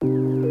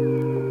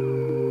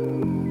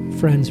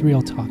Friends,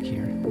 real talk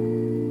here.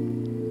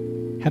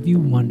 Have you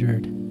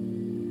wondered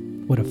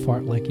what a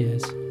fartlek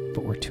is,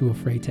 but were too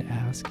afraid to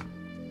ask?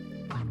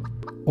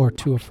 Or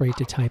too afraid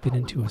to type it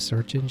into a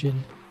search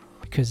engine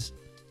because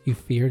you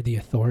feared the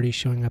authorities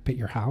showing up at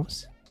your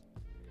house?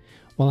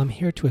 Well, I'm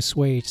here to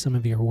assuage some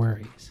of your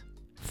worries.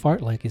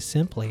 Fartlek is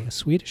simply a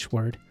Swedish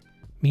word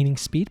meaning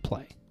speed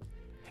play.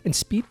 And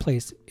speed play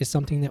is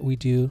something that we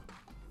do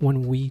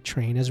when we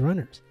train as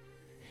runners.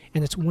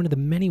 And it's one of the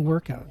many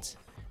workouts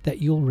that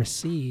you'll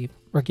receive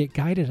or get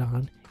guided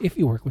on if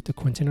you work with the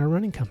Quinton R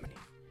Running Company,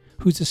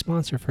 who's the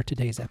sponsor for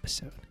today's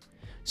episode.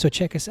 So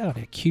check us out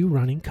at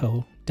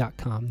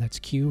qrunningco.com, that's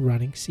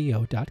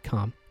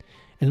qrunningco.com,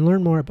 and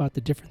learn more about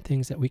the different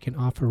things that we can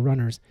offer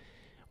runners,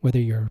 whether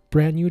you're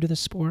brand new to the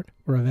sport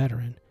or a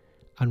veteran,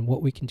 on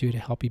what we can do to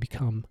help you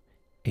become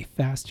a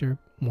faster,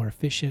 more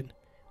efficient,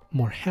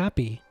 more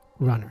happy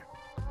runner.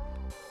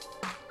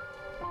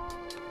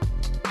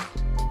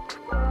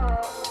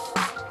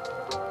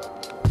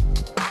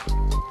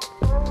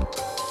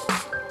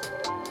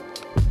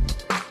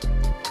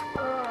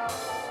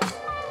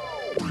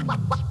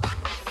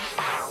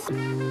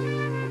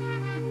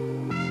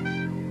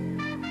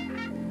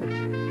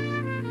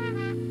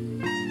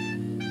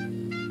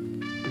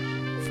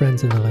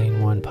 Friends of the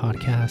Lane 1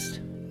 podcast,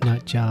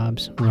 nut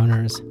jobs,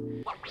 runners,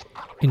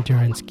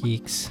 endurance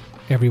geeks,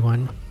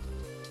 everyone,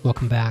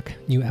 welcome back.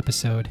 New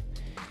episode.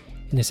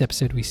 In this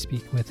episode, we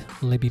speak with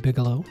Libby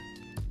Bigelow,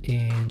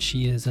 and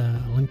she is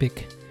an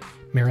Olympic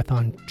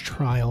marathon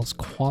trials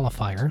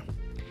qualifier.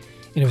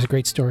 And it was a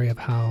great story of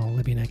how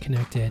Libby and I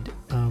connected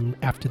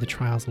after the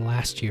trials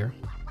last year,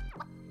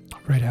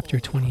 right after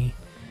the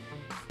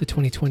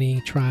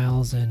 2020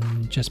 trials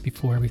and just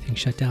before everything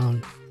shut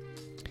down.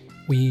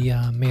 We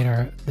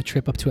made the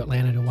trip up to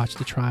Atlanta to watch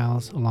the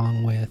trials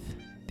along with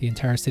the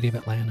entire city of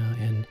Atlanta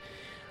and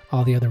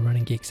all the other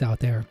running geeks out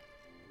there.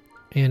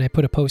 And I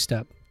put a post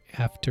up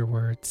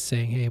afterwards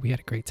saying, hey, we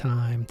had a great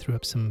time, threw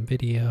up some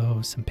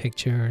videos, some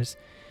pictures,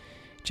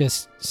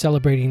 just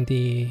celebrating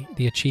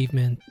the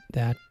achievement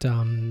that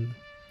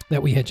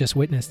we had just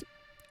witnessed.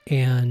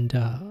 And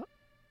a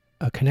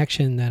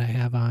connection that I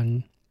have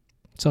on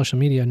social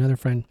media, another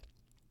friend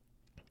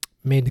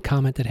made the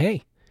comment that,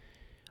 hey,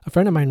 a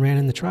friend of mine ran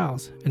in the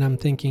trials, and I'm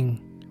thinking,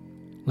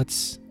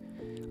 let's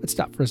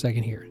stop for a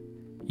second here.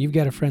 You've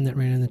got a friend that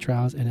ran in the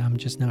trials, and I'm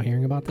just now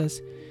hearing about this.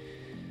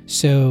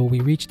 So we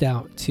reached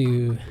out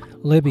to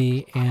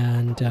Libby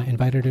and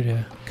invited her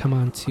to come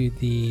onto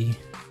the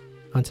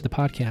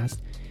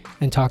podcast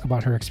and talk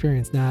about her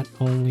experience, not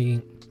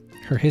only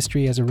her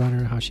history as a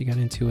runner, how she got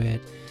into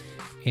it,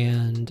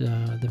 and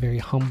the very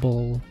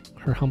humble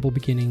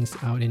beginnings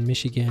out in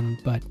Michigan,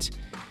 but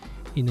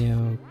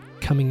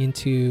coming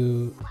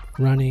into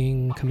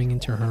running, coming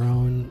into her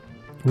own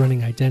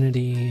running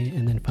identity,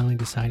 and then finally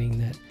deciding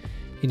that,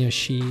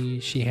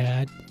 she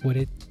had what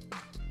it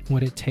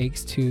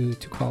takes to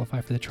qualify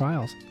for the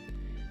trials.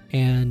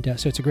 And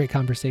so it's a great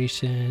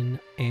conversation,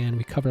 and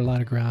we cover a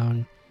lot of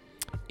ground.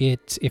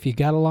 If you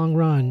got a long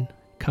run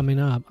coming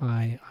up,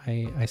 I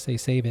say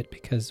save it,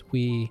 because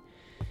we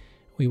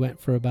went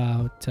for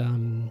about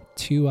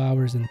 2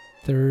 hours and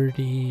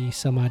 30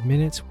 some odd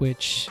minutes,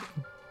 which,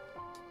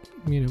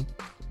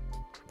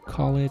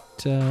 call it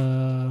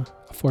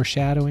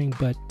foreshadowing,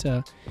 but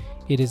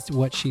it is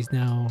what she's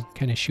now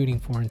kind of shooting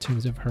for in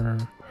terms of her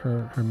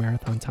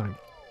marathon time.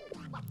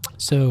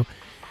 So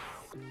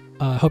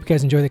I hope you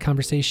guys enjoy the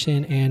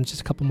conversation, and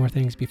just a couple more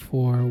things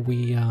before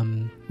we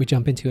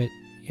jump into it.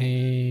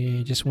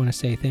 I just want to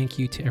say thank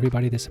you to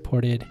everybody that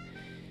supported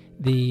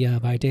the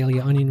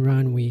Vidalia Onion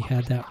Run. We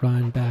had that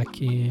run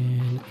back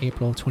in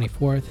April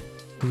 24th.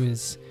 It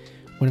was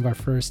one of our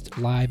first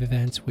live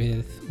events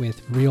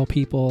with real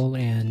people,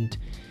 and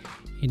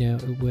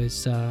it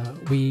was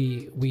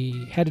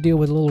we had to deal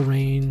with a little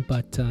rain,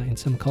 but in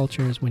some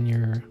cultures, when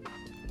you're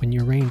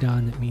rained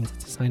on, that means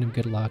it's a sign of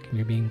good luck and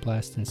you're being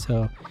blessed. And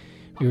so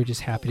we were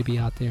just happy to be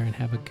out there and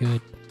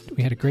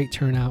we had a great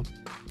turnout.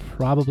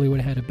 Probably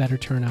would have had a better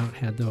turnout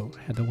had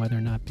the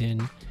weather not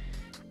been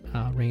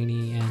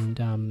rainy and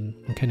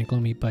kind of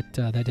gloomy, but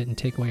that didn't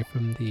take away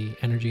from the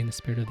energy and the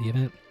spirit of the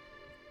event.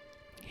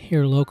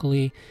 Here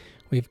locally,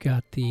 we've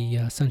got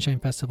the Sunshine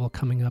Festival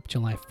coming up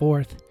July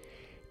 4th.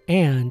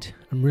 And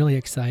I'm really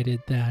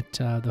excited that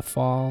the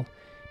fall,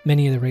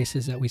 many of the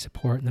races that we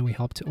support and that we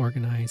help to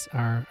organize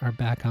are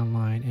back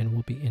online and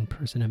will be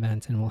in-person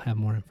events, and we'll have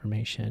more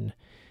information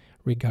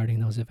regarding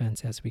those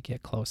events as we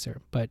get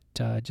closer. But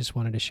just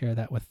wanted to share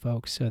that with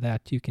folks so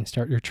that you can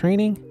start your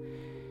training,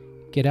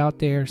 get out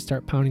there,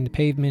 start pounding the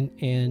pavement,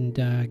 and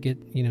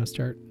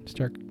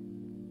start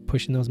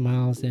pushing those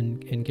miles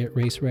and get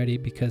race ready,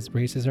 because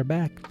races are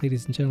back,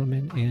 ladies and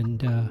gentlemen.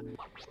 And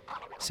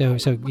So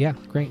yeah,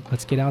 great.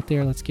 Let's get out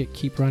there. Let's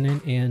keep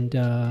running, and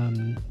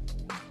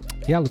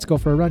let's go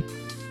for a run.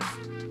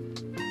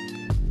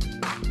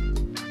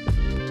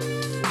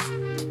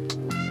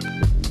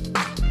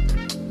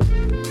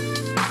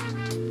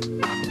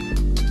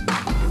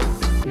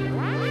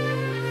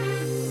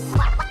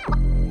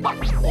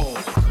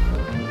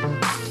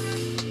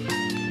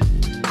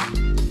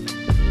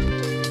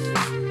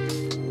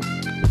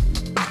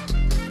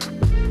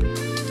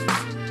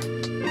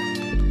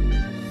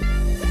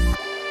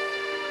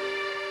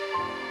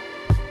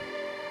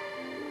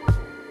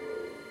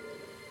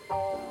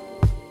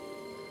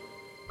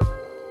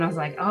 I was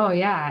like, oh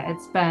yeah,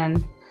 it's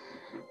been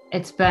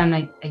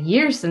a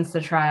year since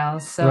the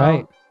trials. So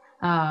Right.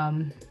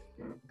 um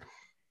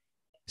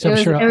So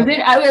I'm sure.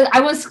 I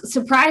was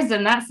surprised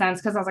in that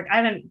sense because I was like,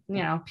 I didn't,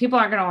 people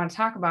aren't going to want to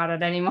talk about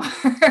it anymore.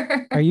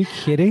 Are you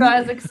kidding? So I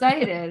was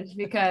excited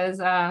because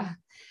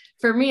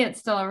for me, it's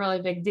still a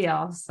really big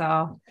deal.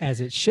 So as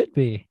it should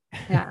be.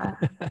 Yeah.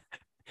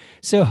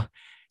 so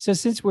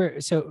since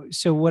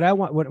what I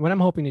want, what I'm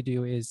hoping to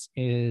do is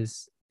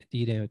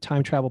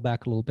time travel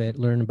back a little bit,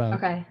 learn about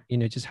Okay.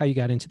 Just how you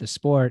got into the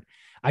sport.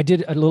 I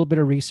did a little bit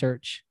of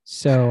research,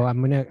 so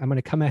I'm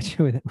gonna come at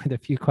you with a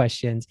few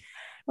questions.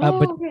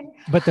 Okay.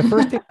 But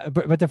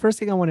the first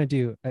thing I want to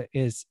do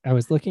is I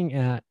was looking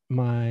at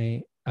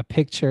a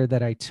picture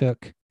that I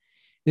took.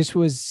 This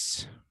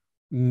was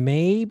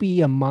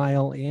maybe a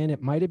mile in.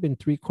 It might have been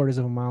 3/4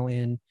 of a mile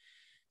in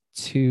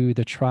to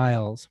the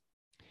trials.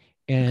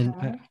 And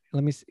Okay.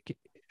 let me see.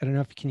 I don't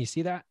know if can you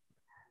see that?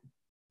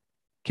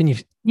 Can you?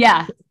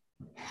 Yeah.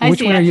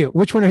 Which one are you?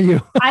 Which one are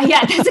you?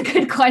 Yeah, that's a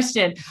good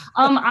question.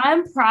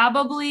 I'm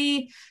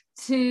probably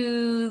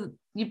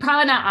you're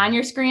probably not on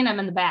your screen. I'm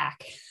in the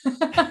back.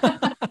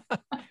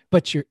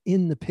 But you're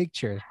in the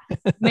picture.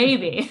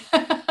 Maybe.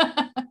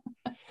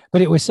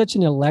 But it was such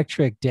an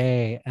electric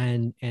day,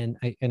 and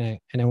I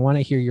want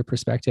to hear your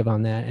perspective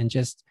on that, and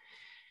just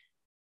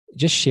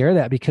share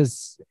that,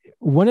 because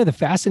one of the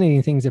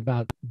fascinating things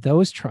about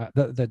those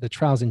the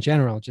trials in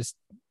general, just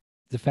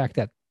the fact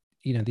that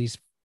these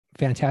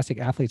fantastic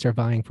athletes are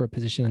vying for a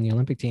position on the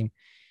Olympic team.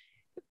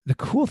 The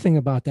cool thing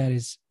about that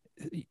is,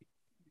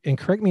 and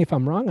correct me if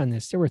I'm wrong on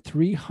this, there were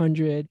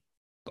 300,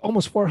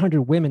 almost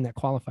 400 women that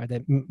qualified,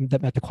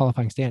 that met the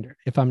qualifying standard,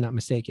 if I'm not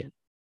mistaken.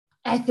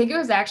 I think it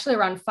was actually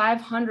around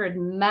 500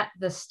 met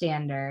the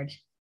standard.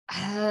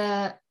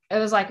 It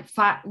was like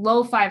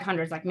low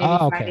 500s, like maybe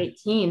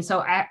 518.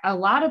 So a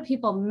lot of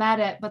people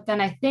met it, but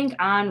then I think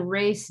on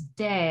race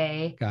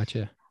day,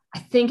 gotcha. I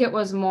think it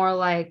was more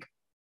like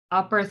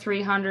upper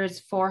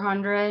 300s,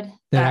 400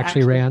 that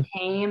actually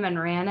came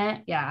and ran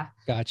it. Yeah.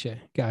 Gotcha.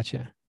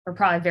 For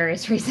probably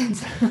various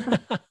reasons.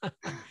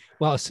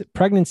 Well,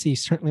 pregnancy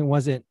certainly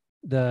wasn't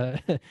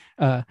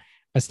a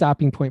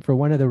stopping point for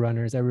one of the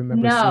runners. I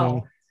remember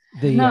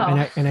seeing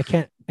and I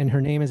can't, and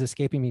her name is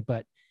escaping me,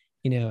 but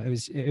it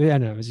was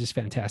just a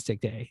fantastic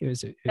day. It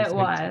was,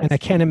 and I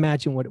can't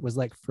imagine what it was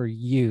like for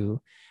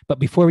you. But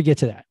before we get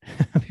to that,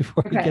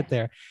 we get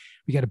there,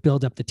 we got to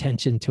build up the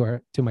tension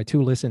to my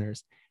two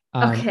listeners.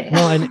 Okay.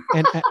 Well,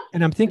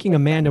 and I'm thinking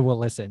Amanda will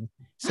listen,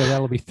 so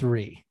that'll be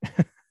 3.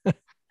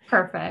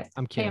 Perfect.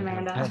 I'm kidding. Hey,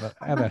 Amanda.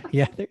 I have a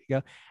yeah, there you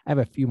go. I have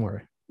a few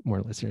more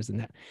listeners than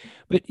that.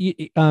 But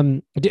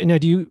now,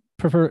 do you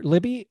prefer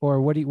Libby, or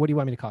what do you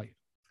want me to call you?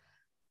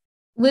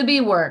 Libby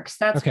works.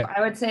 I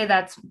would say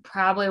that's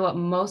probably what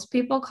most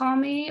people call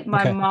me.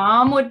 My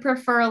mom would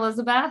prefer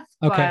Elizabeth,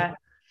 but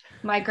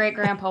my great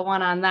grandpa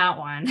won on that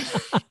one.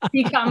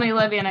 He called me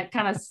Libby, and it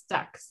kind of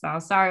stuck. So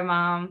sorry,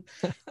 Mom.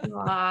 You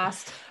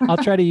lost. I'll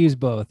try to use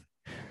both.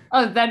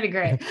 Oh, that'd be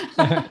great.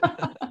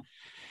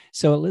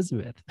 So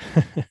Elizabeth.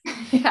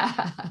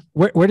 Yeah.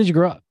 Where did you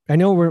grow up? I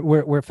know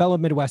we're fellow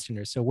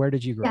Midwesterners. So where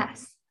did you grow up?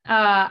 Yes.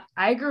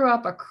 I grew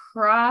up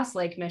across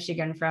Lake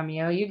Michigan from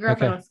you. You grew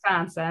up in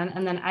Wisconsin,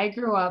 and then I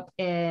grew up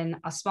in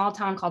a small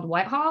town called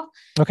Whitehall.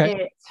 Okay.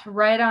 It's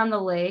right on the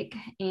lake,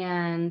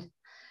 and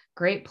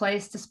great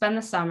place to spend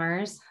the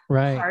summers.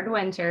 Right. Hard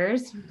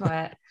winters,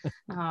 but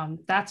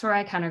that's where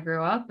I kind of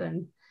grew up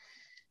and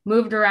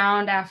moved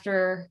around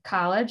after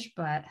college,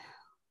 but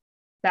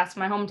that's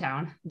my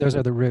hometown. Those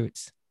are the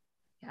roots.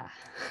 Yeah.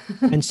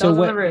 And so Those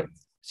are the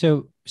roots.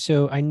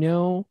 So I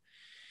know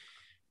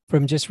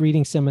from just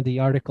reading some of the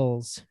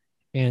articles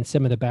and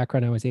some of the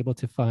background I was able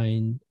to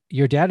find,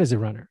 your dad is a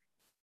runner.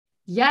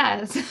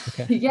 Yes.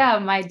 Okay. Yeah,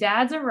 my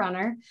dad's a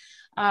runner.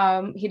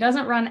 He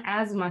doesn't run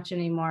as much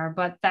anymore,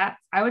 but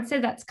I would say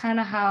that's kind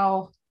of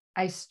how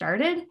I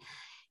started.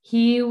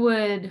 He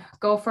would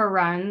go for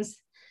runs,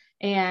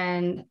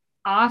 and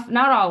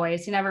not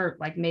always, he never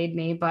made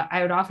me, but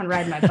I would often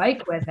ride my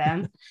bike with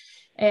him,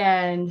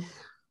 and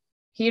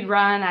he'd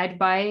run, I'd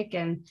bike,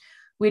 and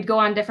we'd go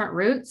on different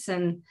routes,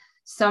 and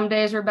some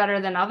days were better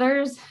than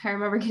others. I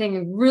remember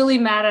getting really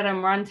mad at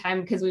him one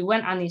time because we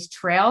went on these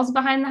trails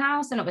behind the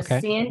house, and it was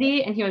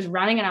sandy, and he was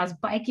running and I was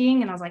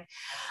biking, and I was like,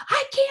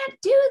 I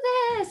can't do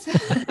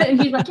this.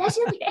 And he's like, yes,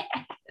 you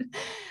can.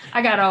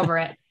 I got over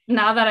it.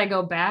 Now that I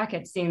go back,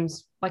 it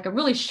seems like a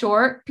really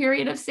short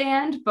period of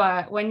sand,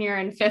 but when you're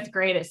in 5th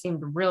grade, it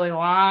seemed really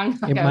long.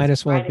 It might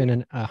as well have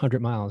been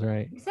 100 miles,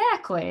 right?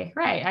 Exactly.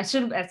 Right.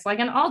 It's like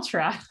an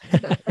ultra for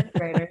the 5th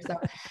grader. So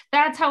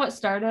that's how it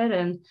started.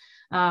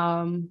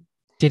 And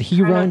did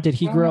he run? Did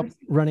he grow up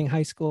running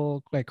high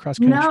school, like cross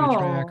country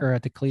track, or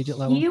at the collegiate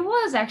level? He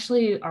was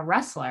actually a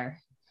wrestler.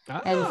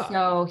 And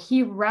so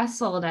he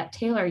wrestled at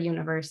Taylor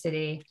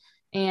University,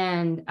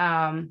 and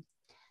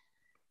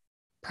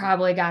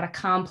probably got a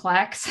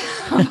complex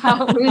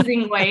about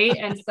losing weight.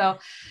 And so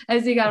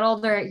as he got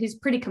older, he's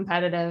pretty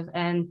competitive.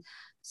 And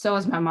so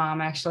was my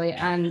mom, actually.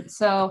 And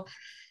so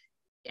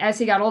as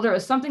he got older, it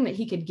was something that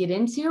he could get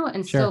into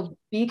and still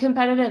be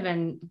competitive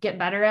and get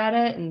better at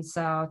it. And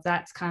so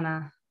that's kind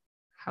of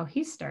how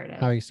he started.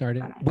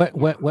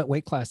 What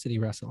weight class did he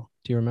wrestle?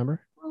 Do you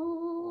remember?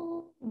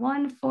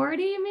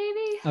 140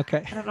 maybe.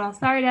 Okay. I don't know.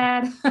 Sorry,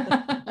 Dad.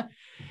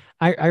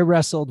 I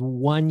wrestled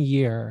 1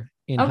 year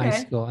in high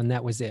school, and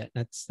that was it.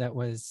 That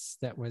was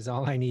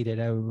all I needed.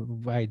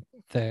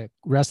 The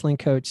wrestling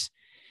coach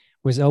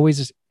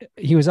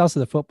he was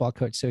also the football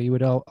coach. So you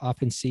would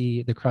often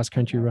see the cross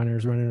country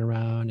runners running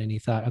around, and he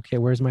thought, okay,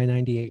 where's my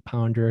 98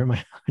 pounder?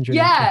 My 100.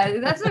 Yeah,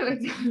 that's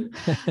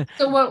it.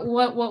 So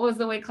what was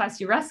the weight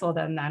class you wrestled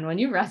in then when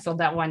you wrestled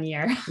that 1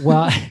 year?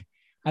 Well,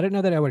 I don't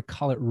know that I would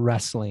call it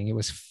wrestling. It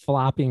was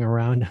flopping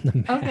around on the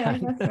mat. Okay,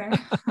 that's fair.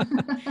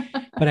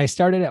 But I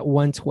started at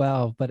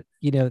 112. But,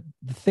 the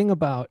thing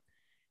about,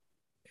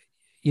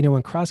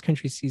 when cross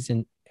country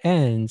season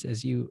ends,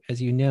 as you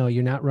know,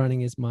 you're not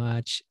running as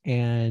much,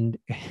 and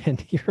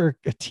you're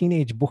a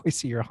teenage boy,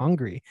 so you're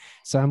hungry.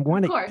 So I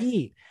want to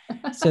eat.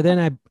 So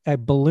then I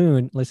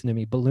ballooned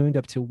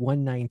up to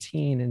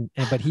 119,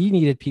 but he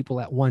needed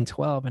people at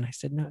 112, and I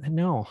said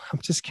no, I'm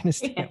just gonna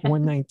stay at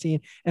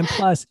 119. And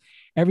plus,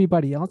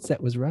 everybody else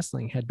that was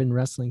wrestling had been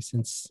wrestling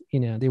since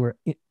they were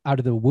out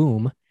of the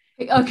womb.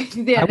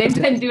 Okay, yeah, they've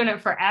been doing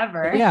it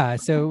forever. Yeah,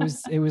 so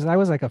it was I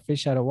was like a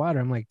fish out of water.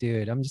 I'm like,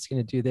 dude, I'm just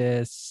gonna do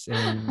this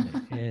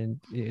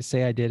and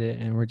say I did it,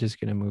 and we're just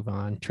gonna move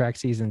on. Track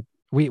season,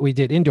 we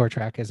did indoor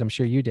track, as I'm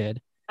sure you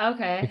did.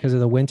 Okay. Because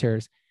of the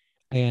winters,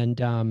 and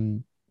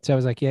so I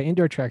was like, yeah,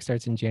 indoor track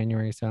starts in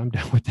January, so I'm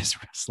done with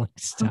this wrestling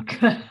stuff.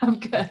 I'm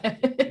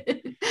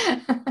good.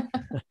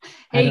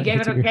 Hey, you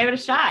gave it a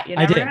shot. You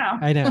never know.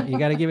 I know. You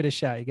got to give it a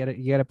shot. You got to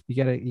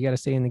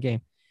stay in the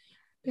game.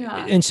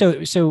 Yeah. And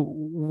so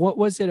what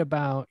was it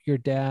about your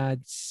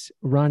dad's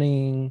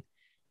running?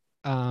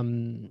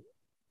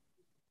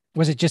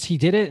 Was it just he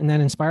did it and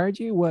that inspired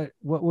you? What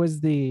was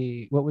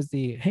the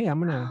hey, I'm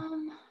gonna.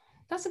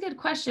 That's a good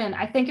question.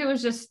 I think it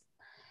was just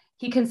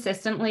he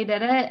consistently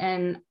did it,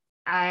 and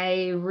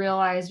I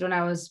realized when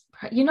I was,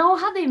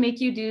 how they make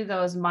you do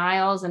those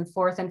miles in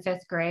 4th and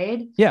 5th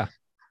grade? Yeah.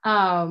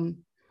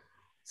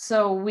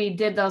 So we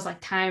did those like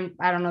time,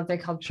 I don't know if they're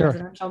called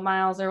presidential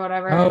miles or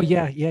whatever. Oh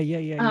yeah.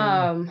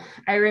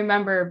 I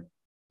remember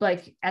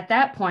like at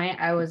that point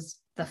I was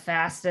the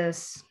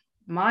fastest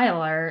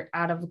miler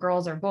out of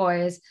girls or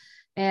boys.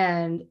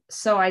 And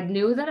so I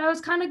knew that I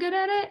was kind of good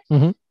at it.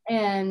 Mm-hmm.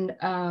 And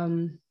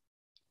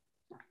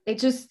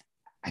it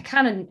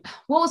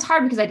was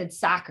hard because I did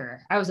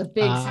soccer. I was a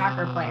big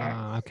soccer player.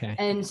 Okay.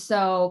 And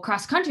so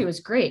cross country was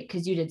great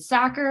because you did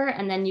soccer,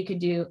 and then you could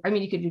do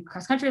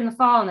cross country in the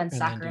fall and then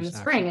soccer in the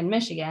spring in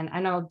Michigan. I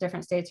know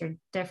different states are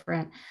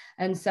different.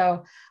 And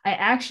so I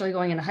actually,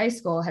 going into high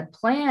school, had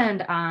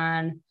planned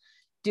on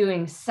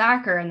doing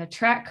soccer, and the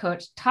track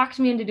coach talked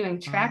me into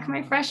doing track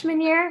my freshman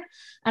year.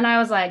 And I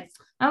was like,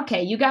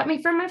 okay, you got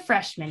me for my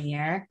freshman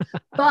year,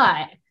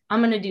 but I'm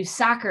going to do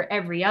soccer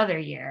every other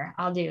year.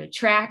 I'll do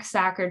track,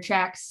 soccer,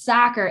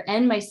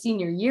 and my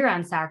senior year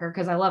on soccer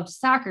because I loved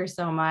soccer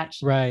so much.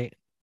 Right.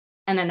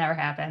 And it never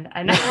happened.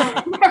 I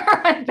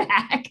never went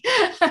back.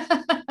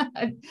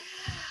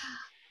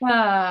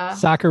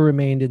 Soccer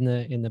remained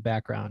in the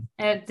background.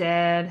 It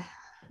did.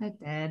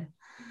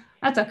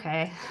 That's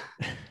okay.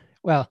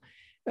 Well,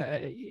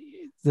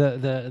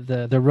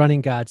 the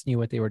running gods knew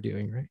what they were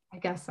doing, right? I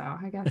guess so.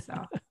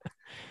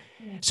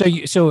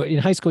 So in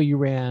high school you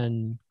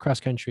ran cross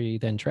country,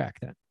 then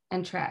track then.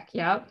 And track,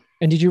 yep.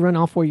 And did you run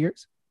all 4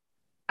 years?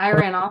 I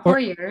ran all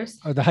 4 years.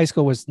 Or the high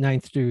school was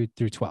 9th through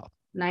 12th.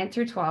 9th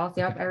through 12th,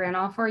 yep. Okay. I ran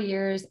all 4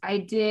 years. I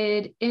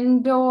did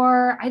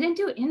indoor. I didn't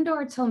do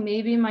indoor till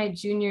maybe my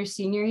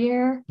senior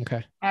year.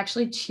 Okay. I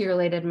actually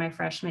cheerleaded my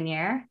freshman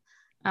year.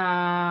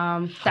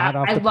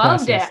 I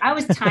loved it. I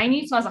was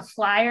tiny, so I was a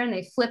flyer, and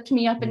they flipped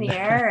me up in the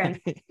air, and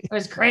it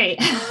was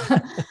great.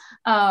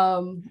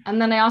 And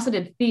then I also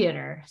did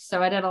theater.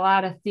 So I did a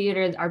lot of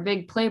theater. Our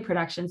big play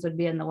productions would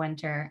be in the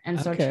winter. And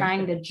so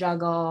trying to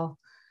juggle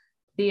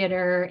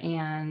theater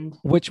and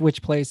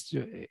which plays,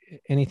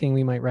 anything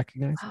we might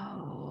recognize?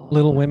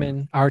 Little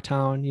Women, Our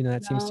Town,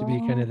 that seems to be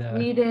kind of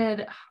we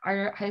did,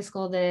 our high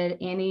school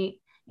did Annie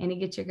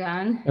Get Your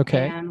Gun.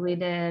 Okay. And we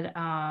did,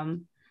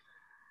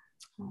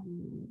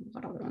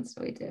 what other ones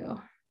do we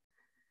do?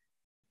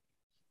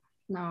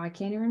 No, I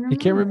can't even remember. You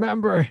can't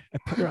remember. I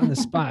put her on the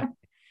spot.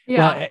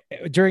 Yeah.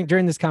 Well,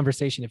 during this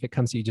conversation, if it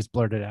comes to you, just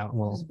blurt it out, and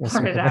we'll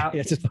blurt it out.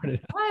 Yeah, just blurt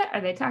it out. What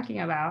are they talking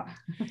about?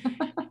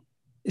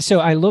 So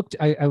I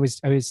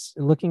was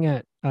looking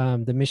at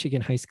the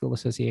Michigan High School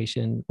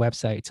Association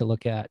website to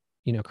look at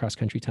cross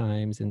country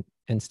times and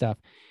stuff.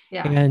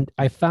 Yeah. And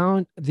I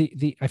found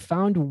I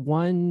found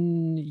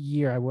 1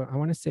 year. I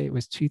want to say it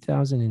was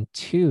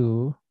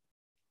 2002.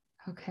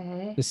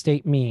 Okay. The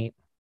state meet.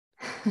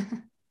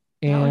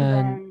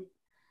 And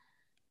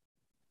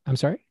I'm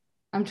sorry.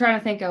 I'm trying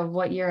to think of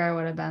what year I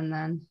would have been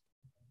then.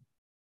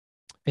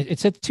 It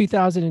said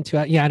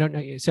 2002. Yeah, I don't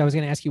know. So I was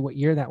going to ask you what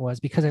year that was,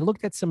 because I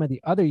looked at some of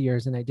the other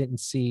years and I didn't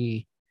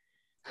see,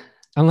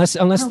 unless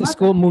the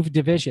school moved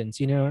divisions,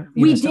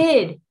 We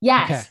did.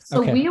 Yes.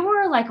 Okay. So we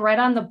were like right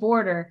on the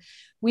border.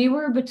 We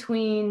were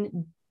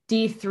between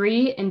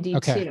D3 and D2.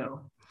 Okay.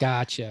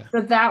 Gotcha.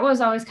 So that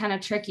was always kind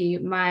of tricky.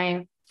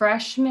 My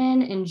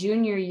freshman and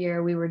junior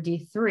year, we were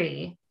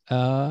D3.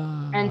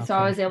 And so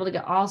I was able to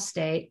get all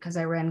state because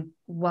I ran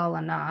well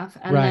enough.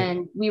 And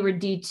then we were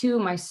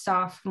D2 my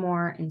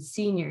sophomore and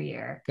senior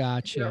year.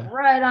 Gotcha.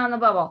 Right on the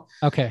bubble.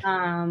 Okay.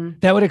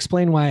 That would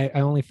explain why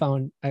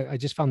I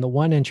just found the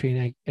one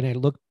entry and I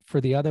looked for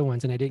the other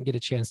ones and I didn't get a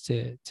chance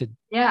to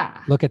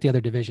look at the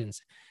other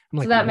divisions. I'm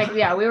like, so that makes,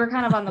 we were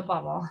kind of on the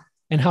bubble.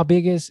 And how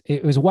big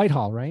it was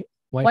Whitehall, right?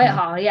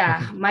 Whitehall,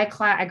 yeah. Okay. My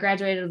class, I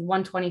graduated with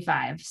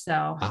 125.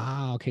 So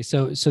okay.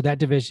 So that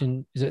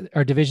division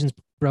are divisions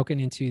broken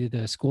into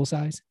the school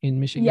size in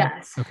Michigan?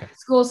 Yes. Okay.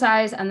 School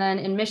size, and then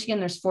in Michigan,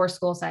 there's 4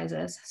 school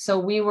sizes. So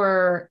we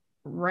were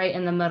right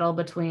in the middle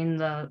between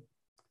the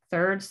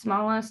third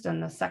smallest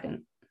and the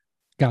second.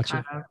 Gotcha.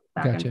 Kind of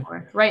back and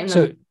forth, right in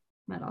the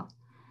middle.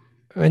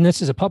 And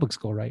this is a public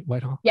school, right?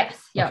 Whitehall. Yes.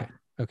 Yeah.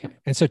 Okay.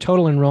 And so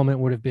total enrollment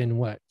would have been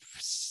what,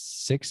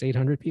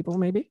 600-800 people,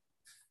 maybe?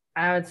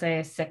 I would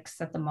say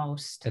 6 at the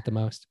most. At the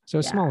most. So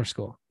a smaller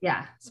school.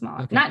 Yeah,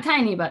 smaller. Okay. Not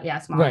tiny, but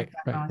smaller. Right,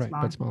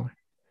 but smaller.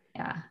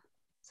 Yeah.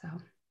 So.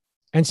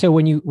 And so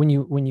when you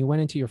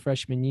went into your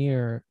freshman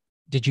year,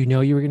 did you know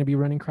you were going to be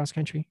running cross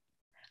country?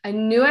 I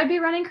knew I'd be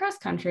running cross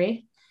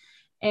country,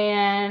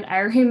 and I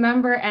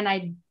remember, and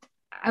I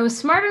was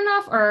smart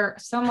enough, or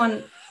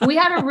someone. We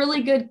had a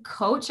really good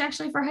coach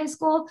actually for high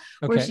school,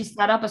 where she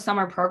set up a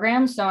summer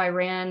program. So I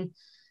ran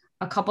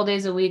a couple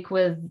days a week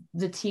with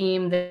the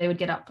team. They would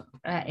get up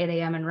at 8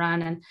 a.m. and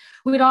run, and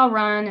we'd all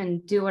run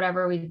and do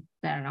whatever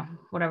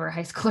whatever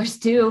high schoolers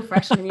do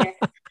freshman year.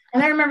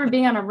 And I remember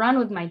being on a run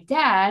with my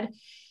dad,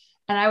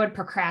 and I would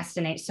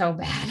procrastinate so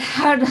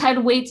bad.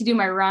 I'd wait to do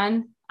my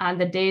run on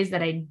the days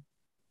that I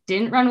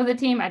didn't run with the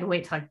team. I'd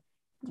wait till like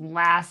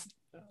last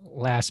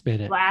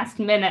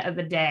minute of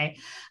the day.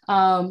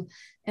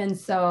 And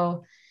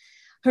so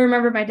I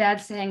remember my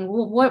dad saying,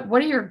 well,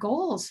 what are your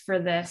goals for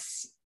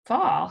this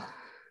fall?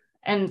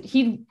 And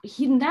he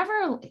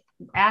never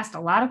asked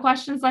a lot of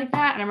questions like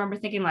that. And I remember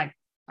thinking like,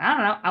 I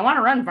don't know, I want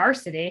to run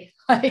varsity.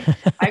 Like,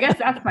 I guess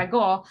that's my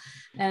goal.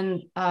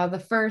 And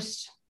the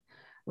first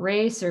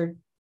race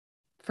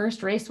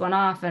went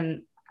off,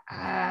 and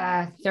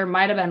there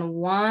might've been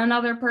one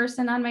other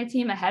person on my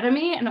team ahead of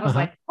me. And I was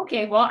like,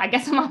 okay, well, I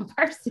guess I'm on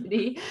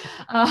varsity.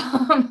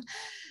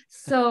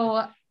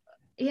 So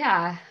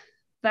yeah,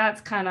 that's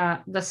kind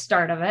of the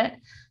start of it.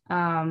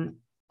 And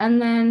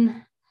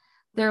then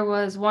there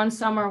was one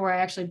summer where I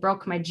actually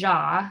broke my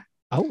jaw.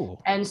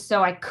 Oh. And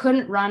so I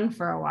couldn't run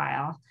for a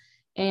while.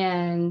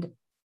 And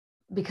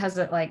because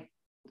it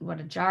would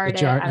have jarred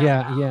it.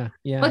 Yeah.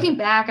 Looking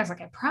back, I was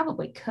like, I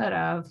probably could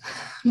have,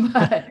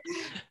 but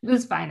it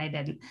was fine. I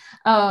didn't.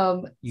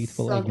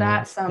 Youthful so ignorance.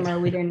 That summer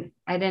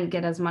I didn't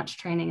get as much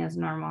training as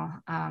normal.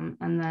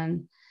 And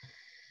then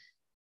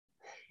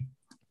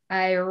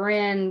I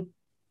ran,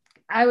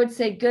 I would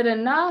say, good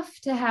enough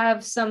to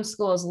have some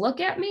schools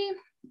look at me.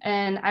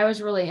 And I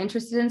was really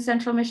interested in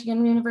Central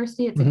Michigan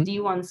University. It's a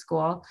D1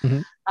 school.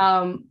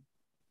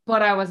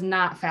 But I was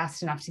not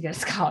fast enough to get a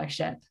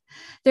scholarship.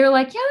 They were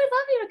like, yeah, we'd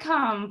love you to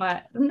come,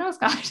 but no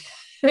scholarship.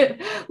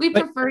 We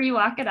prefer you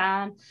walk it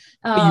on.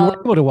 But you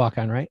were able to walk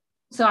on, right?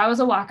 So I was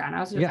a walk-on.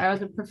 I was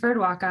a preferred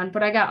walk-on,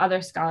 but I got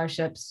other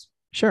scholarships.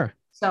 Sure.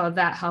 So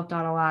that helped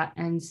out a lot.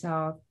 And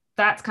so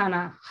that's kind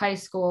of high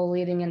school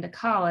leading into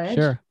college.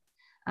 Sure.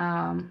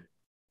 Loved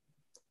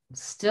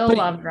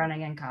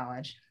running in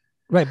college.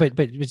 Right. But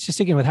just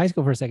sticking with high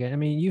school for a second. I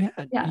mean, you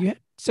had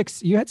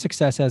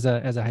success as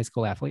a high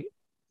school athlete.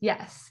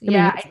 Yes.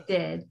 I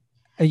did.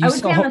 I would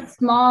say on a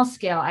small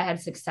scale, I had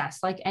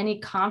success. Like any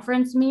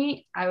conference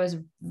meet, I was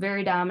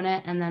very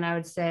dominant. And then I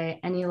would say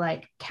any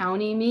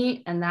county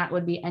meet, and that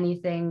would be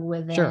anything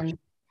within. Sure.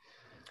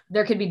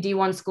 There could be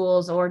D1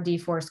 schools or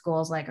D4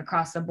 schools,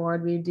 across the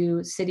board. We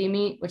do city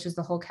meet, which is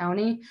the whole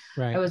county.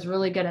 Right. I was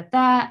really good at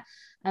that.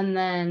 And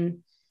then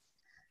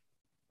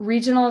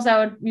regionals, I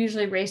would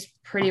usually race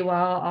pretty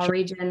well, all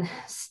region.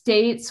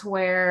 States,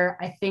 where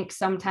I think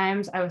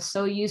sometimes I was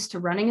so used to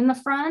running in the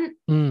front,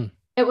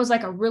 it was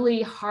a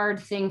really hard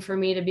thing for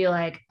me to be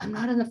like, I'm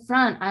not in the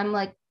front, I'm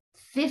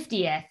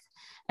 50th.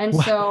 And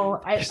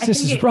so I think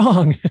this is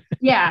wrong.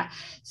 Yeah.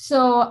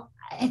 So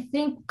I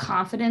think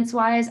confidence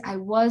wise, I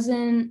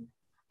wasn't,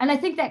 and I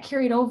think that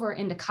carried over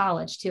into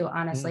college too,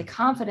 honestly.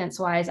 Confidence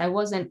wise, I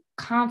wasn't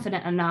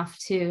confident enough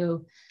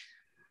to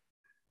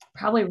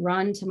probably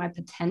run to my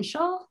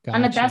potential. Gotcha.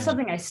 And that's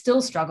something I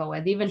still struggle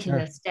with even to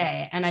this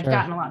day. And I've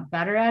gotten a lot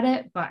better at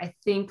it, but I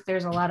think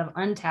there's a lot of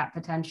untapped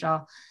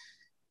potential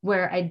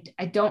where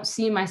I don't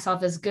see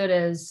myself as good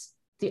as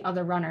the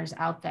other runners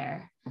out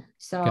there.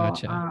 So,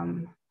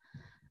 gotcha.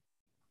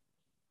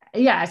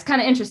 It's kind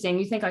of interesting.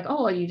 You think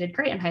oh, well, you did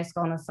great in high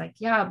school. And it's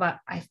yeah, but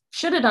I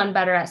should have done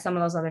better at some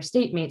of those other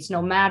state meets,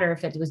 no matter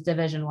if it was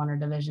Division I or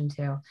Division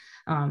II.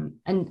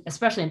 And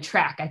especially in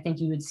track, I think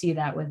you would see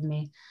that with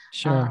me.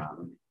 Sure.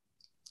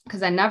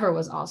 Because I never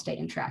was all state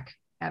in track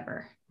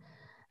ever.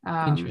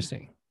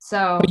 Interesting.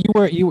 So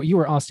But you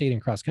were all state in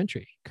cross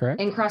country,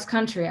 correct? in cross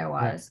country, I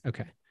Right. was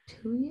Okay.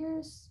 2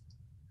 years.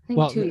 I think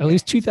Well, 2 years. at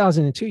least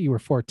 2002, you were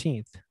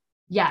 14th.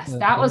 Yes, So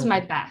that was my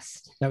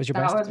best. That was your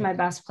That best. was my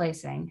best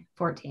placing,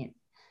 14th.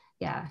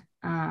 Yeah.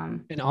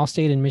 And all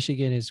state in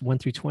Michigan is 1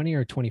 through 20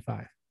 or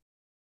 25?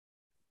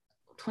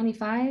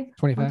 25,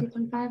 25.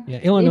 25. Yeah,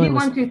 Illinois Maybe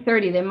was 1 through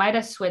 30. They might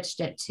have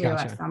switched it too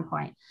Gotcha. at some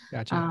point.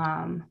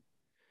 Gotcha.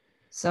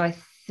 So I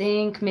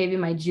think maybe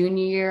my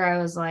junior year, I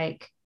was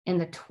like in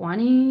the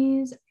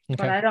 20s,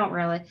 but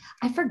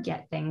I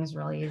forget things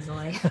really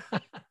easily.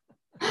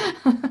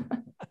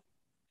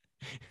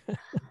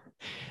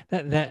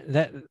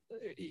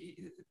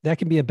 that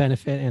can be a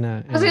benefit and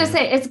a. I was gonna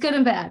say it's good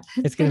and bad.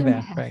 It's good and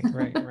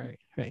bad.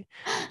 Right.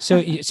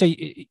 So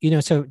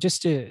so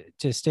just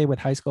to stay with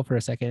high school for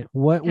a second,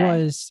 what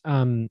was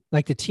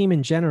like the team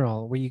in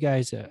general? Were you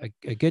guys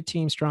a good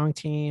team, strong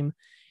team?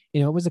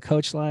 What was the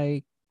coach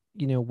like?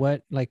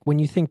 What, like, when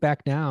you think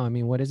back now, I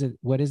mean, what is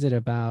it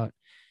about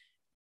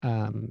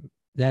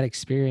that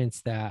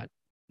experience that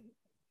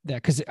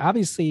because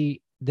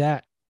obviously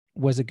that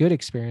was a good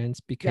experience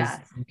because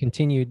you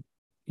continued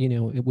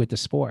with the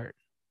sport.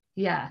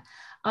 Yeah.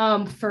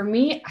 For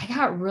me, I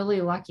got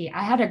really lucky.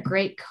 I had a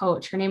great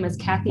coach. Her name is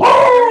Kathy.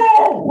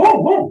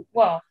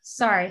 Whoa,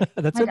 sorry.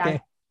 That's my okay.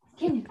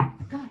 Can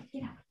go on,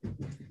 get out.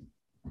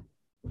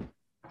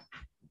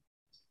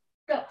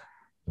 Go.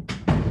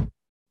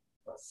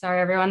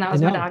 Sorry, everyone. That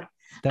was my dog.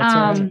 That's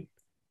all right.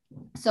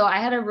 So I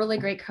had a really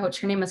great coach.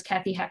 Her name was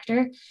Kathy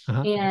Hector,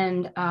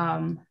 and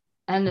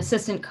an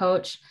assistant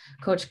coach,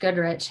 Coach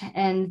Goodrich,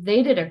 and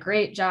they did a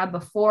great job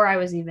before I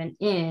was even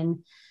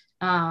in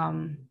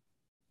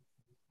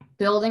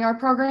building our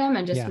program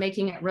and just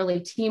making it really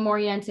team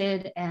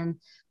oriented, and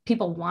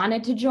people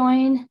wanted to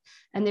join.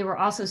 And they were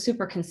also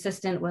super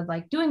consistent with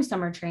like doing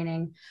summer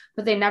training,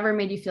 but they never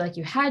made you feel like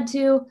you had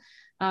to.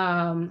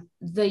 My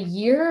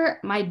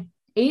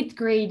 8th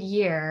grade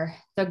year,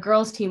 the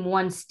girls team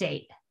won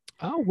state.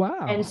 Oh,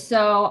 wow. And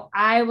so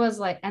I was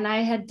like, and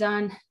I had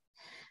done,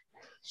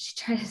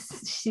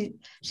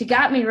 she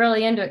got me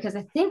really into it because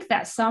I think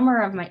that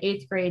summer of my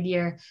 8th grade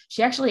year,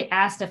 she actually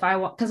asked if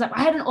because I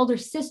had an older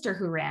sister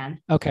who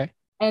ran. Okay.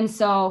 And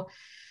so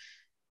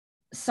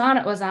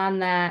Sonnet was on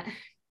that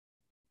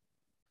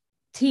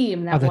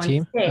team that won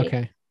state.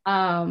 Okay.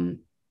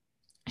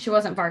 She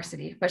wasn't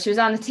varsity, but she was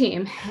on the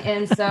team.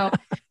 And so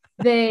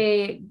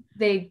they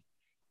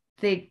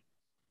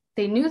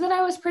knew that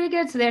I was pretty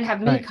good. So they'd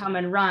have me come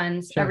and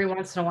run every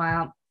once in a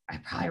while. I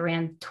probably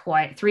ran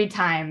 3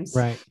 times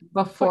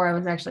before I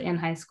was actually in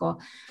high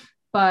school.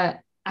 But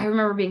I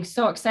remember being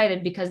so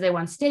excited because they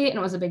won state and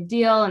it was a big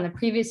deal. And the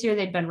previous year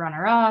they'd been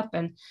runner up,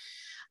 and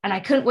I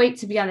couldn't wait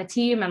to be on the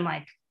team and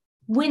like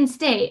win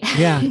state.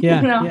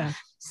 Yeah.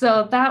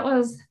 So that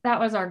was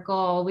our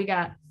goal. We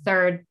got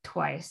 3rd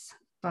twice,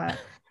 but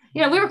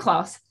we were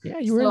close. Yeah,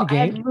 you were in the game.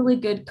 I had really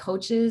good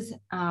coaches.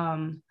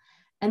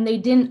 And they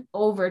didn't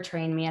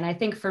overtrain me. And I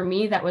think for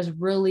me, that was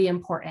really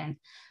important.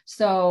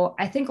 So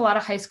I think a lot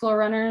of high school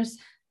runners,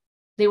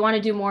 they want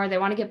to do more. They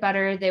want to get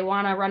better. They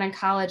want to run in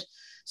college.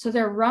 So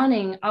they're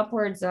running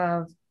upwards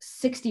of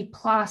 60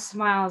 plus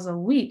miles a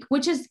week,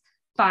 which is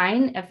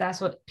fine if that's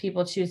what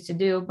people choose to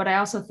do. But I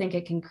also think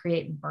it can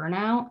create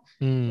burnout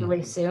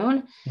really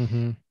soon.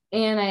 Mm-hmm.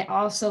 And I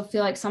also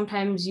feel like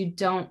sometimes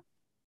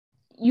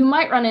you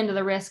might run into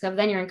the risk of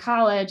then you're in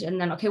college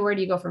and then, okay, where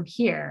do you go from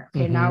here?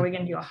 Okay, now we're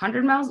going to do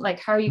 100 miles. Like,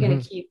 how are you going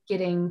to keep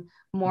getting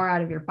more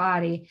out of your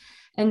body?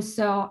 And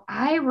so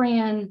I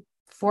ran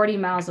 40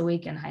 miles a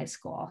week in high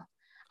school.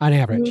 On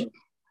average?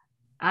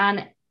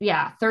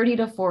 30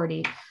 to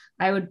 40.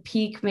 I would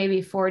peak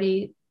maybe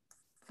 40,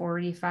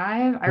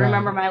 45. I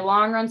remember my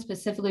long run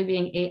specifically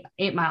being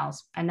 8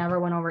 miles. I never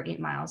went over 8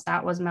 miles.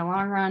 That was my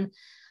long run.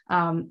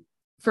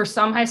 For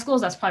some high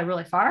schools, that's probably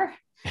really far.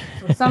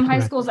 For some high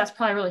schools, that's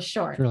probably really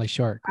short. Really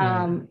short.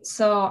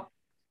 So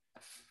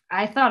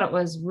I thought it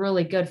was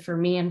really good for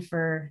me and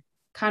for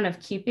kind of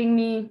keeping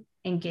me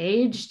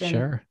engaged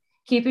and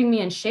keeping me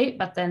in shape,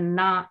 but then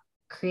not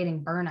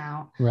creating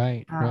burnout.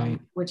 Right.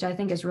 Which I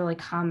think is really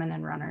common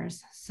in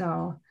runners.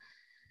 So,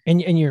 and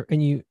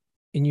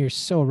you're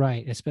so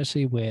right,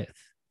 especially with,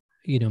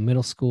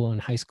 middle school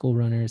and high school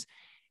runners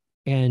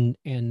and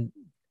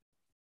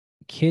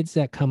kids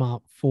that come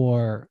out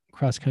for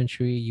cross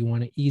country. You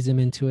want to ease them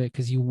into it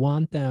because you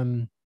want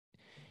them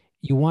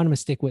to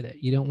stick with it.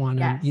 You don't want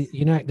them,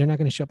 they're not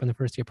going to show up on the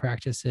first day of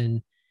practice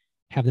and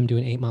have them do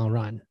an 8-mile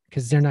run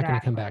because they're not going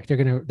to come back. They're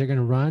going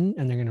to run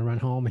and they're going to run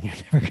home and you're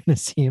never going to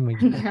see them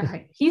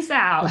again. Peace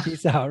out.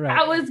 Peace out. Right.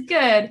 That was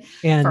good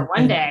for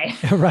one day.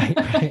 Right.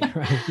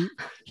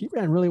 He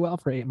ran really well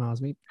for 8 miles.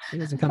 He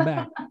doesn't come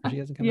back. She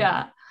doesn't come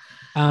back.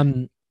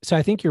 So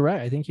I think you're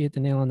right. I think you hit the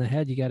nail on the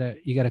head. You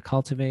gotta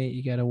cultivate,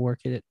 you gotta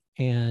work it,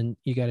 and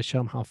you gotta show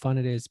them how fun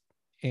it is,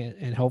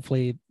 and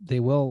hopefully they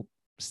will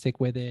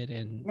stick with it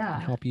and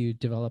help you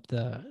develop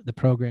the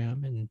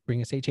program and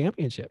bring a state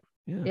championship.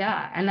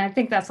 Yeah. And I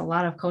think that's a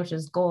lot of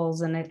coaches'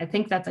 goals. And I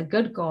think that's a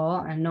good goal.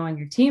 And knowing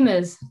your team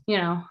is,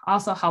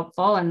 also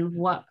helpful and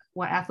what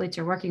athletes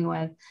you're working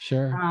with.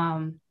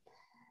 Sure.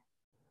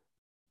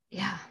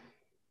 Yeah.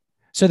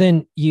 So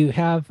then you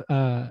have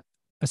a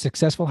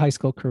successful high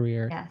school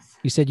career. Yes.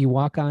 You said you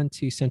walk on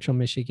to Central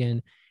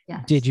Michigan.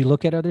 Did Yes. you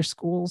look at other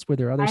schools? Were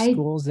there other I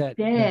schools that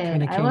did.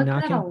 kind of I came looked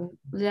at knocking?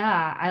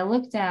 I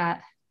looked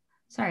at,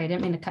 sorry, I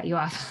didn't mean to cut you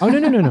off. Oh, no,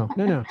 no, no, no,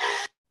 no, no.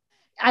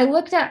 I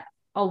looked at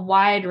a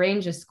wide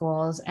range of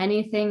schools,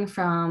 anything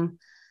from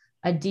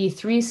a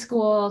D3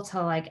 school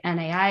to like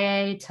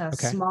NAIA to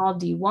Okay. small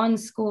D1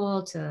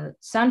 school to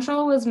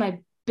Central was my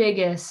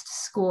biggest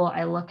school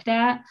I looked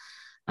at.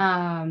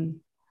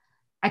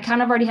 I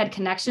kind of already had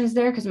connections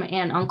there because my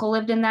aunt and uncle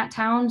lived in that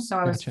town. So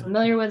I was Gotcha.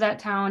 familiar with that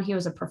town. He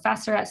was a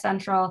professor at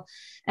Central.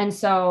 And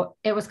so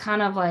it was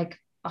kind of like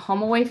a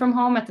home away from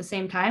home at the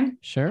same time.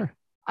 Sure.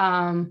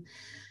 Um,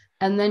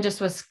 and then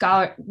just with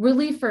scholar,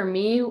 really for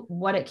me,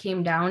 what it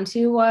came down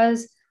to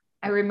was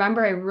I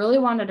remember I really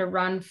wanted to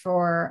run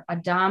for a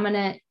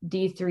dominant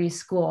D3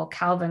 school,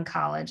 Calvin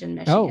College in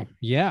Michigan. Oh,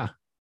 yeah.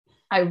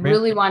 I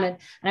really wanted,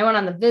 and I went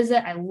on the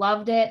visit. I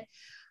loved it,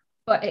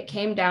 but it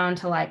came down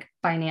to like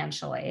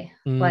financially.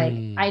 Like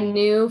I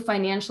knew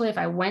financially, if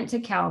I went to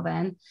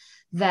Calvin,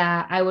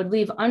 that I would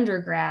leave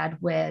undergrad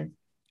with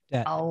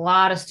a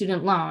lot of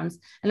student loans.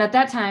 And at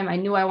that time, I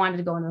knew I wanted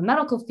to go into the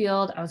medical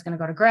field. I was going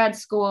to go to grad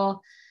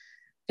school.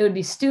 It would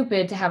be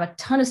stupid to have a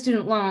ton of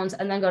student loans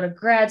and then go to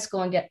grad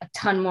school and get a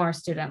ton more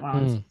student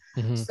loans.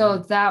 So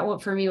that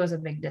what for me was a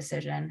big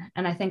decision.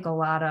 And I think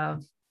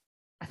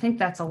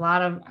that's a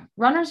lot of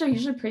runners are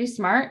usually pretty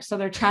smart. So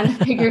they're trying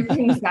to figure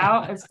things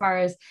out as far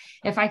as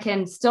if I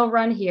can still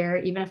run here,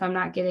 even if I'm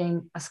not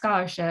getting a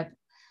scholarship,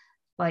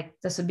 like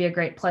this would be a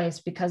great place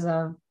because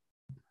of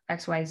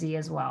XYZ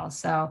as well.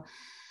 So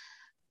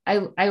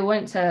I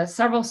went to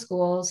several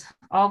schools,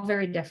 all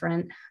very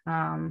different.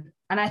 And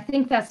I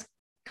think that's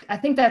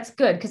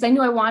good because I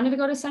knew I wanted to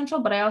go to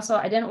Central, but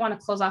I didn't want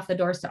to close off the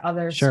doors to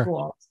other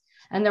schools.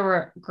 And there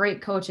were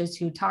great coaches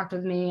who talked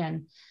with me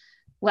and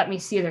let me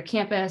see their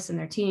campus and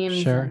their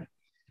teams. Sure.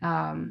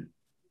 And,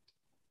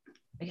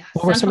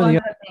 what were some of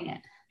the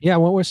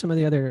what were some of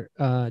the other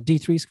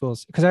D3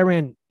 schools? Because I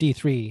ran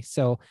D3,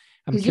 so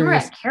I'm curious. You were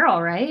at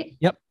Carroll, right?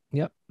 Yep.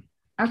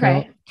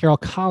 Okay. Carroll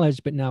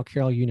College, but now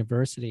Carroll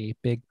University.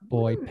 Big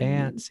boy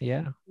pants.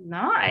 Yeah.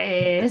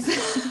 Nice.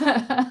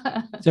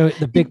 So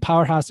the big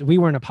powerhouse. We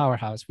weren't a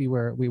powerhouse. We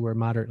were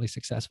moderately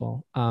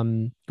successful.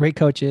 Great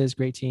coaches,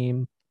 great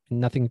team.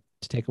 Nothing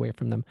to take away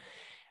from them.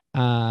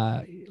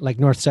 Like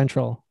North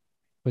Central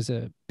was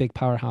a big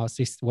powerhouse.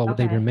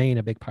 They remain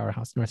a big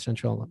powerhouse. North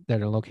Central,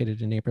 that are located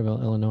in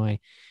Naperville, Illinois.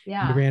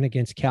 Yeah. We ran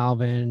against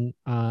Calvin.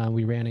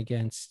 We ran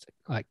against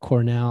like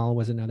Cornell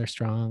was another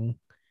strong.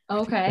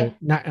 Okay.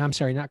 Not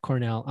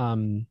Cornell.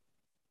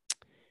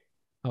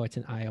 It's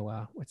in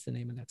Iowa. What's the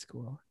name of that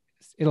school?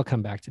 It'll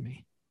come back to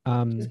me.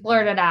 Just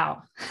blurt it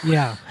out.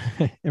 Yeah.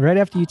 Right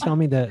after you tell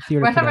me the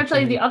theater. Right after I tell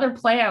you the other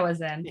play I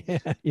was in.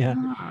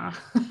 Yeah.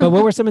 But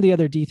what were some of the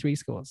other D3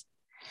 schools?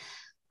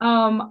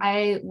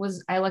 I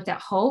looked at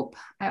Hope.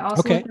 I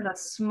also looked at a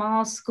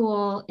small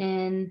school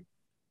in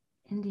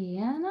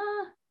Indiana,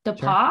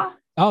 DePauw. Sure.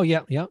 Oh,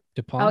 yeah.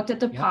 DePauw. I looked at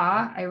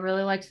DePauw. Yep. I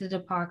really liked the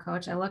DePauw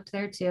coach. I looked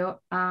there too.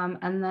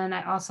 And then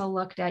I also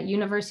looked at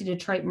University of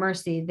Detroit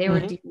Mercy. They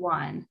were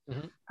D1.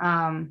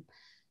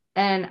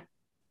 And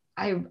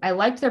I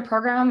liked their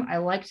program. I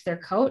liked their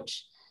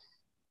coach.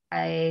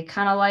 I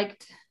kind of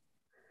liked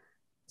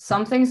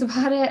some things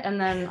about it.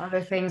 And then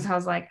other things I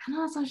was like, I'm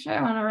not so sure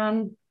I want to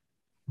run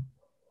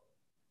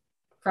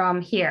from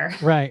here.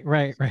 Right.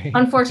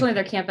 Unfortunately,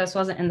 their campus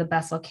wasn't in the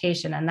best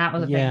location. And that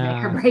was a big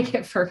make or break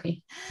it for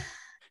me.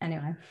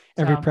 Anyway,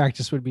 every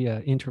practice would be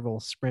an interval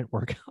sprint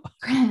workout.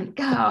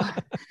 Go.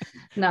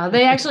 No,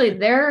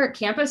 their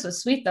campus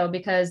was sweet though,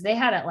 because they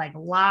had it like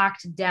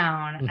locked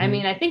down. I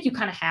mean, I think you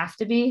kind of have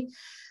to be,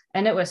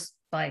 and it was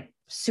like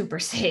super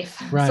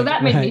safe. Right, so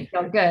that made me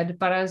feel good,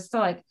 but I was still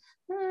like,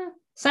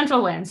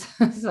 Central wins.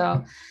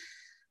 So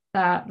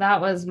that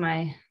was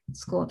my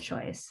school of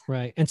choice.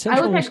 Right. And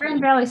I looked at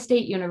Grand Valley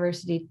State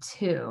University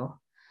too.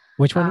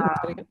 Which one?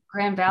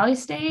 Grand Valley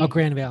State. Oh,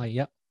 Grand Valley.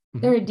 Yep.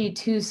 They're a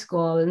D2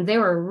 school and they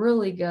were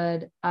really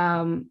good.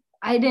 I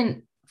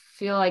didn't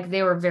feel like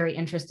they were very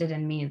interested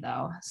in me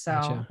though.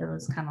 So It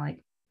was kind of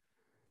like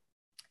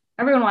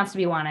everyone wants to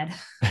be wanted.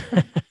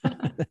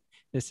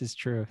 This is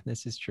true.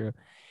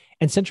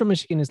 And Central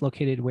Michigan is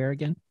located where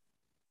again?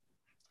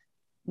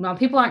 Well,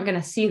 people aren't going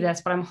to see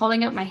this, but I'm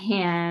holding up my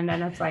hand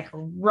and it's like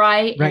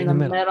right in the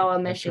middle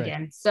of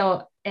Michigan. Right.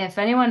 So if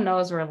anyone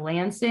knows where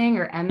Lansing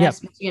or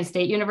Michigan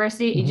State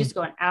University, you just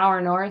go an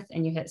hour north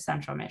and you hit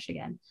Central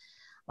Michigan.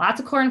 Lots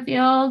of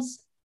cornfields,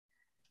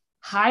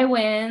 high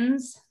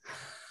winds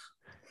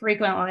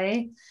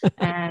frequently,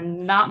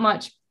 and not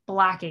much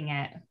blocking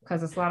it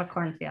because it's a lot of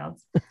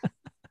cornfields.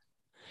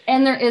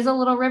 And there is a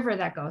little river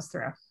that goes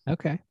through.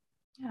 Okay.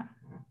 Yeah.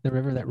 The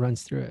river that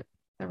runs through it.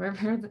 The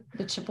river,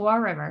 the Chippewa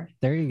River.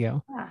 There you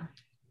go.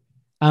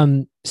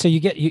 Yeah. So you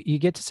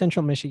get to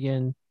Central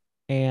Michigan,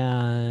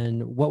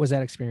 and what was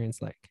that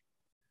experience like?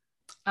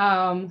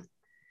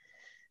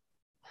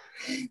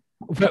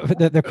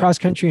 But the cross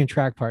country and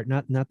track part,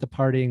 not the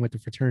partying with the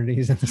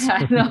fraternities and the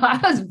Yeah, no, I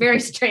was very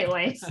straight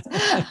laced.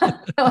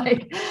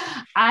 Like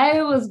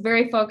I was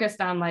very focused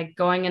on like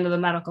going into the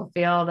medical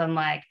field and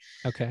like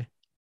Okay.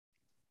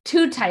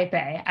 too type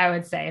A, I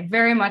would say,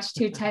 very much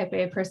too type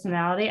A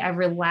personality. I've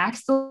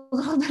relaxed a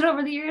little bit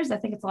over the years. I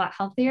think it's a lot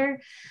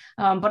healthier.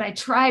 But I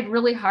tried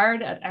really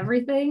hard at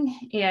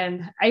everything.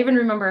 And I even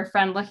remember a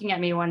friend looking at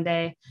me one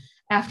day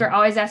after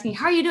always asking,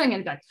 how are you doing?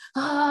 And like,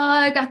 oh,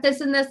 I got this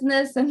and this and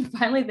this. And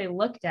finally they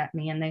looked at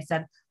me and they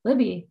said,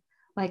 Libby,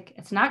 like,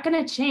 it's not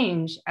going to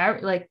change.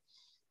 Like,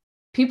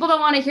 people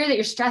don't want to hear that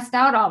you're stressed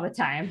out all the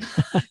time.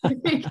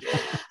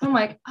 I'm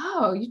like,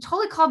 oh, you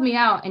totally called me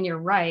out and you're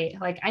right.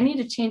 Like, I need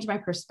to change my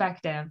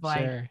perspective. Like,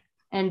 Sure.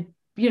 and,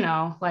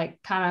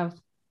 like kind of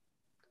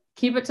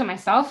keep it to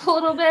myself a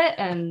little bit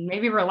and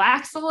maybe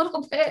relax a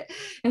little bit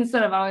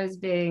instead of always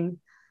being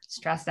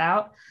stressed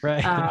out.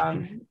 Right.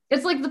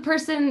 It's like the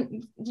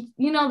person,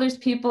 there's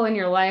people in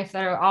your life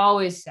that are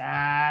always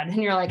sad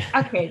and you're like,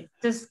 okay,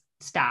 just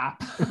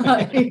stop.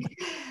 Like,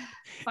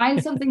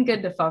 find something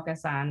good to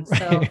focus on.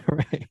 So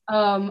Right.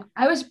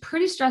 I was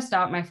pretty stressed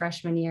out my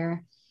freshman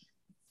year.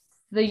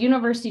 The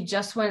university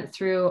just went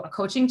through a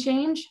coaching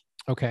change.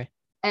 Okay.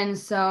 And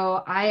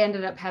so I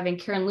ended up having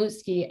Karen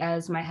Lutsky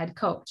as my head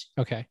coach.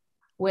 Okay.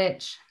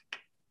 Which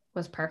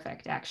was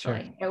perfect,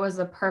 actually. Sure. It was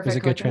a perfect It was a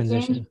good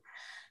transition. change.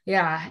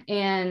 Yeah.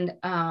 And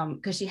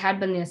because she had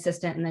been the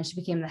assistant and then she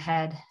became the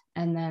head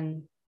and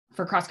then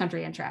for cross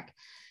country and track.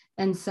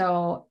 And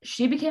so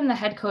she became the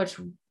head coach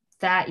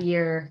that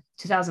year,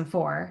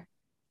 2004.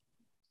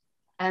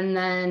 And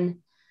then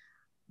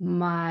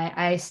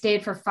I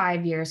stayed for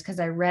 5 years because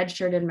I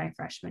redshirted my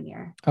freshman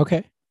year.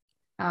 Okay.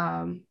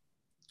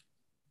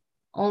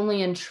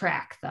 Only in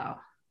track though.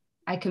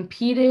 I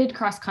competed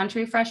cross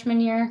country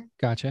freshman year.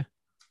 Gotcha.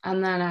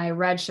 And then I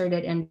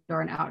redshirted indoor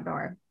and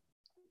outdoor,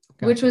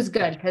 Gotcha. which was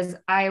good because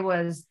I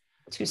was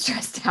too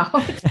stressed out.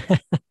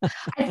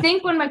 I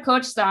think when my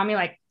coach saw me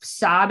like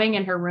sobbing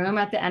in her room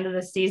at the end of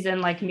the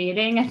season, like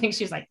meeting, I think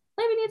she's like,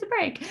 Libby needs a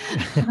break.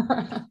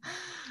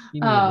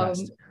 You need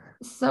rest.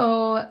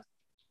 So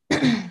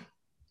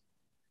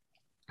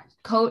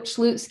Coach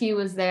Lutsky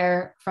was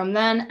there from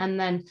then. And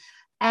then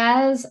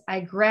as I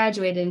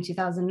graduated in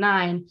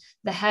 2009,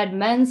 the head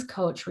men's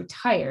coach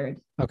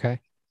retired. Okay.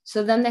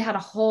 So then they had a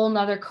whole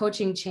nother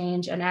coaching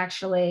change and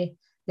actually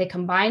they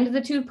combined the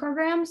two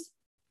programs.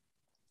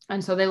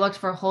 And so they looked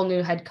for a whole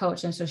new head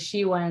coach. And so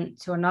she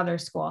went to another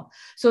school.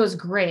 So it was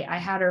great. I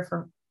had her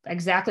for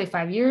exactly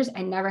 5 years.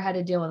 I never had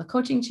to deal with a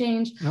coaching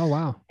change. Oh,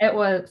 wow.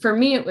 For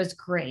me, it was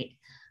great.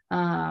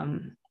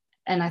 And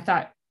I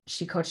thought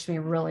she coached me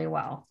really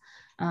well.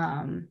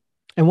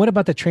 And what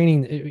about the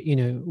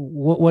training?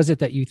 What was it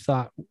that you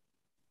thought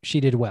she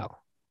did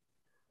well?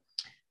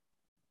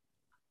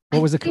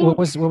 What was the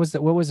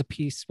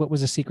piece? What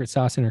was the secret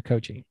sauce in her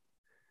coaching?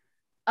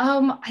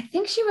 I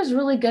think she was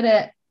really good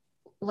at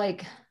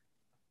like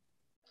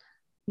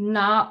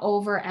not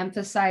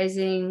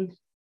overemphasizing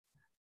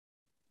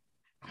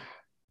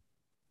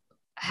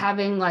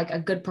having like a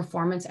good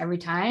performance every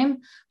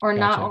time or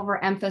not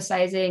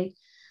overemphasizing.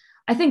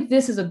 I think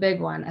this is a big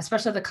one,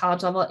 especially at the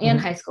college level and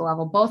high school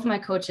level. Both of my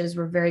coaches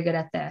were very good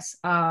at this.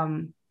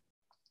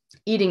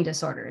 Eating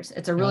disorders.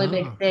 It's a really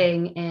big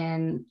thing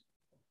in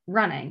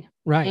running.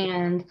 Right.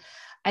 And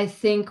I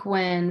think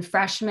when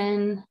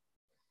freshmen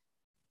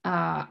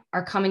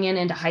are coming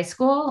into high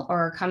school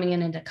or coming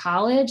into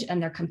college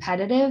and they're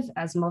competitive,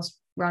 as most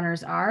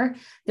runners are,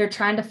 they're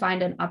trying to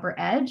find an upper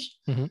edge.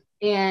 Mm-hmm.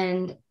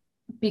 And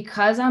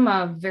because I'm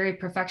a very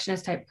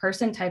perfectionist type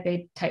person, type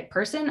A type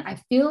person, I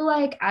feel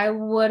like I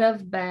would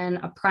have been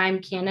a prime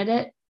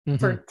candidate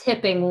for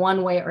tipping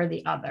one way or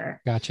the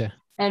other. Gotcha.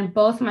 And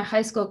both my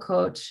high school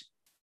coach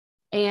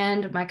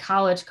and my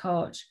college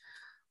coach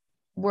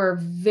were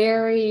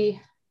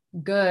very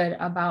good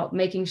about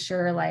making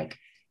sure like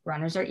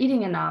runners are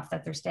eating enough,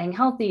 that they're staying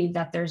healthy,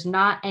 that there's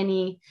not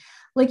any,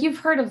 like you've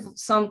heard of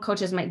some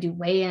coaches might do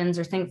weigh-ins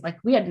or things. Like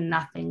we had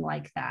nothing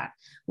like that.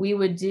 We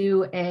would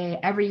do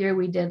every year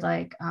we did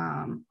like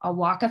a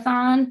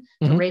walkathon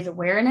to raise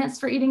awareness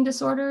for eating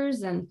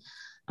disorders and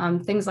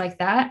things like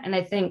that. And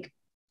I think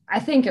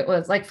it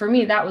was like, for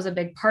me, that was a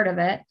big part of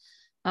it.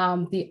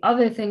 The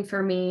other thing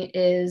for me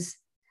is,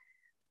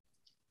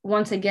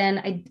 once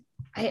again,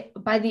 I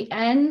by the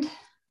end,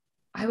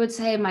 I would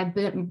say my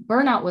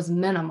burnout was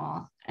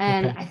minimal.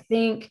 And I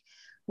think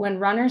when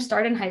runners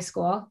start in high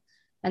school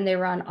and they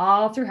run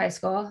all through high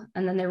school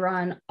and then they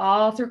run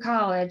all through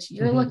college,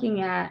 you're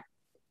looking at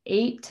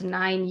 8 to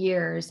 9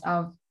 years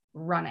of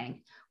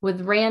running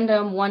with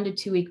random 1 to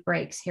 2 week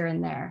breaks here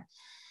and there.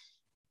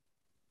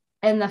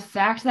 And the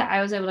fact that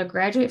I was able to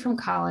graduate from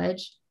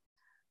college,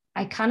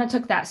 I kind of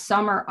took that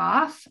summer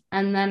off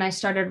and then I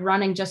started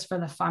running just for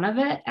the fun of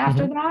it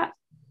after that.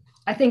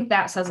 I think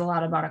that says a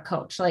lot about a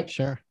coach. Like,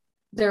 sure,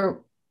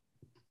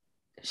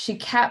 she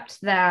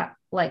kept that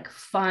like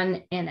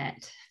fun in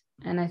it.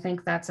 And I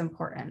think that's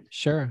important.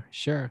 Sure.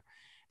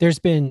 There's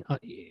been,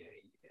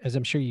 as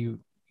I'm sure you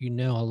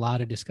know, a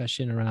lot of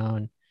discussion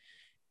around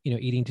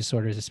eating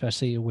disorders,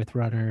 especially with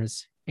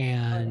runners,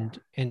 and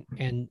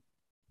and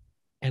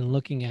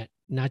looking at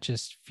not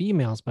just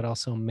females, but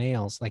also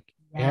males, like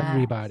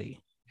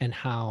everybody, and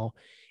how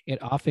it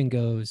often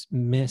goes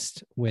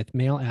missed with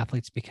male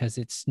athletes because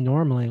it's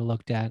normally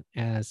looked at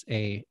as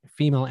a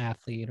female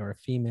athlete or a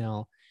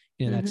female,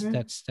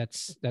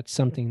 that's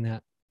something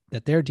that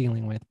they're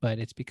dealing with, but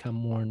it's become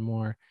more and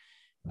more,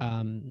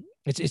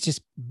 it's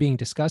just being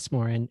discussed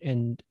more.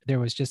 And there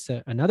was just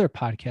another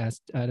podcast.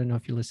 I don't know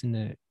if you listen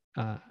to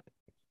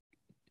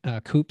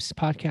Coop's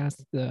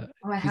podcast.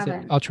 He's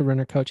an ultra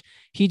runner coach.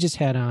 He just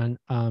had on,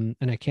 and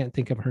I can't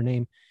think of her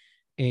name,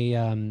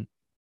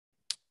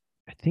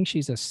 I think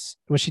she does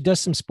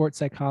some sports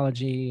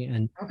psychology,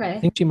 and I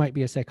think she might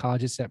be a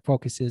psychologist that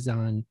focuses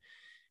on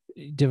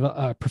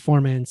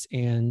performance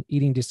and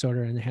eating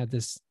disorder, and had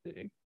this,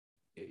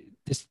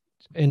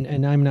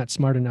 and I'm not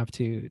smart enough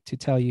to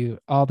tell you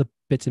all the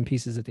bits and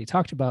pieces that they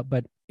talked about,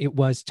 but it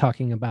was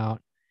talking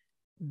about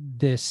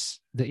the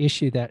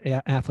issue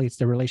that athletes,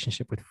 their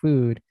relationship with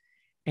food.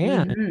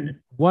 And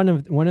one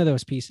of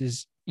those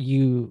pieces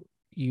you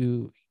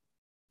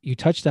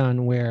touched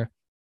on, where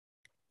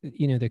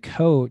the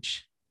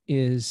coach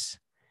is,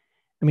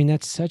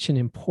 that's such an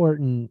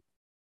important,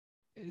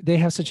 they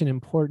have such an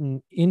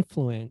important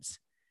influence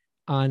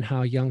on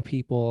how young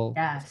people,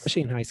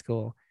 especially in high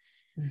school,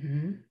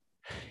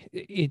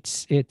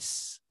 it's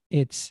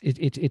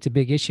a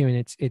big issue. And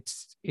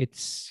it's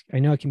I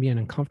know it can be an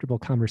uncomfortable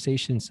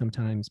conversation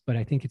sometimes, but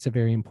I think it's a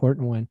very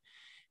important one,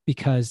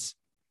 because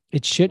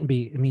it shouldn't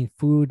be.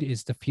 Food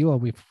is the fuel.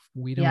 We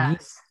don't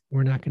eat,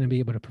 we're not going to be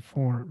able to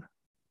perform.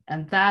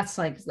 And that's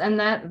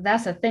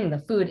the thing.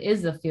 The food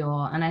is the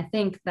fuel. And I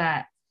think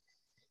that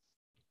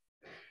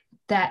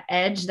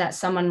edge that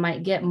someone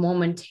might get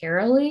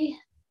momentarily,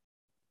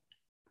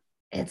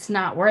 it's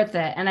not worth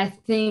it. And I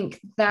think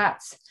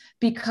that's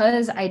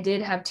because I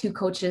did have two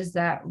coaches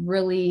that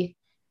really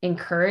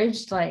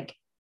encouraged like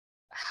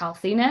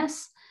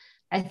healthiness.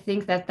 I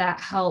think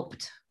that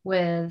helped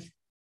with,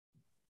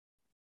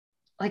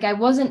 like, I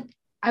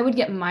would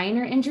get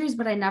minor injuries,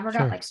 but I never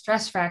got like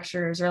stress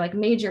fractures or like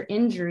major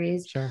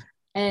injuries.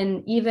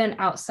 And even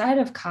outside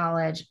of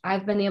college,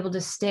 I've been able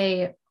to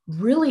stay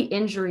really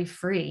injury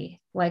free,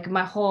 like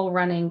my whole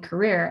running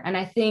career. And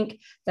I think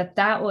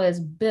that was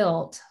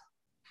built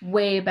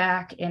way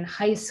back in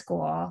high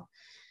school,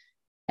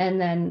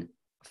 and then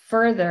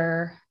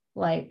further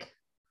like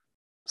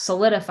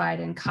solidified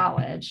in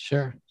college.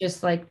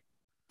 Just like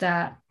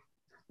that,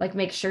 like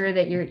make sure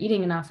that you're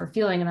eating enough or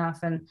feeling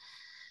enough, and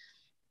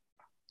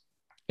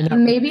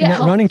maybe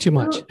not running too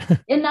much.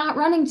 And not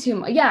running too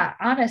much. Yeah,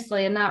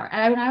 honestly. And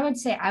I would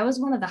say I was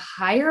one of the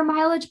higher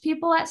mileage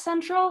people at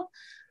Central,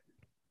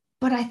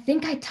 but I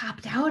think I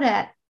topped out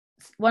at,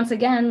 once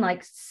again,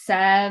 like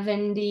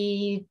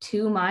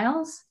 72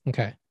 miles.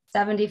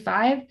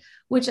 75,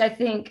 which I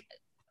think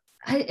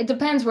it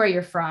depends where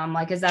you're from.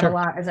 Like, is that a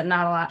lot? Is it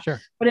not a lot?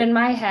 But in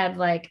my head,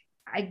 like,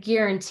 I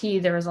guarantee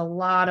there was a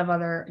lot of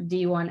other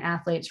D1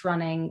 athletes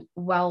running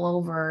well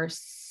over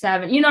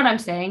 7. You know what I'm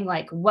saying?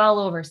 Like well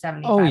over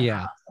 75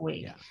 miles a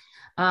week.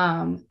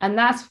 And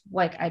that's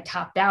like I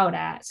topped out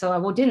at. So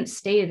I didn't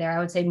stay there. I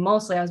would say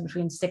mostly I was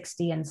between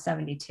 60 and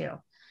 72.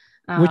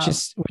 Which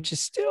is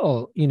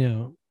still,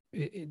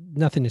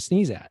 nothing to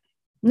sneeze at.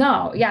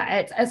 No, yeah.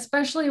 It's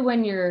especially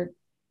when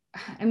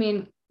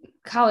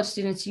college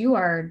students, you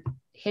are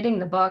hitting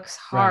the books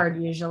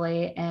hard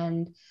usually.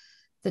 And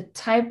the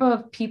type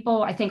of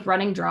people I think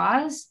running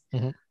draws,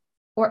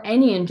 or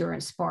any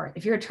endurance sport,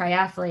 if you're a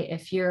triathlete,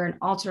 if you're an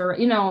ultra,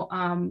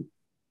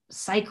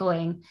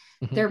 cycling,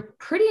 they're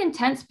pretty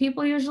intense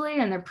people usually,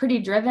 and they're pretty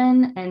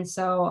driven. And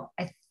so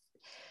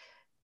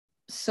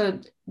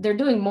they're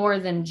doing more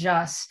than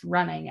just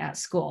running at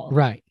school.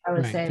 I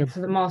would say for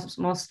the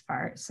most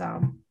part.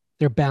 So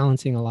they're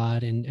balancing a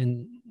lot,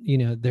 and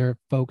there are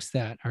folks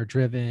that are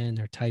driven,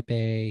 they're type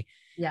A.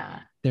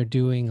 They're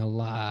doing a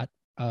lot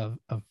of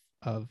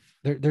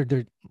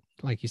they're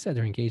like you said,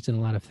 they're engaged in a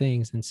lot of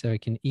things. And so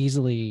it can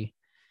easily,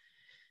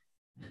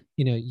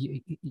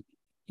 you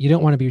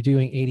don't want to be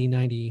doing 80,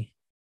 90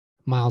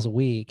 miles a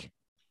week,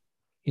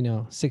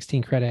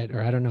 16 credit,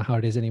 or I don't know how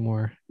it is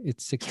anymore.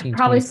 It's 16,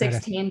 probably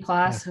 16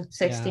 plus,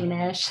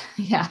 16-ish.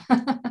 Yeah.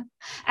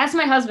 Ask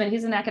my husband.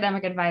 He's an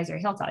academic advisor.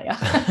 He'll tell you.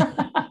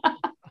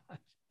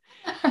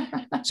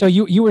 So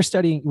you were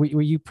studying,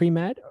 were you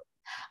pre-med?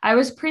 I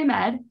was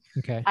pre-med.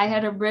 Okay. I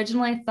had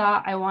originally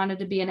thought I wanted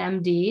to be an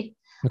MD.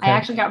 Okay. I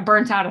actually got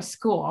burnt out of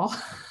school.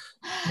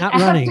 Not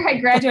running. After I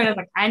graduated, I was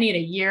like, I need a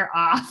year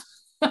off.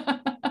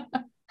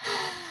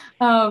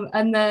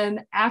 And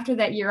then after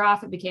that year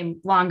off, it became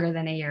longer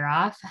than a year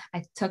off.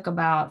 I took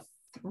about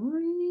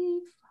 3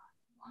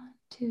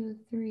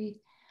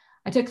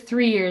 I took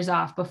 3 years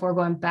off before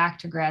going back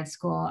to grad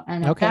school.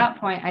 And at that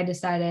point, I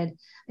decided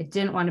I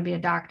didn't want to be a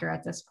doctor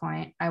at this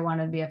point. I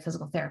wanted to be a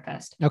physical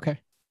therapist. Okay.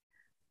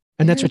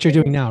 And that's what you're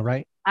doing now,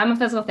 right? I'm a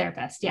physical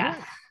therapist. Yeah.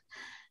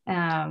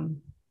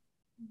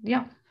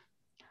 Yeah.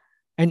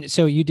 And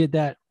so you did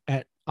that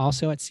at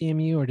also at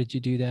CMU, or did you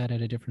do that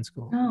at a different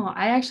school? No,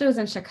 I actually was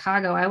in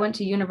Chicago. I went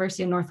to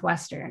University of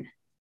Northwestern.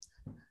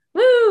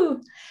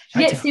 Woo!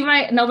 Yeah, see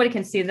nobody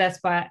can see this,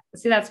 but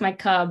see, that's my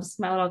Cubs,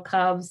 my little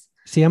Cubs.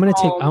 See, I'm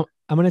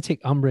gonna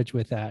take umbrage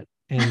with that,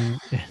 and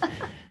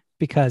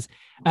because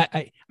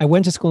I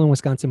went to school in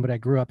Wisconsin, but I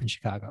grew up in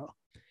Chicago.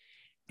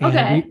 And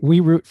okay. we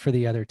root for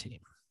the other team.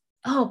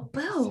 Oh,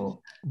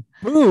 boo.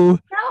 Boo.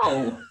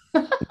 No.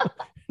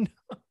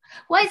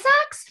 White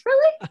Sox?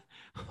 Really?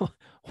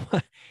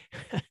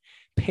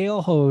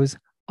 Pale hose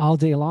all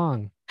day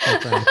long.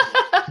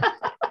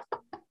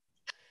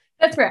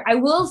 That's fair. I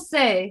will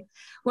say,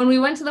 when we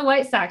went to the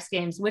White Sox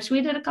games, which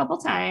we did a couple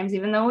times,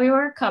 even though we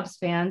were Cubs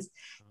fans,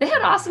 they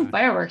had awesome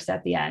fireworks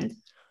at the end.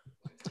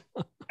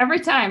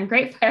 Every time,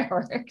 great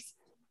fireworks.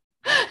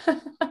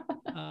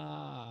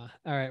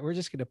 All right, we're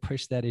just going to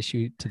push that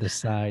issue to the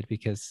side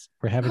because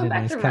we're having a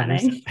nice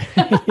conversation.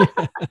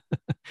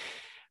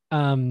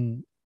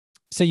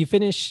 So you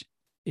finish.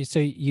 So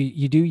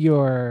you do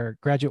your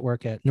graduate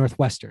work at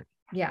Northwestern.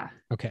 Yeah.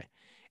 Okay,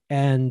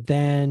 and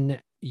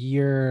then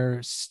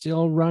you're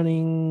still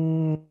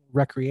running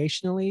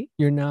recreationally.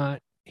 You're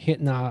not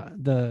hitting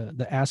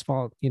the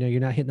asphalt.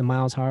 You're not hitting the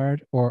miles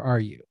hard, or are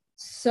you?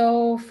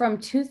 So from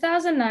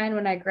 2009,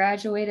 when I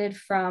graduated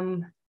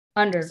from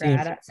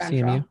undergrad at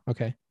Central, CMU,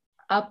 okay,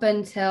 up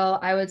until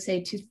I would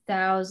say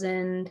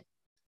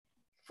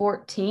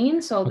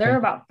 2014. So there were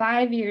about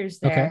 5 years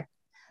there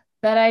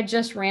that I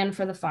just ran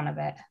for the fun of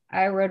it.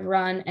 I would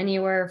run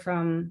anywhere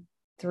from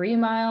 3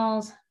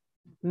 miles,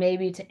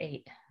 maybe to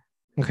 8.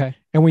 Okay.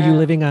 And were you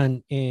living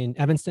in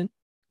Evanston?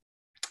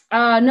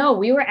 No,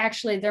 we were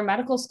actually, their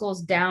medical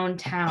school's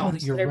downtown. Oh,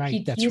 you're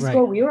right. That's right.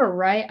 School, we were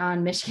right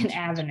on Michigan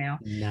Avenue.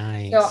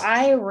 Nice. So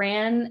I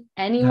ran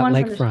anyone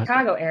from the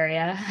Chicago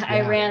area. Yeah.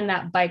 I ran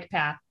that bike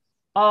path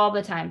all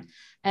the time.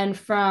 And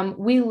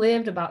we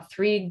lived about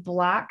 3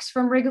 blocks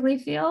from Wrigley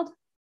Field.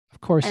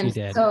 Of course you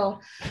did. So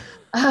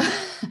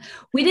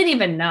we didn't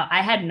even know.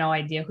 I had no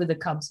idea who the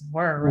Cubs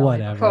were really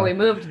before we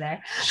moved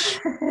there.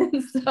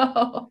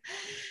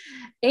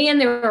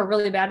 And they were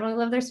really bad when we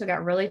lived there. So we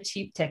got really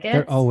cheap tickets.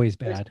 They're always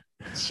bad.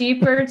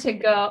 Cheaper to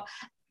go.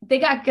 They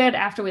got good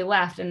after we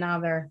left, and now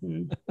they're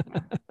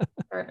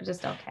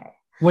just okay.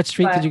 What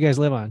street did you guys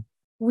live on?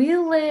 We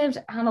lived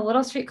on a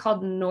little street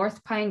called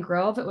North Pine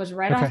Grove. It was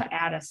right off of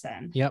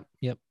Addison. Yep.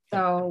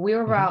 So we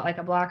were about like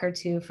a block or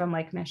 2 from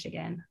Lake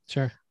Michigan.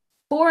 Sure.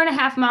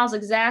 4.5 miles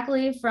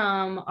exactly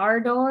from our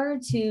door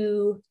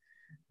to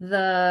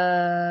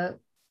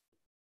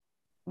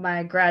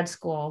my grad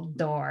school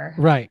door.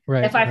 Right.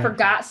 If I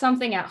forgot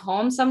something at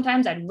home,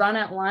 sometimes I'd run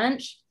at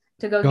lunch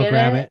to go get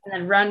it and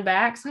then run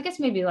back. So I guess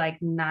maybe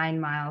like 9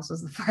 miles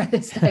was the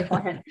farthest I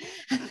went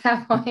at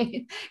that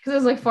point. Because it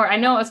was like 4. I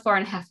know it was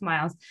 4.5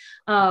 miles.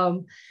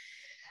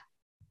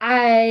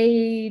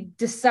 I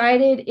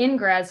decided in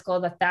grad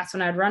school that's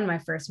when I'd run my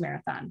first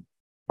marathon.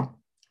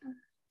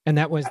 And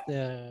that was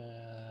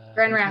the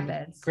Grand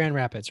Rapids. Grand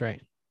Rapids,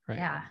 right.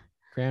 Yeah.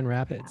 Grand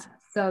Rapids.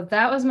 So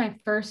that was my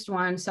first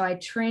one. So I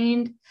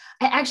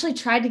actually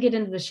tried to get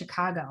into the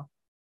Chicago.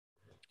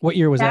 What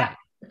year was that?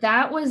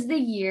 That was the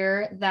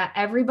year that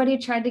everybody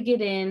tried to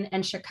get in,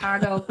 and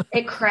Chicago,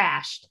 it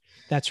crashed.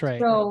 That's right.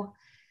 So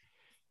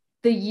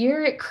the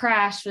year it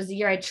crashed was the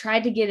year I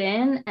tried to get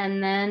in,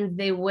 and then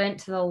they went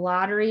to the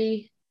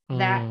lottery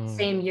that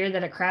same year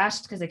that it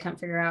crashed because they couldn't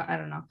figure out, I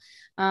don't know.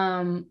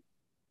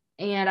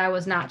 And I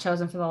was not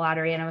chosen for the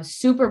lottery, and I was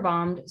super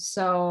bummed.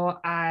 So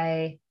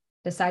I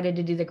decided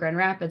to do the Grand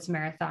Rapids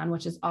Marathon,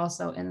 which is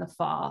also in the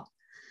fall.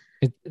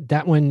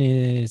 That one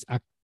is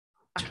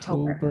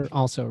October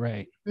also,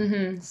 right?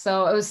 Mm-hmm.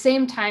 So it was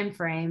same time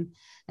frame,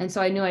 and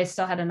so I knew I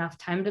still had enough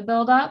time to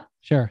build up.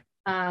 Sure.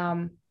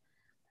 I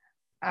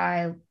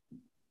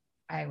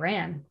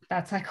ran.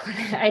 That's like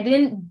I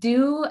didn't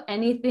do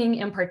anything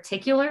in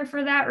particular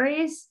for that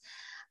race.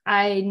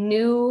 I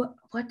knew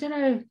what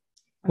year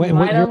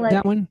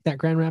that one? That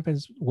Grand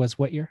Rapids was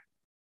what year?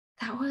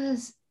 That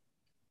was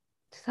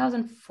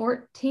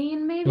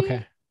 2014, maybe.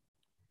 Okay.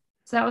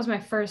 So that was my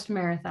first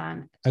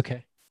marathon.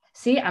 Okay.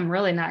 See, I'm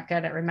really not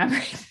good at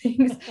remembering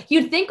things.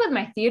 You'd think with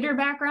my theater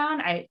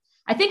background, I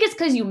think it's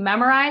because you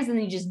memorize and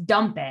then you just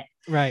dump it.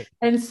 Right.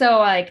 And so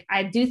like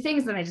I do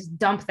things and I just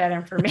dump that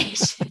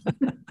information.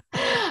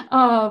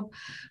 But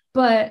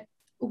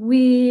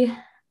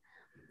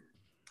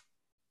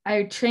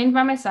I trained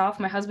by myself.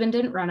 My husband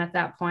didn't run at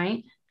that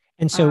point.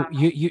 And so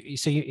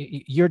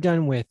you're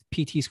done with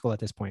PT school at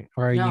this point,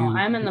 or are you? No,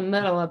 I'm in the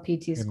middle of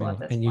PT school at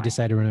this point. And you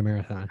decide to run a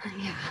marathon.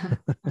 Yeah,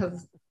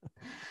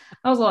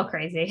 I was a little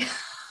crazy.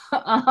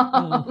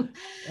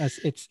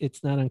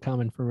 It's not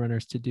uncommon for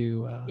runners to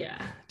do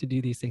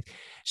these things.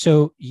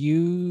 So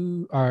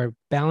you are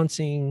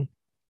balancing.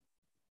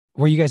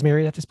 Were you guys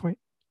married at this point?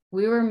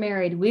 We were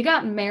married. I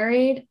got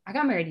married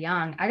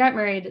young. I got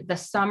married the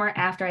summer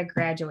after I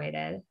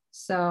graduated.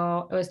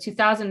 So it was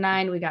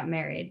 2009. We got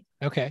married.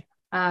 Okay.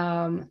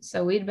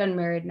 So we'd been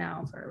married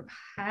now for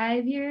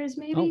 5 years,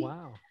 maybe.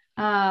 Oh,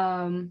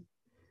 wow.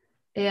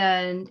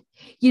 And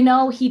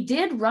he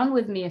did run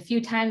with me a few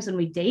times when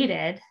we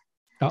dated.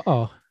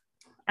 Uh-oh.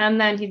 And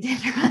then he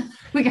did run.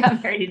 We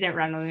got married. He didn't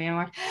run with me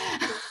anymore.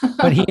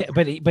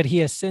 But he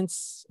has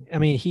since, I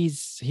mean,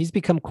 he's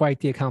become quite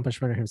the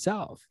accomplished runner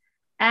himself.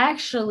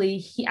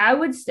 Actually, I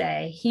would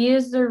say he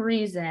is the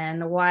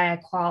reason why I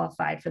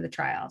qualified for the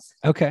trials.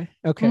 Okay.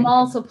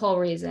 Multiple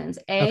reasons.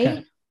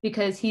 Okay.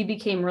 Because he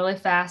became really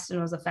fast and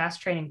was a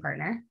fast training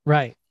partner.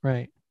 Right.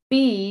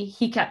 B,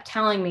 he kept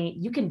telling me,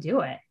 you can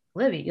do it,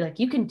 Libby, like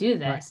you can do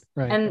this.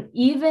 Right. And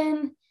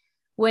even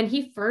when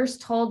he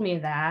first told me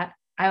that,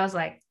 I was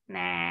like,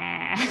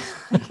 nah.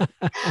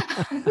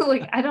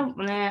 Like, I don't,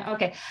 nah.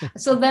 Okay.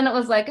 So then it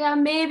was like,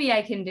 maybe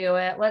I can do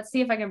it. Let's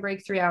see if I can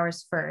break 3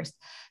 hours first.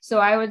 So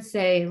I would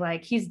say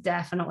like, he's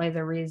definitely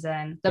the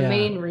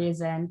main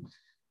reason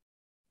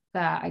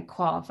that I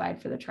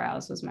qualified for the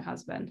trials was my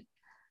husband.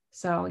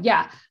 So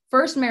yeah,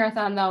 first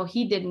marathon though,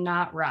 he did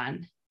not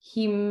run.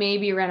 He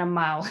maybe ran a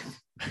mile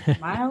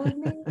with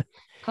me, a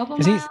couple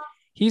miles.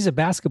 He's a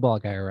basketball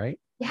guy, right?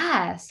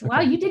 Yes. Okay.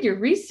 Wow, you did your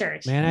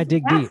research. Man, I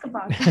dig deep.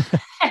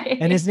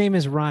 And his name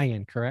is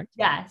Ryan, correct?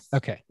 Yes.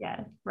 Okay.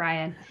 Yeah,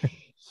 Ryan.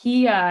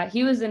 He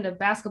was into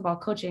basketball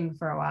coaching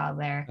for a while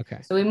there. Okay.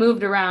 So we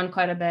moved around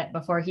quite a bit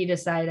before he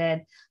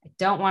decided I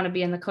don't want to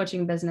be in the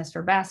coaching business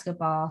for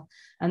basketball.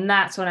 And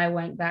that's when I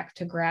went back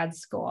to grad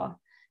school.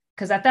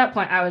 Because at that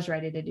point I was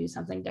ready to do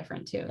something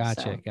different too.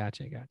 Gotcha.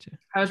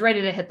 I was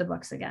ready to hit the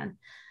books again.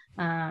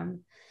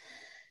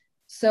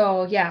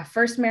 So yeah,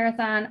 first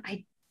marathon,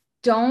 I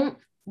don't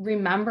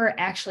remember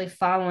actually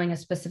following a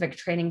specific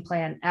training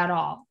plan at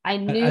all. I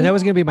knew that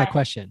was going to be my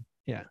question.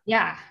 Yeah.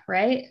 Yeah.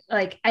 Right.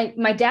 Like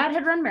my dad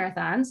had run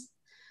marathons.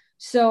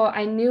 So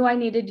I knew I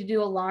needed to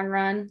do a long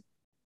run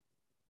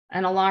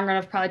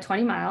of probably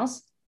 20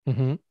 miles.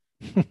 Mm-hmm.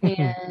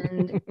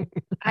 And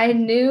I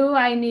knew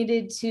I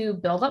needed to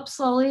build up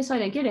slowly so I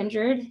didn't get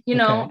injured. You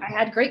know, I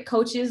had great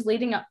coaches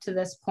leading up to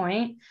this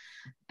point.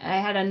 I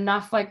had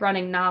enough like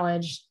running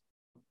knowledge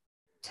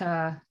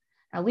to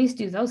at least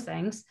do those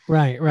things.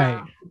 Right.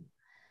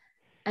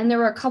 And there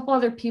were a couple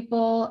other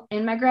people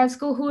in my grad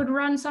school who would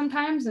run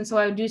sometimes. And so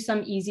I would do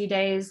some easy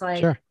days,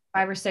 like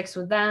 5 or 6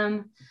 with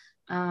them.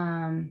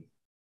 And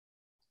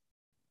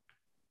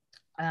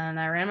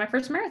I ran my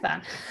first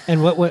marathon.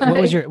 And what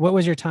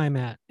was your time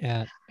at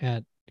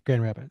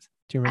Grand Rapids?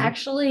 Do you remember?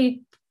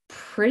 Actually,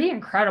 pretty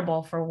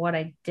incredible for what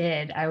I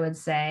did, I would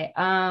say.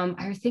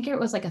 I think it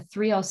was like a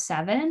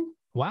 3:07.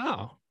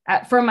 Wow.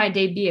 For my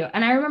debut.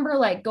 And I remember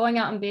like going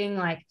out and being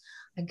like,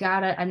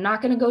 I'm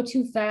not going to go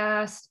too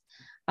fast.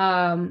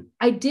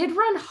 I did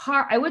run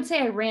hard. I would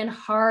say I ran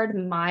hard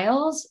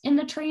miles in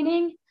the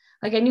training.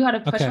 Like I knew how to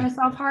push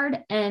myself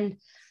hard. And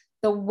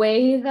the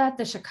way that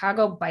the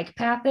Chicago bike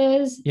path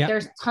is,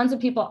 there's tons of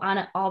people on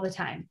it all the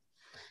time.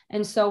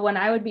 And so when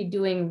I would be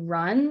doing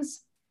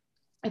runs,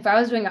 if I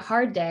was doing a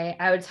hard day,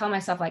 I would tell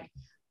myself like,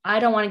 I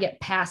don't want to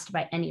get passed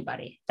by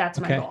anybody. That's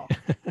my goal.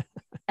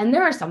 And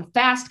there are some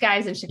fast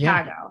guys in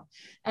Chicago. Yeah.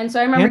 And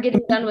so I remember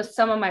getting done with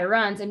some of my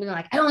runs and being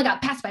like, I only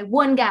got passed by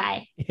one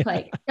guy. Yeah.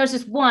 Like there was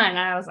just one. And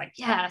I was like,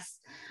 yes.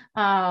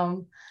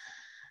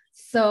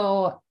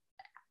 So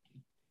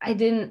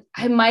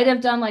I might've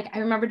done like, I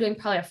remember doing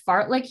probably a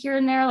fartlek here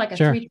and there, like a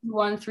 3-2-1,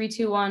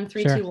 3-2-1,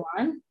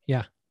 3-2-1.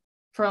 Yeah.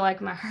 For like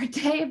my hard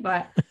day,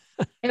 but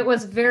it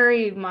was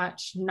very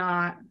much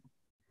not,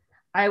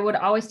 I would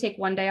always take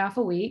one day off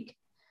a week.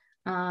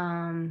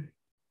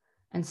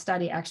 And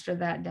study extra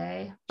that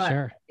day.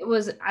 But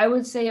I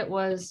would say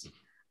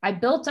I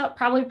built up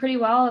probably pretty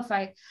well.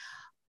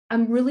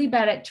 I'm really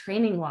bad at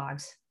training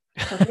logs.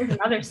 So here's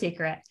another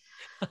secret.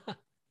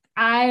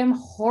 I'm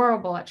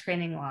horrible at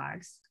training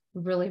logs,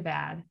 really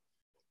bad.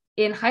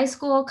 In high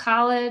school,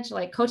 college,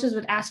 like coaches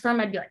would ask for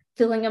them. I'd be like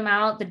filling them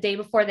out the day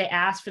before they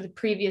asked for the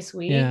previous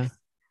week. Yeah.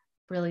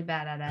 Really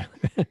bad at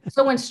it.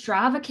 So when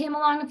Strava came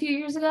along a few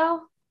years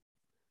ago,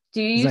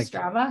 do you use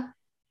Strava?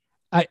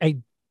 I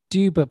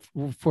do, but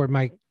for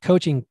my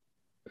coaching,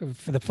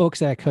 for the folks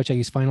that I coach, I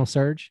use Final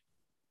Surge.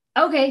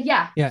 Okay,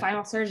 yeah.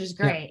 Final Surge is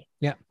great.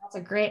 Yeah. That's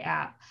a great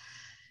app.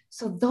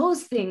 So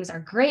those things are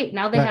great.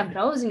 Now they have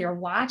those and your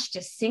watch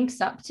just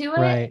syncs up to it.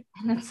 Right.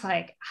 And it's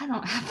like, I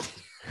don't have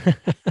to,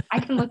 I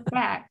can look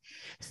back.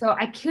 So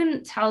I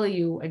couldn't tell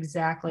you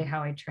exactly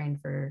how I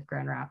trained for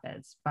Grand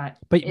Rapids,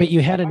 but you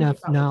had enough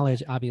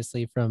knowledge,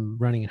 obviously, from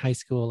running in high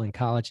school and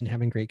college and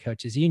having great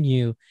coaches. You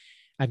knew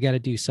I've got to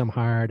do some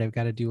hard, I've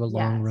got to do a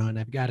long run.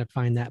 I've got to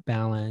find that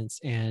balance.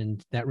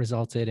 And that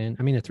resulted in,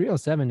 I mean, a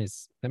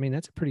 3:07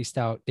 that's a pretty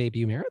stout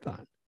debut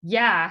marathon.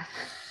 Yeah.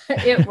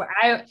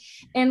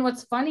 And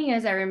what's funny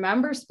is I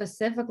remember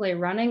specifically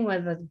running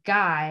with a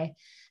guy,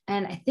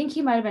 and I think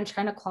he might've been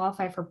trying to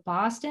qualify for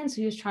Boston. So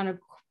he was trying to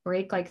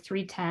break like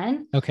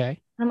 3:10. Okay. And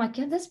I'm like,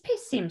 yeah, this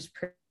pace seems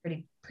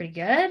pretty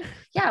good.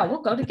 Yeah,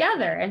 we'll go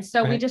together. And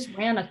so we just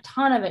ran a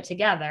ton of it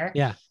together.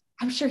 Yeah.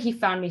 I'm sure he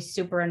found me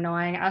super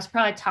annoying. I was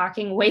probably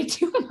talking way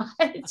too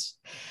much.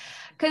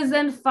 Because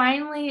then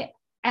finally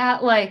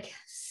at like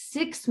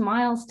 6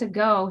 miles to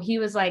go, he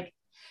was like,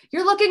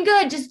 you're looking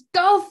good. Just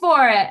go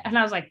for it. And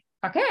I was like,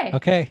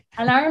 okay.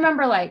 And I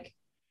remember like,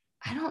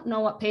 I don't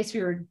know what pace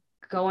we were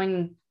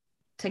going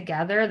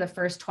together the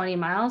first 20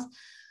 miles,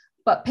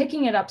 but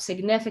picking it up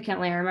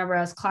significantly. I remember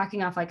I was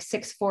clocking off like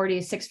 6:40,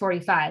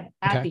 6:45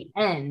 at the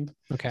end.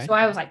 Okay. So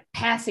I was like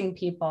passing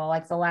people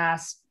like the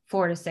last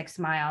 4 to 6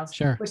 miles,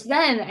 Sure. which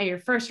then at your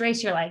first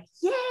race, you're like,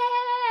 yeah,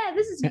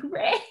 this is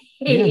great.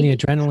 Yeah. And the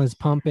adrenaline's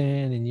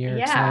pumping and you're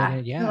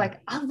excited. Yeah. You're like,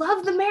 I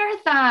love the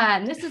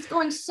marathon. This is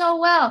going so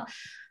well.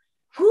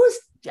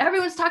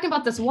 Everyone's talking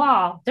about this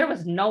wall. There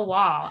was no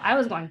wall. I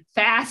was going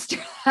faster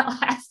that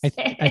last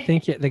day. I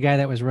think the guy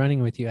that was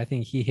running with you, I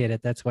think he hit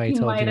it. That's why he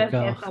told you to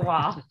go. Hit the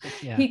wall.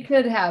 Yeah. He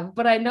could have,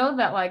 but I know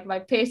that like my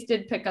pace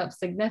did pick up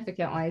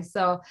significantly.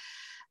 So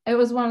it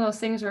was one of those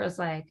things where it's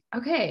like,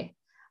 okay,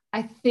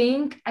 I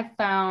think I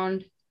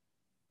found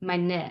my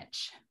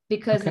niche,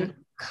 because in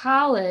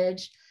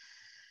college,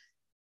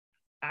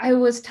 I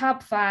was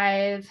top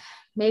 5.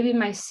 Maybe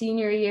my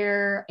senior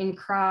year in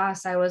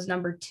cross, I was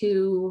number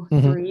 2,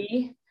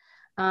 3.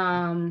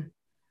 I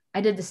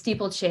did the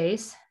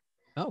steeplechase.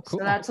 Oh, cool.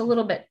 So that's a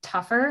little bit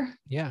tougher.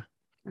 Yeah.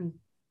 And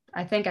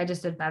I think I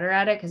just did better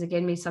at it because it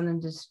gave me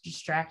something to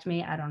distract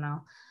me. I don't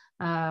know.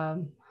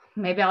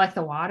 Maybe I like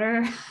the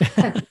water.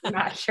 I'm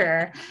not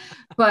sure.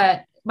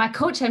 But my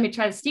coach had me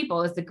try the steeple.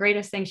 It was the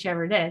greatest thing she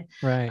ever did.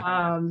 Right.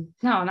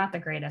 No, not the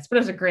greatest, but it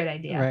was a great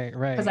idea.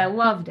 Right. Because I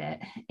loved it.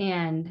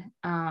 And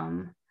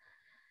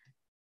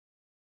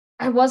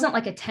I wasn't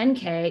like a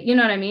 10K, you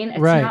know what I mean? It's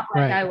not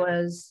like I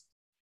was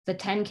the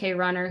 10K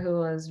runner who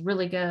was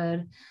really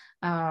good.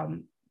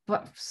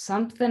 But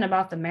something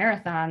about the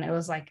marathon, it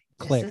was like,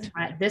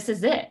 this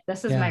is it.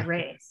 This is my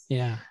race.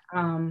 Yeah.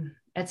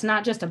 It's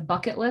not just a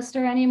bucket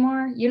lister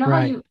anymore. You know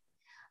how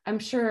I'm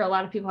sure a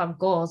lot of people have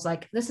goals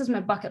like, this is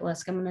my bucket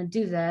list. I'm going to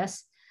do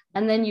this.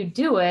 And then you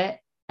do it.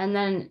 And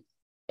then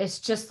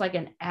it's just like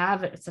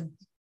it's an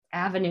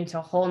avenue to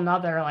a whole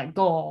nother like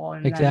goal.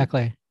 And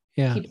exactly.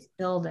 Yeah. Keeps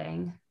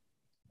building.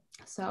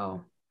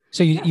 So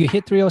you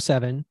hit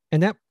 307,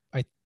 and that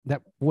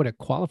would have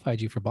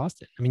qualified you for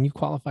Boston. I mean, you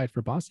qualified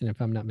for Boston,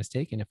 if I'm not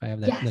mistaken, if I have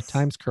the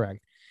times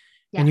correct.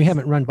 Yes. And you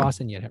haven't run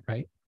Boston yet,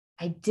 right?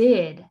 I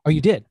did. Oh,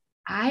 you did?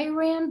 I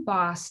ran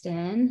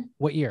Boston.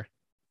 What year?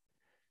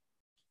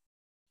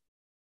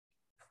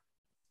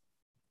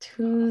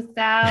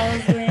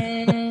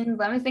 2000.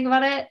 Let me think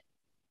about it.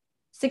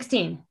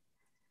 16.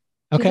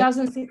 Okay.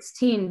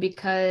 2016,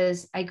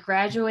 because I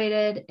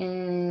graduated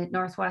in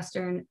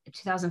Northwestern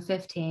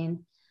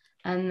 2015,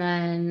 and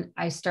then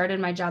I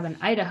started my job in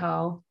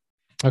Idaho.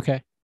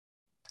 Okay.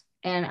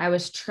 And I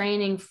was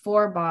training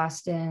for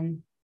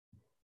Boston.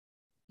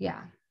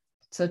 Yeah.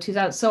 So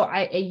 2000. So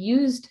I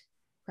used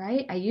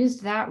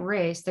that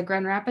race, the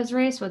Grand Rapids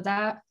race. Would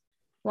that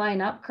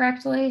line up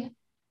correctly?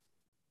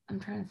 I'm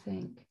trying to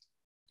think.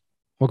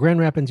 Well, Grand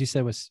Rapids, you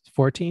said was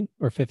 14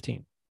 or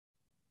 15?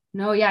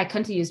 No, yeah, I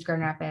couldn't have used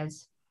Grand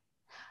Rapids.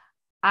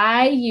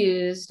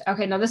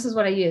 This is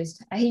what I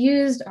used. I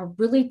used a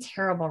really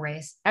terrible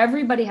race.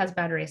 Everybody has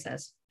bad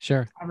races.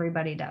 Sure.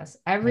 Everybody does.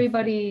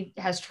 Everybody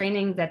has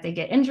training that they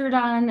get injured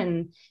on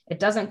and it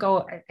doesn't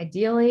go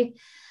ideally.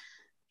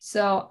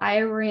 So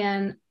I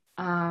ran,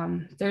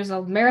 there's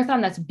a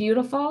marathon that's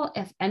beautiful.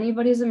 If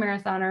anybody's a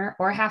marathoner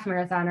or a half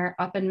marathoner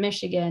up in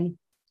Michigan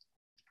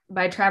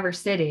by Traverse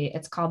City,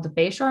 it's called the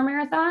Bayshore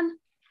Marathon.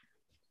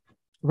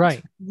 Right.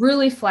 It's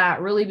really flat,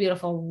 really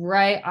beautiful,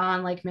 right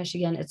on Lake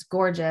Michigan. It's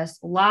gorgeous.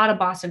 A lot of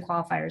Boston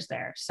qualifiers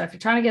there. So if you're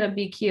trying to get a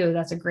BQ,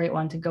 that's a great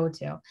one to go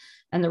to.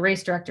 And the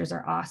race directors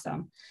are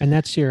awesome. And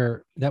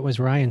that was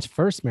Ryan's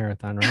first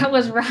marathon, right? That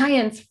was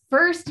Ryan's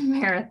first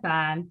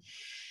marathon.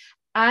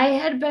 I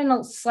had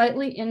been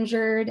slightly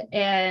injured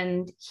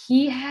and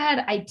he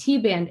had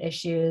IT band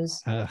issues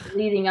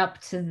leading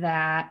up to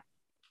that.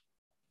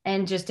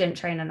 And just didn't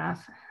train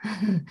enough.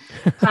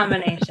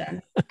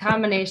 Combination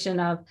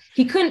of,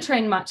 he couldn't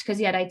train much because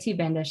he had IT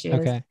band issues.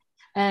 Okay.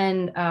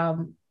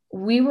 And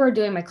we were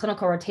doing my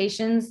clinical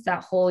rotations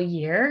that whole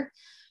year.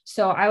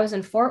 So I was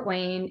in Fort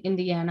Wayne,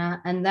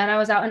 Indiana, and then I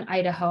was out in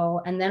Idaho,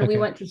 and then we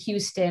went to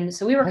Houston.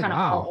 So we were kind of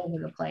all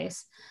over the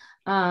place.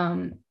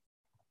 And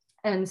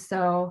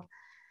so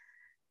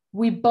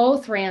we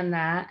both ran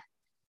that,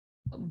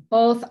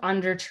 both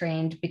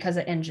undertrained because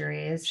of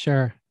injuries.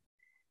 Sure.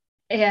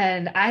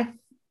 And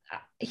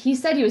he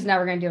said he was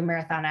never going to do a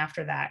marathon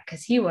after that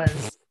because he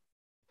was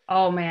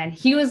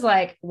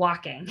like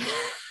walking.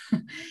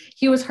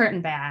 He was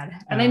hurting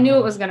bad. And I knew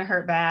it was going to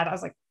hurt bad. I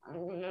was like,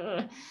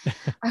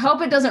 I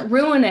hope it doesn't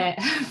ruin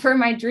it for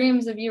my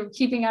dreams of you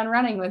keeping on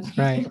running with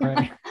me.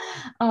 Right.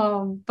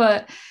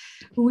 But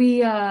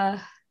we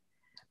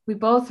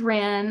both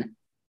ran.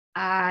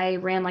 I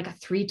ran like a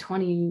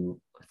 3:20,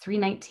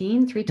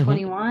 3:19,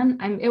 3:21.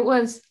 Mm-hmm. It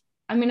was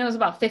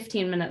about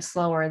 15 minutes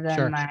slower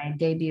than my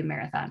debut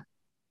marathon.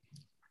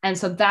 And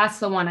so that's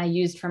the one I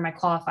used for my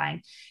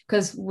qualifying,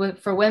 because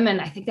for women,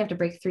 I think they have to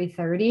break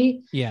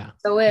 3:30. Yeah.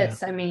 So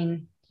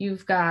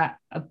you've got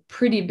a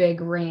pretty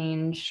big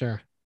range.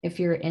 Sure. If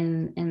you're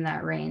in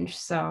that range.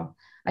 So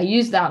I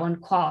used that one,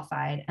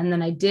 qualified. And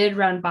then I did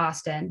run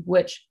Boston,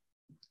 which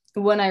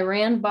when I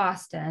ran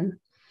Boston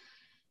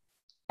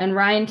and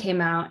Ryan came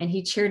out and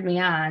he cheered me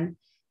on,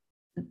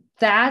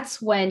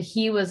 that's when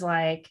he was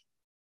like,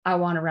 I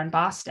want to run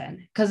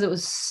Boston because it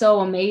was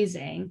so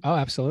amazing. Oh,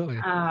 absolutely.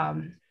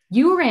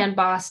 You ran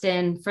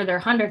Boston for their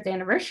 100th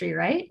anniversary,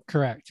 right?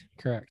 Correct.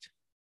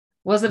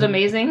 Was it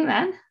amazing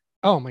then?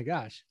 Oh my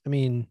gosh. I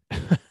mean,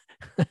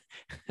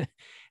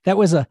 that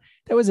was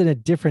in a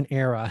different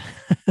era,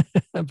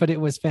 but it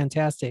was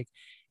fantastic.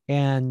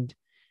 And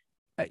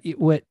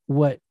what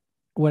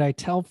I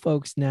tell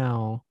folks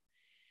now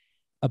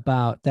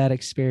about that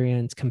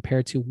experience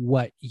compared to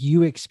what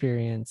you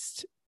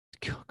experienced,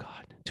 oh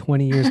God,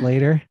 20 years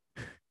later,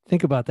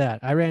 think about that.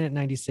 I ran at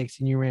 96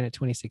 and you ran at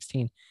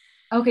 2016.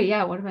 Okay.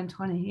 Yeah. It would have been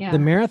 20. Yeah. The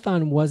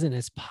marathon wasn't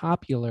as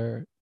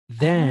popular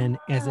then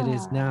as it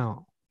is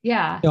now.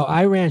 Yeah. So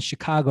I ran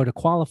Chicago to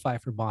qualify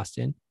for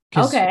Boston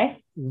because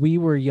we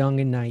were young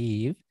and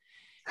naive.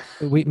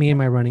 Me and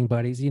my running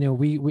buddies,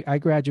 I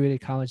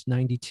graduated college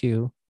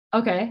 92.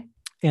 Okay.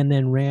 And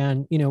then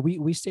ran,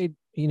 we stayed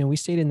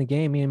in the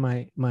game. Me and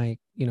my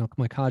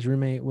college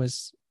roommate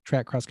was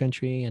track cross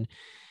country, and,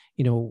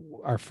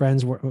 our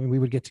friends we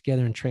would get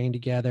together and train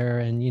together.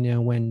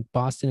 And, when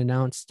Boston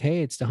announced,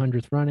 hey, it's the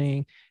 100th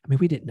running, I mean,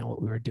 we didn't know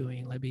what we were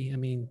doing, Libby. I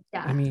mean,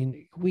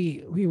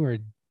 we were,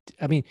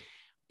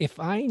 if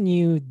I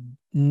knew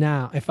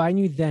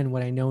then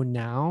what I know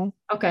now,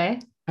 okay,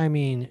 I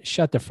mean,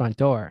 shut the front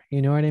door,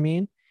 you know what I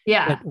mean?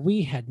 Yeah. But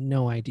we had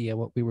no idea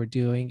what we were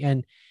doing.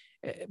 And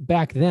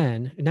back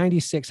then,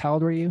 96, how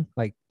old were you?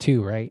 Like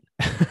 2, right?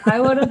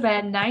 I would have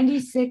been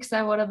 96.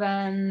 I would have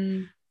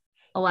been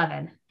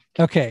 11.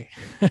 Okay.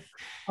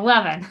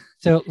 11.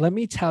 So let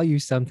me tell you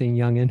something,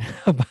 youngin.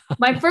 About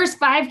my first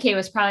 5K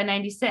was probably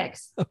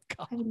 96. Oh,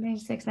 God.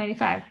 96,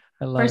 95.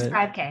 I love first it.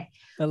 5K.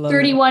 I love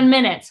 31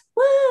 minutes.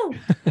 Woo!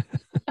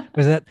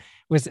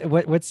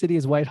 What city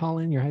is Whitehall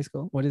in, your high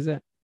school? What is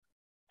it?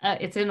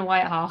 It's in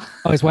Whitehall.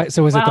 Oh, it's White.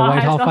 So was it the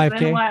Whitehall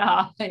 5K?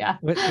 Whitehall. Yeah.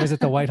 Was it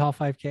the Whitehall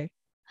 5K?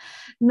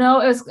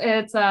 No,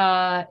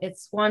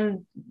 it's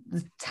one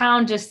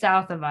town just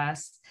south of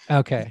us.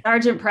 Okay.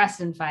 Sergeant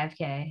Preston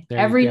 5K.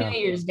 Every New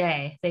Year's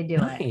Day they do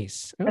it.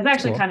 Nice. It's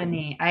actually kind of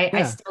neat.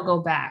 I still go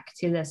back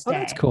to this day.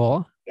 That's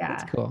cool. Yeah.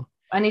 That's cool.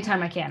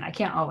 Anytime I can. I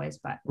can't always,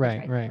 but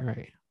right.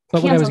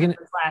 But what I was gonna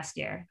last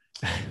year.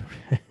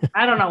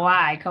 I don't know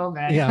why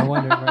COVID. Yeah, I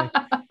wonder. Right.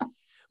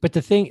 But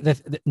the thing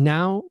that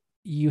now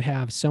you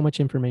have so much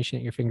information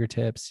at your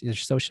fingertips.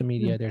 There's social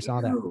media. There's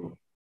all that.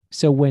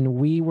 So when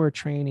we were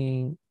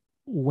training,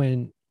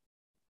 when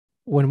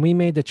we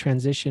made the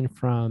transition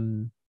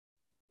from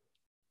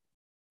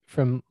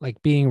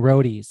like being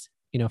roadies,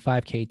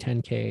 5K,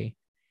 10K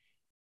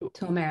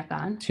to a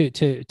marathon, to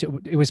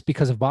it was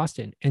because of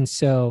Boston. And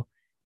so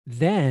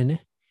then,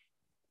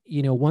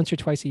 once or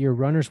twice a year,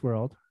 Runner's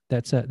World,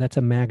 that's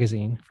a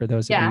magazine for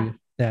those of you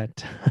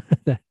that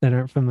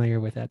aren't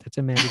familiar with that. That's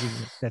a magazine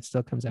that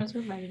still comes out.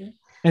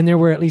 And there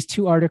were at least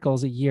 2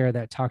 articles a year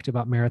that talked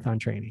about marathon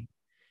training.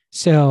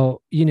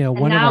 So,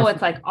 now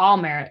it's like all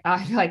marathon.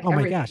 I feel like, oh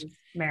my gosh,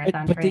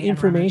 marathon. But the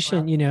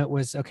information, it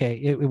was okay.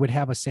 It would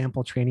have a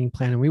sample training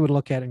plan, and we would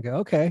look at it and go,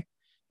 okay,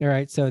 all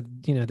right. So,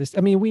 this,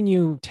 we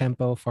knew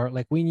tempo for it.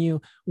 Like we knew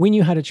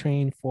how to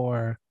train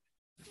for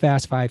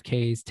fast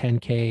 5Ks,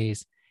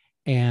 10Ks,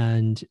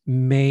 and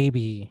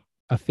maybe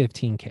a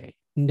 15K.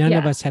 None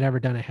of us had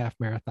ever done a half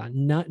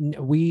marathon.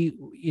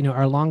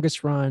 Our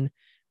longest run.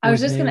 I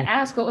was just going to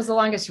ask, what was the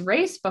longest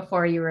race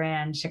before you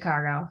ran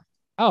Chicago?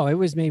 Oh, it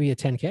was maybe a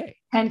 10K.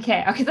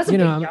 10K. Okay, that's a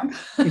big jump.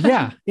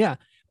 Yeah.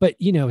 But,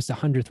 it's the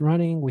 100th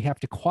running. We have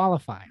to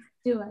qualify.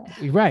 Do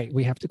it. Right.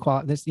 We have to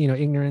qualify. This,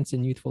 ignorance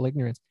and youthful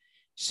ignorance.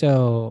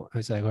 So I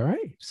was like, all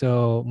right.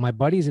 So my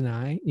buddies and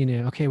I,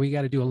 okay, we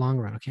got to do a long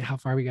run. Okay, how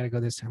far we got to go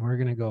this time? We're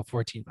going to go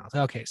 14 miles.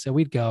 Okay, so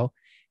we'd go,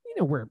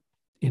 we're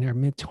in our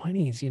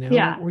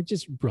mid-20s, we're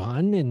just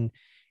run, and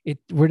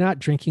we're not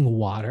drinking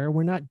water.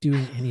 We're not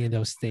doing any of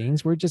those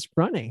things. We're just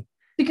running.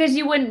 Because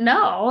you wouldn't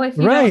know if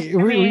you right.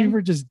 We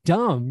were just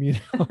dumb,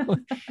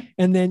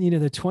 And then,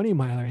 the 20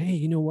 miler, hey,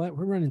 you know what?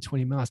 We're running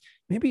 20 miles.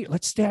 Maybe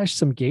let's stash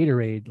some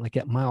Gatorade like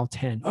at mile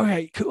 10. All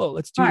right, cool.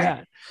 Let's do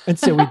that. And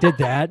so we did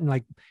that. And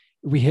like,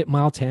 we hit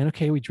mile 10.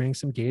 Okay. We drank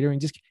some Gatorade, and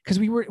just because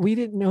we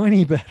didn't know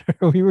any better.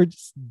 We were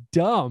just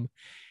dumb.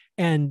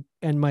 And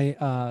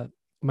my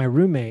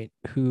roommate,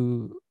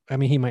 who,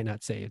 he might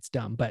not say it's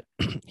dumb, but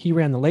he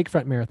ran the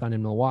Lakefront Marathon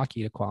in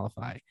Milwaukee to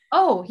qualify.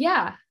 Oh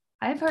yeah.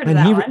 I've heard of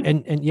that one.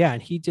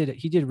 And he did it.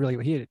 He had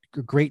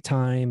a great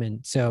time.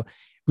 And so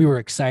we were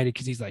excited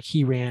because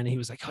he ran, and he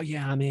was like, oh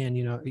yeah, I'm in,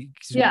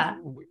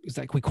 it's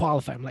like, we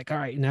qualified. I'm like, all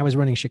right. And I was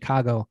running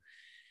Chicago,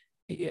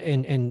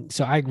 and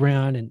so I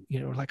ran, and,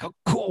 we're like, oh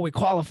cool, we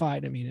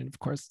qualified. And of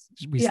course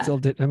we still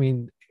did.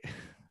 We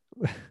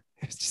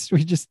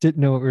just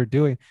didn't know what we were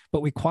doing,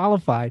 but we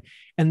qualified.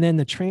 And then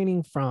the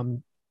training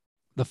from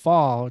the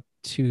fall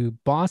to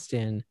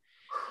Boston,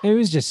 it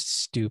was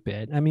just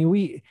stupid.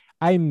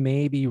 I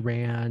maybe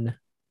ran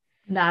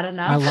not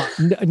enough.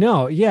 It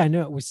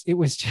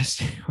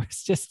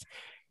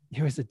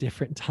was a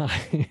different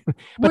time.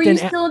 But were you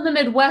still in the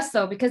Midwest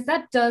though? Because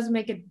that does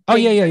make it.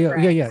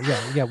 Yeah.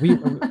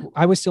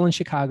 I was still in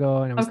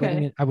Chicago,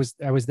 and I was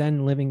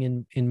then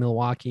living in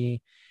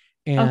Milwaukee,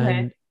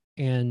 and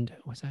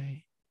was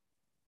I?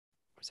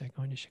 was I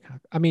going to Chicago?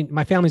 I mean,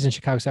 my family's in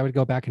Chicago, so I would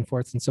go back and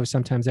forth. And so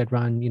sometimes I'd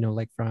run,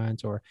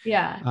 lakefront or,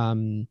 Yeah.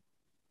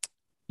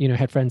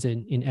 Had friends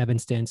in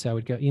Evanston. So I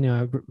would go,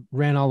 I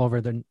ran all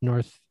over the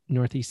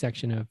northeast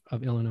section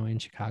of Illinois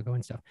and Chicago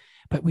and stuff,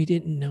 but we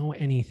didn't know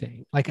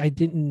anything. Like I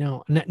didn't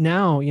know.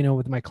 Now,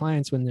 with my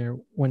clients, when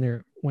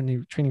they're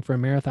training for a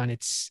marathon,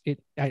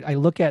 I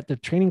look at the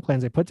training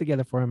plans I put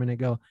together for them and I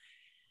go,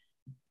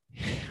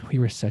 we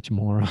were such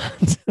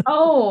morons.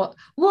 Oh,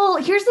 well,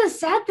 here's the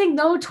sad thing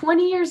though,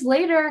 20 years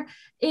later,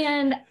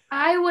 and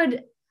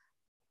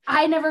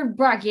I never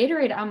brought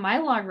Gatorade on my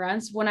long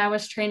runs when I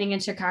was training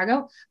in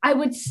Chicago. I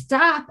would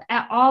stop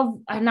at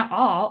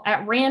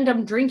at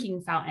random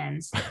drinking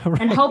fountains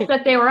Right. and hope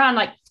that they were on,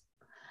 like,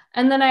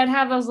 and then I'd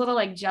have those little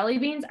like jelly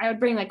beans. I would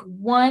bring like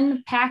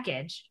one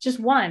package, just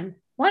one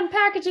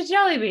package of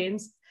jelly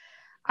beans.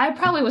 I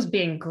probably was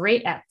being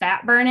great at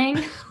fat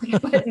burning,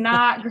 but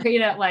not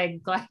great at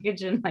like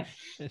glycogen,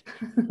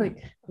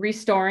 like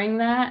restoring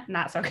that.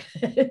 Not so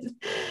good.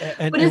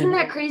 But isn't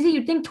that crazy?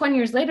 You'd think 20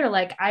 years later,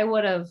 like I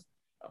would have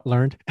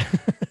learned.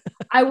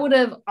 I would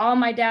have all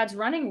my dad's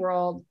Running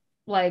World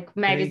like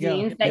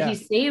magazines that he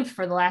saved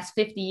for the last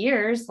 50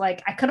 years.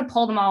 Like I could have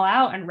pulled them all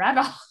out and read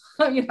all,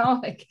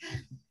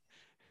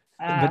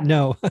 but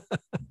no.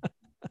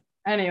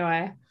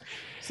 Anyway,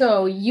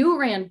 so you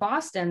ran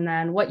Boston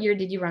then. What year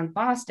did you run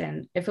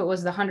Boston? If it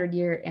was the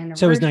 100-year anniversary.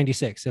 So it was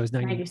 96. It was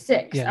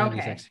 96. Yeah, okay.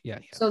 96. Yeah.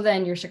 So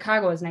then your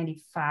Chicago was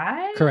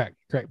 95? Correct.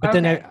 But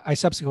then I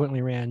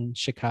subsequently ran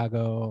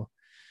Chicago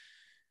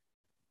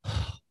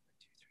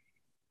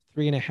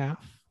 3.5.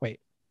 Wait.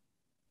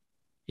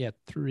 Yeah,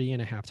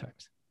 3.5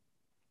 times.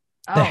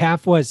 Oh. The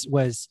half was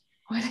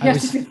what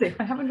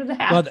happened to the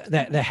half? Well,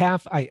 the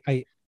half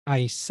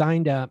I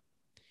signed up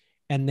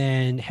and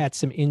then had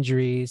some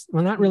injuries.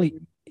 Well, not really,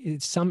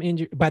 some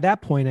injury. By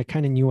that point, I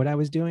kind of knew what I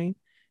was doing.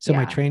 So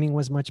my training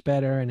was much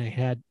better. And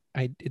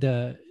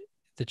the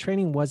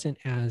training wasn't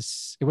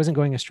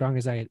going as strong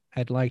as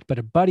I'd liked, but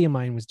a buddy of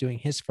mine was doing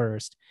his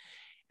first.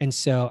 And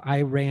so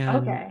I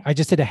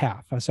just did a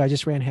half. So I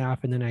just ran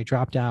half and then I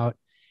dropped out.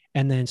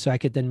 And then, so I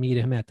could then meet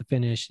him at the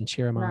finish and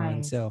cheer him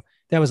on. So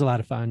that was a lot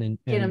of fun. And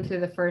get him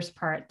through the first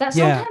part. That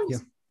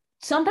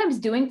sometimes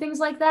doing things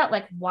like that,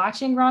 like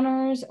watching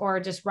runners or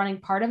just running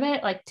part of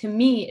it, like to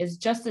me is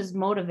just as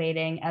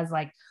motivating as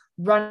like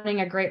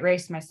running a great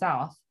race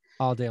myself.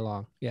 All day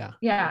long. Yeah.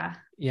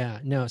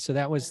 No. So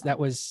that was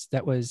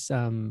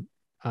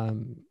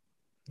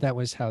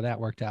how that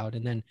worked out.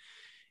 And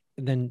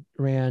then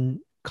ran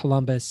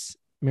Columbus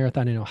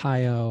Marathon in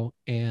Ohio.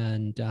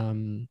 And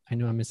I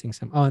know I'm missing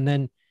some. Oh, and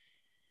then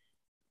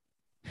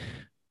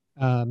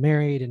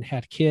married and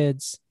had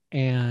kids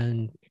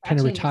and kind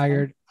of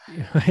retired.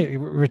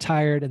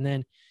 And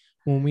then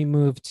when we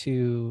moved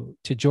to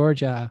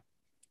Georgia,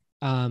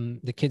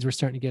 the kids were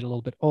starting to get a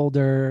little bit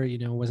older,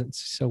 wasn't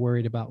so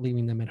worried about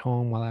leaving them at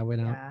home while I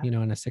went out,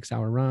 on a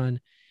 6-hour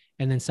run,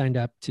 and then signed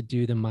up to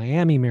do the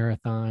Miami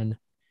Marathon.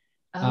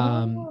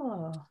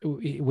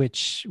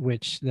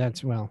 Which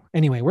that's, well,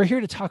 anyway, we're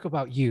here to talk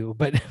about you,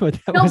 but but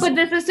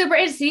this is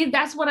super. See,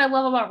 that's what I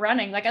love about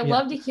running. Like, I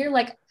love to hear,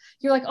 like,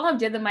 you're like, oh, I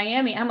did the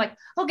Miami. I'm like,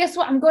 oh, guess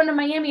what? I'm going to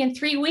Miami in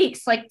 3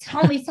 weeks. Like,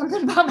 tell me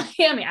something about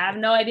Miami. I have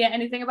no idea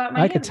anything about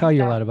Miami. I could tell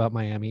you a lot about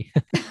Miami,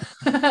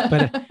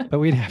 but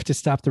we'd have to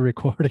stop the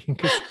recording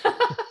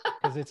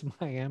because it's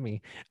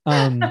Miami.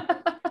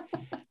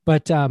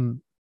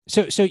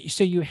 So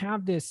you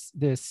have this.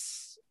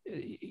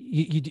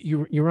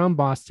 You're on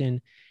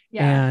Boston,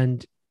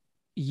 and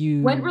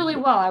you went really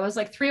well. I was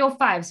like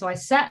 3:05, so I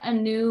set a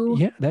new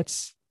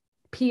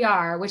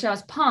PR, which I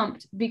was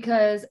pumped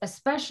because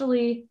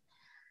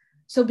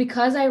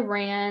because I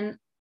ran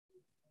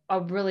a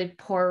really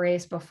poor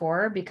race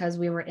before because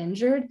we were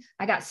injured,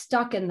 I got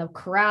stuck in the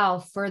corral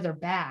further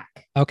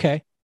back.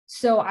 Okay.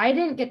 So I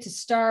didn't get to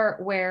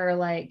start where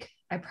like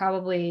I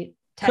probably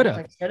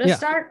technically could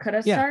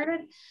have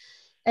started.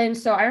 And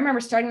so I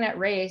remember starting that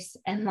race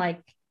and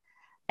like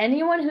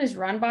anyone who's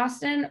run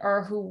Boston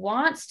or who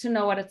wants to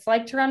know what it's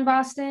like to run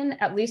Boston,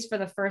 at least for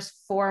the first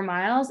 4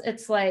 miles,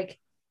 it's like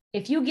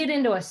if you get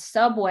into a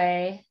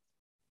subway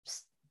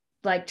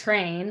like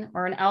train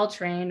or an L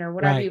train or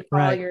whatever you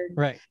call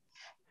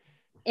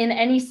in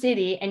any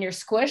city and you're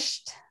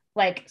squished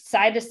like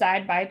side to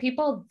side by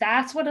people,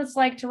 that's what it's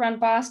like to run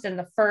Boston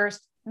the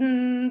first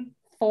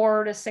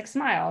 4 to 6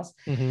 miles.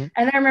 Mm-hmm.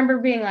 And I remember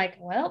being like,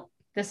 well,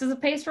 this is the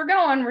pace we're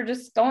going. We're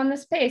just going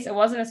this pace. It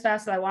wasn't as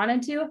fast as I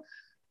wanted to,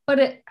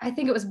 but I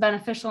think it was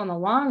beneficial in the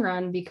long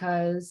run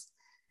because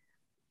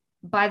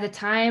by the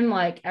time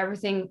like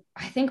everything,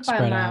 I think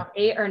by mile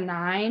 8 or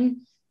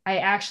 9, I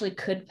actually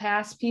could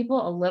pass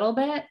people a little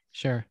bit.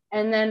 Sure.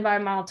 And then by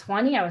mile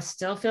 20, I was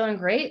still feeling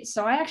great.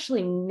 So I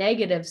actually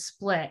negative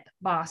split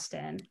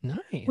Boston,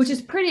 nice, which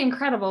is pretty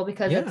incredible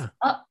because it's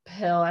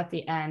uphill at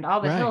the end. All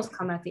the hills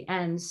come at the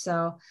end.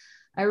 So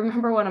I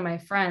remember one of my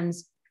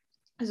friends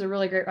is a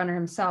really great runner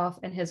himself,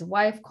 and his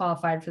wife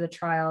qualified for the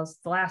trials,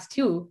 the last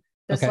two,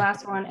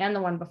 last one and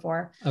the one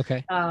before.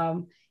 Okay.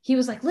 He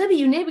was like, Libby,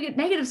 you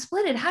negative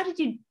splitted. How did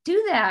you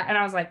do that? And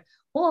I was like,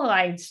 well,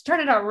 I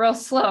started out real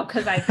slow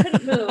because I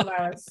couldn't move.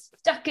 I was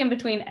stuck in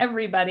between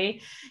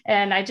everybody.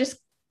 And I just,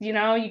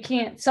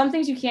 some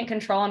things you can't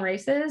control in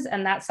races,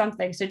 and that's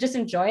something. So just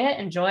enjoy it.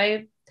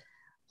 Enjoy.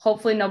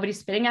 Hopefully nobody's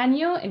spitting on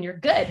you and you're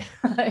good.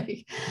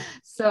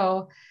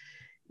 So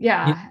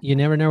yeah. You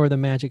never know where the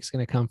magic's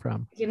going to come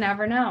from. You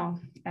never know.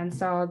 And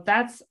so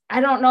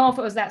I don't know if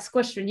it was that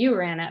squished when you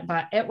ran it,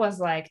 but it was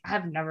like,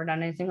 I've never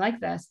done anything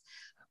like this.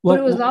 Well,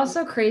 but it was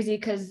also crazy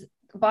because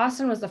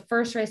Boston was the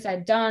first race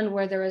I'd done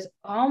where there was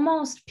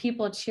almost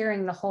people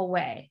cheering the whole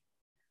way.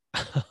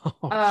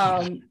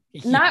 Not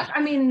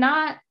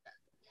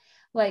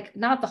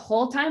the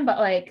whole time, but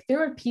like there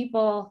were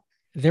people.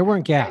 There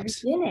weren't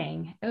gaps.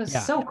 Beginning. It was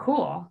so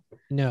cool.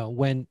 No,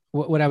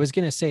 what I was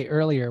going to say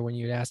earlier when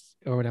you asked,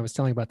 or when I was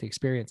telling about the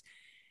experience,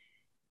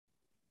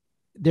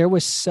 there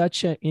was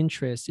such an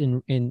interest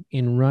in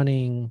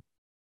running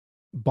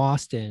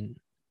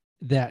Boston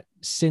that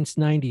since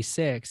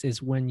 96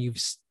 is when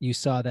you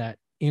saw that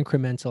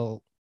incremental,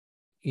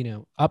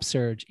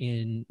 upsurge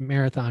in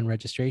marathon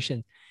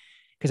registration.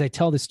 Because I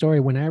tell the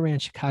story, when I ran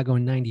Chicago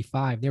in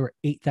 95, there were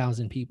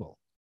 8,000 people,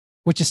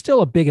 which is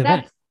still a big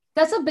event.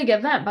 That's a big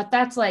event, but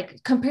that's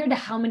like compared to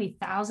how many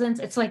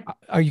thousands, it's like,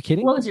 are you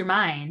kidding? Blows your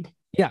mind.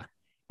 Yeah.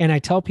 And I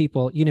tell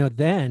people,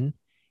 then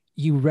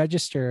you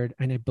registered,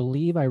 and I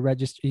believe I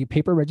registered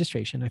paper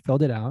registration. I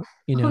filled it out,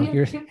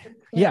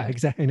 yeah,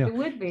 exactly. No, it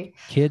would be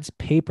kids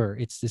paper.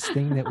 It's this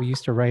thing that we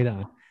used to write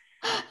on.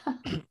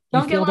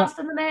 Don't get lost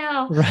in the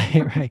mail.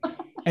 Right.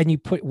 And you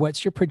put,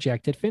 what's your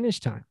projected finish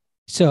time?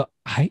 So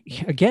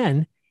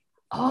ignorance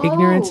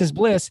is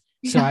bliss.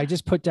 So I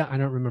just put down, I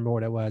don't remember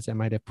what it was. I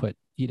might've put,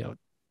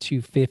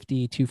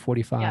 250,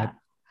 245. Yeah.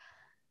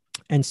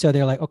 And so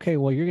they're like, okay,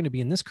 well, you're going to be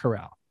in this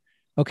corral.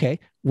 Okay.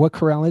 What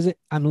corral is it?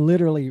 I'm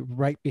literally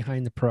right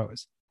behind the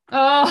pros.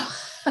 Oh,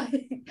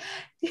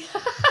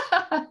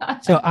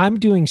 so I'm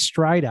doing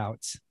stride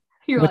outs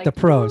with the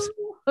pros.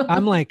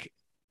 I'm like,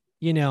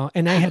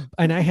 and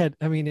I had,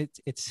 I mean,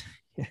 it's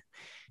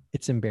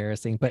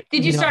embarrassing, but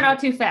did you start out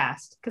too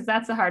fast? Cause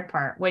that's the hard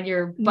part when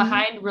you're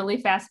behind really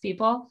fast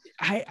people.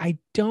 I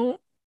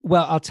don't,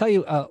 well, I'll tell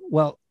you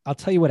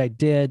what I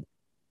did.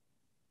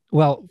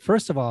 Well,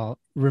 first of all,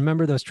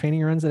 remember those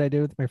training runs that I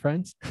did with my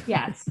friends?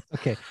 Yes.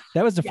 Okay.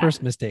 That was the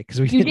first mistake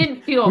because you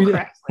didn't fuel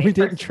correctly. We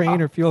didn't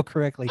train or fuel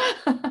correctly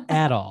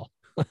at all.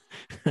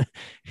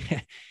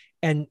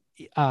 And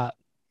what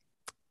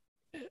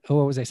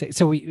was I saying?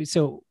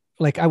 So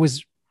I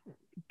was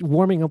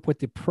warming up with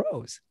the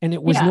pros and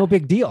it was no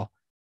big deal.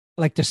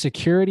 Like the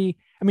security,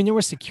 I mean, there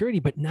was security,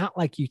 but not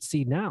like you'd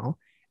see now.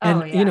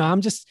 And,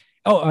 I'm just,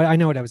 I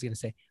know what I was going to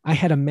say. I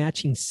had a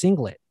matching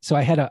singlet. So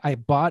I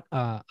bought,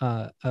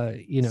 so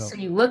you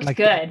looked like,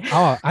 good.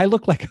 I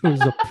looked like I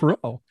was a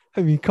pro.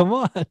 I mean, come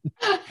on.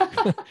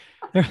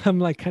 I'm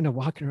like kind of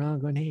walking around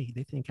going, hey,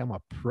 they think I'm a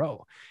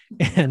pro.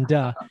 And,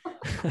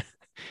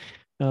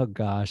 oh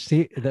gosh,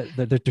 see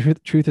the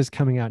truth is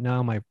coming out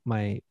now. My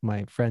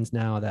friends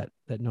now that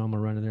know I'm a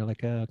runner, they're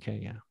like, oh, okay,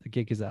 yeah, the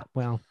gig is up.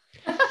 Well,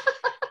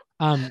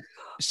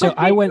 so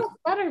I went.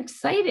 That are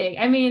exciting.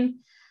 I mean,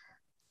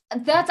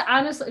 that's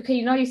honestly okay.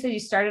 You said you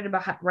started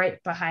right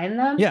behind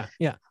them. Yeah.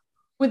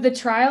 With the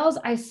trials,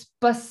 I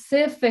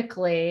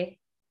specifically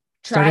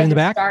tried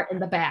to start in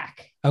the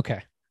back.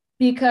 Okay.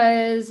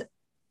 Because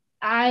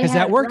has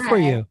that worked for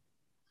you?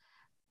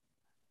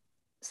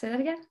 Say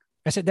that again.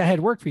 I said that had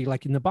worked for you,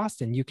 like in the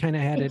Boston. You kind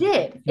of had it. It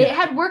did. Yeah. It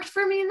had worked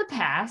for me in the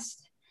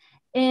past,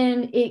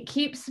 and it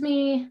keeps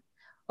me.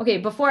 Okay,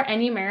 before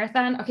any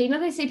marathon,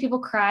 they say people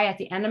cry at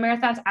the end of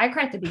marathons. I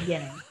cry at the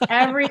beginning,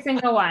 every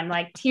single one,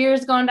 like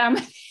tears going down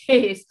my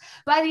face.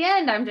 By the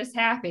end, I'm just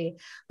happy.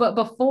 But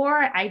before,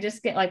 I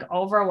just get like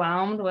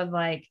overwhelmed with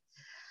like,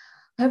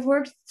 I've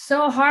worked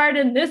so hard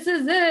and this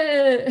is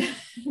it.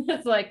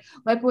 It's like,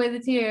 wipe away the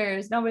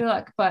tears, nobody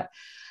look. But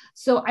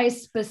so I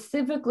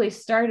specifically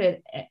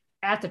started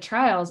at the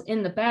trials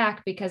in the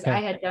back because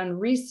I had done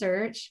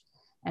research.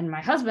 And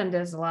my husband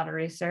does a lot of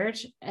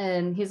research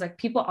and he's like,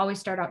 people always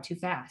start out too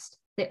fast.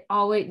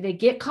 They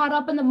get caught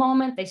up in the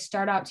moment. They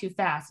start out too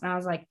fast. And I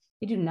was like,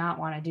 you do not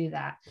want to do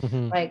that.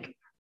 Mm-hmm. Like,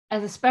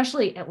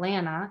 especially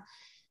Atlanta.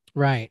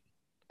 Right.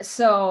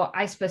 So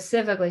I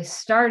specifically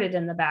started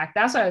in the back.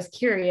 That's why I was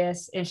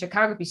curious in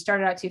Chicago if you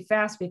started out too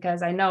fast,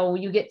 because I know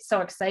you get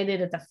so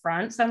excited at the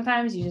front.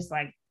 Sometimes you just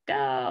like,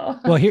 go.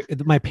 Well, here,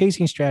 my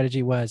pacing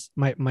strategy was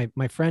my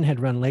friend had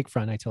run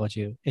Lakefront, I told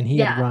you, and he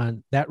had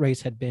run, that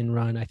race had been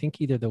run, I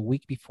think either the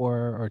week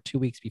before or 2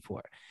 weeks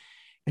before.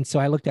 And so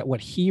I looked at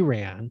what he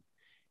ran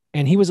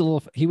and he was a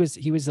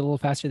little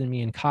faster than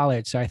me in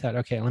college. So I thought,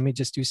 okay, let me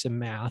just do some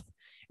math.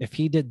 If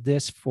he did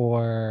this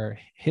for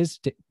his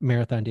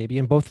marathon debut,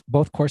 and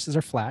both courses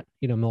are flat,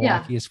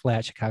 Milwaukee is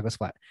flat, Chicago's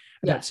flat.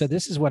 Yes. So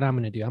this is what I'm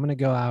going to do. I'm going to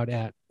go out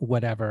at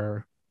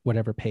whatever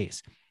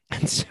pace.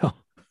 And so,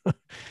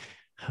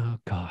 oh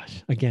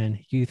gosh,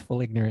 again,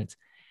 youthful ignorance.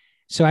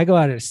 So I go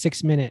out at a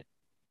 6 minute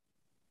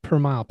per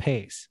mile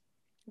pace.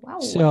 Wow.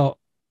 So,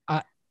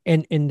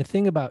 and the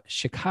thing about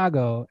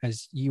Chicago,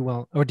 as you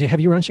well, or have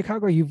you run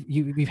Chicago?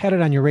 You've had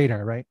it on your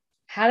radar, right?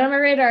 had on my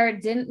radar,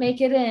 didn't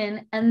make it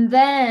in. And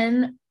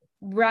then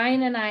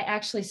Ryan and I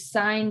actually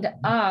signed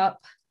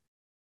up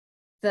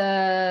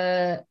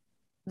the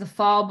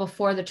fall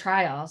before the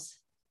trials.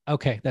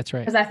 Okay, that's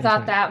right. Because I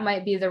thought that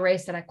might be the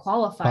race that I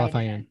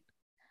qualify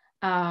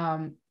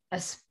in.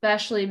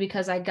 Especially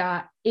because I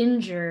got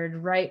injured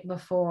right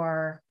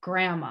before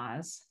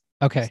grandma's.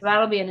 Okay. So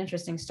that'll be an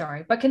interesting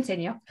story, but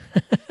continue.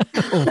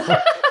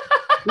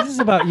 This is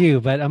about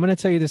you, but I'm going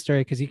to tell you the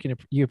story because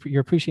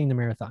you're appreciating the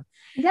marathon.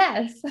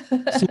 Yes.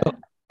 So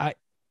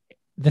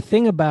the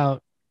thing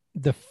about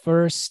the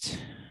first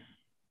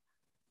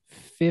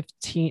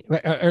 15,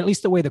 or at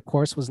least the way the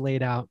course was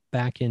laid out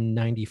back in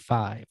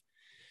 95,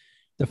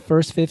 the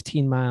first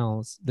 15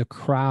 miles, the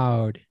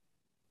crowd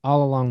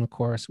all along the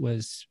course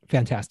was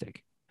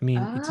fantastic. I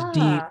mean, it's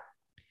deep.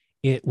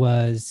 It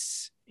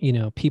was,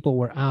 people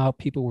were out,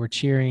 people were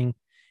cheering.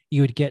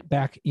 You would get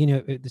back,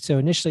 so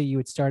initially you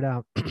would start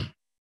out.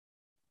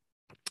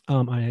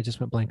 I just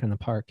went blank on the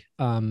park.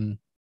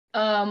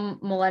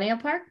 Millennial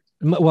Park.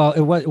 Well,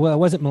 it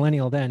wasn't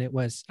Millennial then. It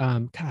was,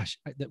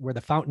 where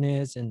the fountain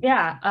is, and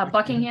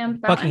Buckingham.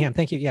 Buckingham.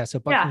 Thank you. Yeah. So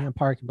Buckingham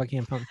Park and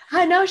Buckingham Fountain.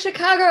 I know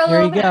Chicago a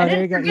little bit.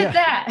 There you go. Forget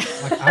that.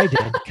 Like I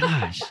did.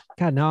 Gosh,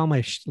 God. Now all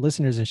my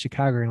listeners in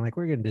Chicago are like,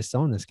 we're going to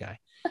disown this guy.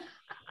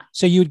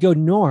 So you would go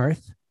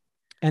north,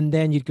 and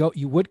then you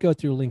would go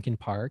through Lincoln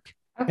Park.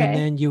 Okay. And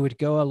then you would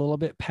go a little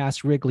bit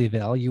past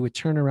Wrigleyville. You would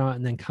turn around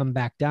and then come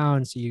back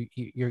down. So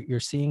you're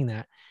seeing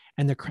that,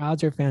 and the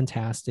crowds are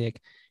fantastic.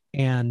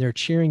 And they're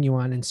cheering you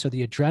on. And so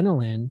the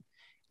adrenaline,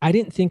 I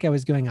didn't think I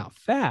was going out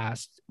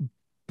fast,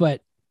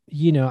 but,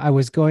 I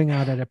was going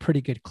out at a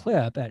pretty good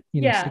clip at,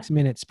 6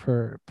 minutes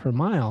per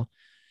mile.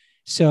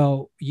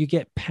 So you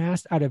get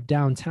passed out of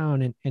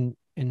downtown and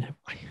I'm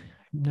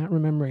not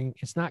remembering,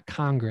 it's not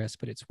Congress,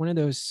 but it's one of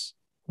those,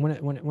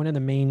 one of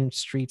the main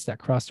streets that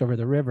crossed over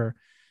the river.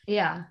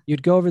 Yeah.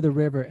 You'd go over the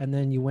river and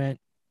then you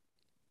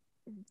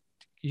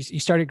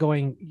started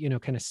going,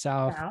 kind of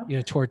south,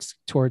 towards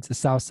the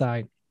south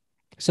side.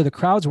 So the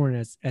crowds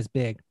weren't as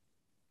big.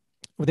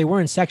 Well, they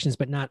were in sections,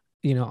 but not,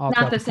 all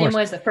not the same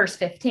way as the first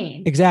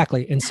 15.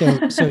 Exactly. And so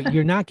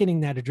you're not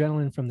getting that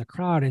adrenaline from the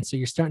crowd. And so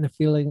you're starting to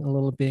feeling a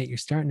little bit, you're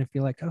starting to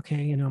feel like,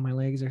 okay, my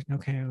legs are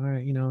okay. All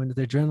right. And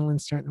the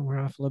adrenaline's starting to wear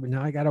off a little bit.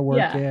 Now I got to work.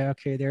 Yeah.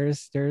 Okay.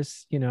 There's,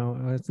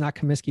 it's not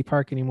Comiskey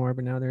Park anymore,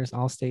 but now there's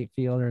Allstate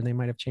Field, or they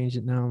might've changed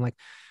it now. I'm like,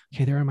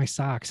 okay, there are my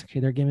socks. Okay.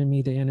 They're giving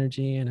me the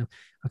energy, and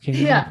okay.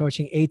 Now I'm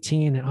approaching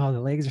 18, and the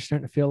legs are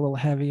starting to feel a little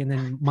heavy. And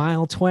then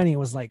mile 20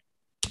 was like,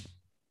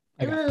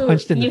 I got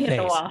punched in the face.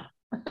 The wall.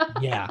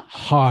 Yeah.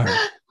 Hard.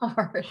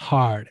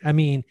 I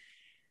mean,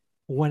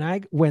 when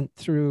I went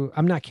through,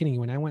 I'm not kidding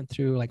you. When I went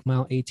through like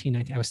mile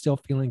 18, I was still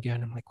feeling good.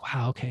 I'm like,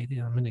 wow, okay,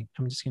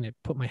 I'm just going to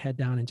put my head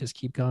down and just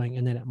keep going.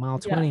 And then at mile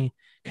 20,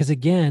 because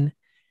again,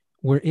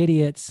 we're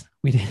idiots.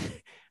 We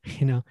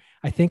didn't,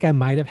 I think I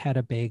might've had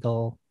a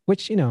bagel,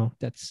 which,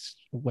 that's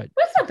what.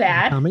 That's not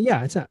bad.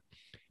 Yeah, it's not.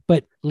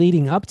 But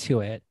leading up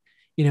to it,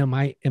 am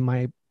I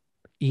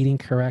eating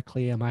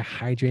correctly? Am I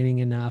hydrating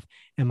enough?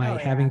 Am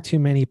I having too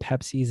many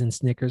Pepsis and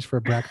Snickers for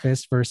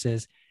breakfast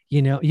versus,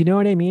 you know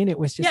what I mean? It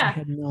was just, I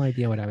had no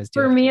idea what I was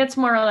doing. For me, it's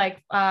more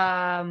like,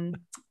 I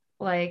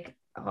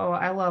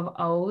love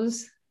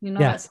O's,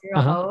 that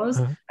cereal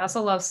O's. I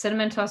also love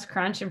Cinnamon Toast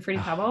Crunch and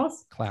Fruity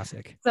Pebbles.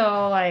 Classic.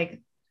 So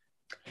like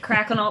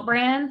Crackle Oat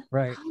Bran.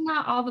 Right.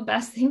 Not all the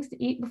best things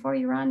to eat before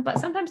you run, but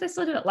sometimes I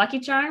still do it.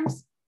 Lucky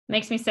Charms.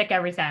 Makes me sick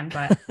every time,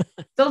 but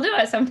still do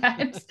it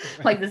sometimes.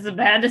 Like, this is a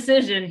bad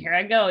decision. Here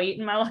I go,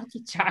 eating my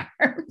Lucky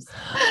Charms.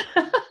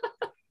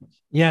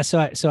 Yeah. So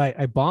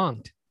I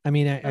bonked. I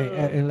mean,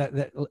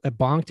 I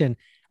bonked, and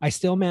I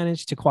still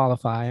managed to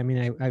qualify. I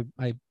mean,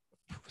 I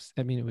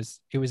mean,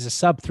 it was a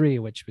sub 3,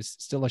 which was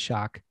still a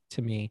shock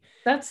to me.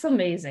 That's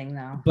amazing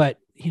though. But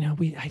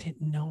I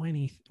didn't know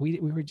anything. We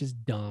were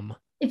just dumb.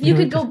 If you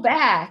could go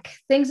back,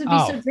 things would be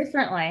so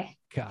differently.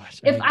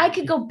 Gosh. If I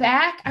could go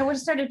back, I would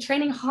have started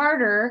training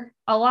harder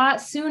a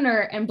lot sooner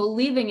and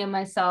believing in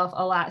myself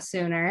a lot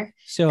sooner.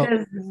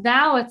 So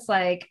now it's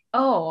like,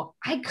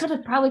 I could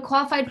have probably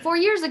qualified 4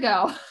 years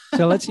ago.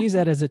 So let's use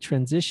that as a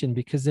transition,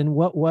 because then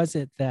what was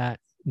it that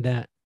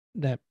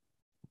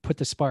put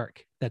the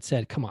spark that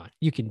said, come on,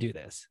 you can do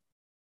this?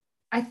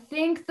 I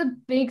think the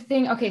big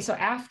thing, so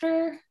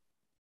after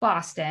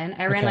Boston,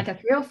 I ran like a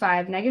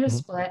 305 negative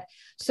split.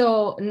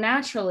 So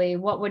naturally,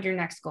 what would your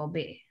next goal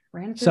be?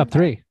 Sub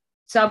 3.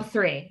 Sub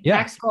 3. Yeah.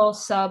 Next goal,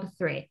 sub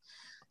 3.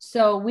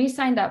 So we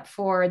signed up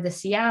for the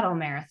Seattle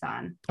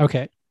Marathon.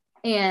 Okay.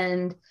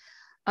 And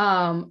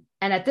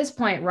at this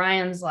point,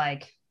 Ryan's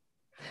like,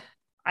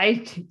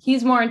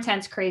 he's more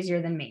intense,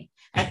 crazier than me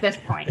at this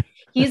point.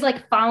 He's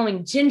like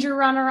following Ginger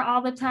Runner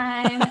all the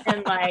time.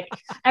 And like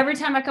every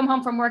time I come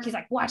home from work, he's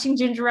like watching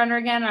Ginger Runner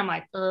again. And I'm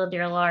like, oh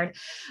dear Lord.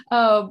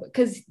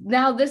 Because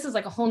now this is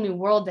like a whole new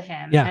world to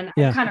him. Yeah, and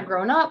I've kind of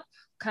grown up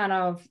kind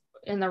of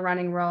in the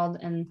running world.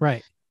 And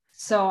right.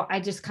 So I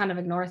just kind of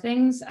ignore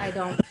things. I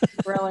don't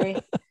really,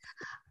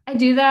 I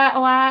do that a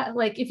lot.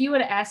 Like if you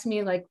would have asked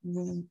me like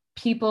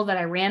people that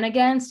I ran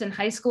against in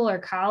high school or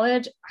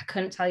college, I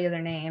couldn't tell you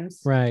their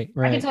names. Right.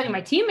 I can tell you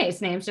my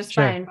teammates' names just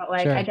fine, but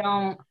like,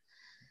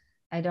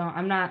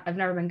 I've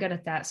never been good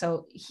at that.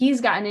 So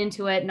he's gotten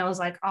into it, knows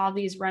like all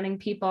these running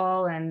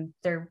people and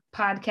their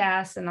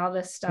podcasts and all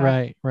this stuff.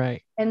 Right.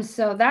 Right. And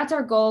so that's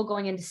our goal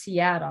going into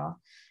Seattle.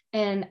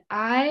 And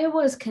I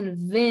was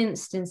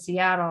convinced in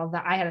Seattle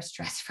that I had a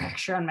stress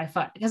fracture on my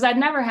foot because I'd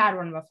never had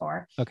one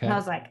before. Okay. And I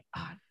was like,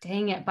 oh,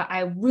 dang it. But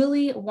I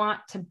really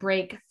want to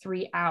break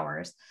 3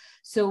 hours.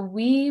 So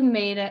we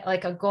made it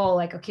like a goal,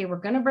 like, okay, we're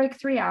going to break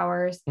 3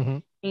 hours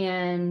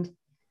and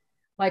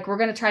like, we're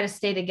going to try to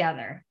stay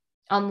together.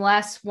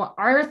 Unless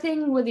our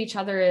thing with each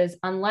other is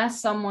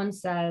unless someone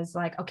says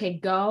like, okay,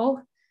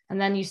 go. And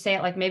then you say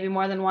it like maybe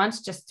more than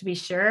once, just to be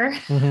sure,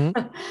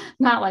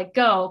 not like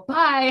go,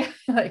 bye.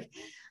 Like,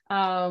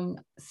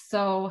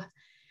 so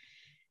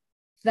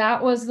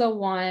that was the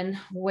one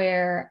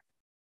where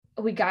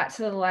we got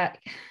to the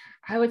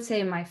I would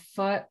say my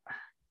foot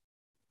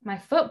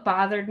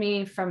bothered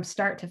me from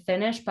start to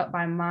finish, but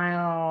by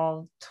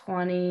mile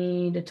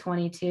 20 to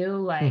 22,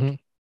 like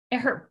it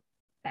hurt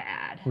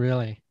bad.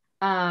 Really?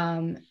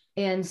 And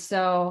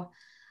so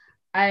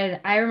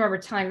I remember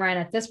telling Ryan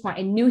at this point,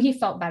 I knew he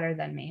felt better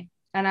than me.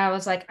 And I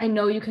was like, I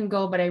know you can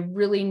go, but I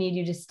really need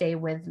you to stay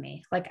with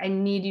me. Like, I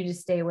need you to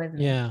stay with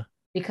me. Yeah.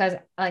 Because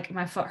like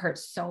my foot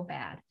hurts so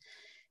bad.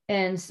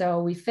 And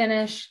so we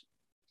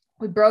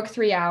broke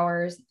 3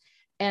 hours.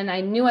 And I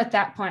knew at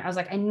that point, I was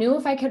like, I knew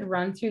if I could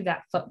run through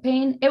that foot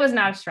pain, it was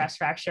not a stress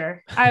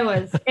fracture.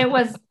 It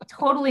was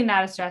totally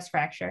not a stress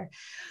fracture.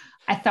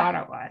 I thought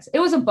it was. It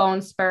was a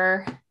bone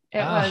spur.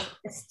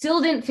 It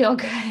still didn't feel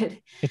good.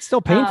 It's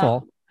still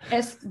painful.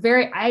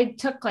 I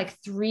took like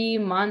 3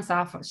 months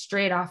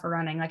straight off of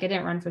running. Like I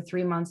didn't run for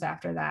 3 months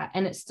after that.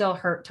 And it still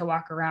hurt to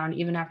walk around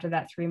even after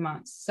that 3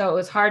 months. So it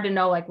was hard to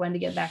know like when to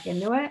get back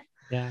into it.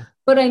 Yeah.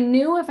 But I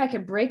knew if I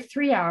could break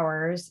 3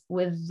 hours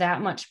with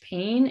that much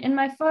pain in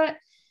my foot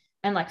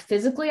and like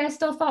physically, I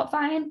still felt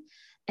fine.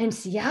 And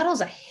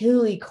Seattle's a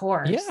hilly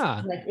course.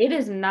 Yeah. Like it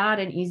is not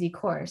an easy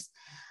course.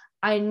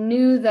 I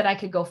knew that I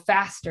could go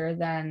faster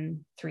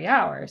than 3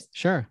 hours.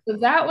 Sure. So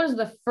that was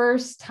the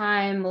first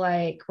time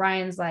like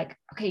Ryan's like,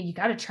 okay, you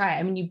got to try it.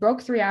 I mean, you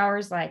broke 3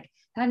 hours. Like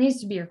that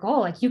needs to be your goal.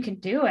 Like you can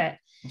do it.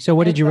 So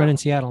what did you run in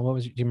Seattle?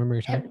 Do you remember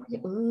your time?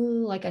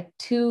 Like a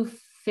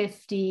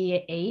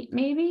 2:58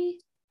 maybe.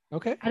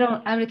 Okay.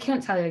 I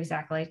can't tell you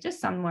exactly,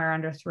 just somewhere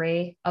under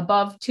 3,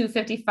 above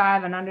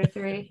 2:55 and under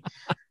 3.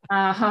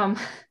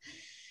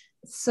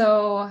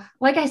 So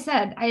like I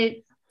said,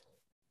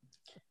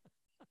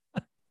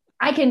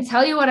 I can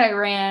tell you what I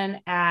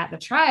ran at the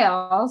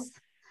trials.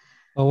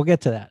 Oh, we'll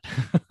get to that.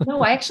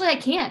 No, I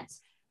can't.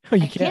 Oh,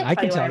 you can't. I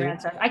can tell you.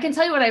 I can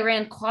tell you what I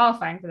ran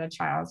qualifying for the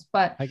trials,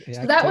 but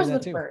so that was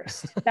the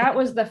first. That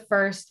was the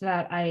first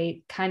that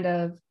I kind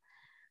of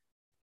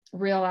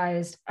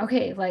realized,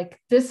 okay, like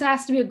this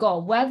has to be a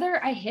goal.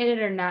 Whether I hit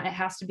it or not, it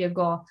has to be a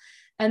goal.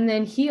 And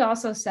then he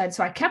also said,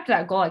 so I kept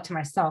that goal like to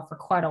myself for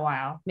quite a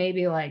while,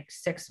 maybe like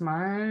 6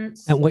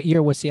 months. And what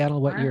year was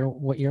Seattle?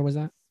 What year was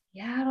that?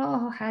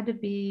 Seattle had to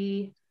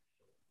be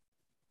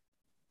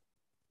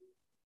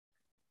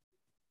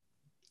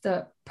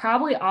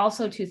probably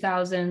also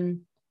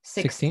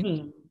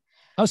 2016.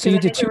 Oh, so you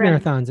did 2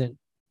 marathons in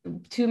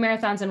 2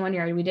 marathons in 1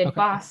 year. We did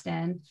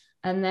Boston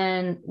and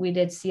then we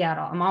did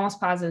Seattle. I'm almost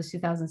positive it was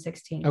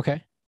 2016.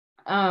 Okay.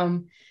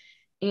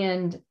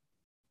 And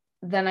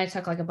then I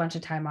took like a bunch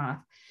of time off.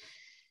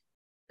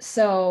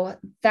 So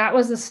that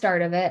was the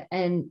start of it.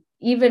 And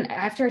even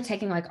after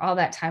taking like all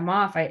that time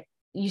off,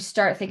 you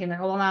start thinking like,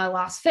 well, now I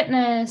lost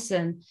fitness.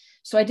 And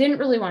so I didn't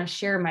really want to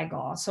share my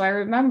goal. So I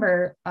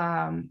remember,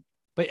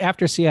 but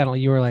after Seattle,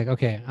 you were like,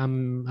 okay,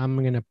 I'm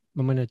going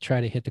to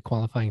try to hit the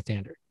qualifying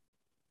standard.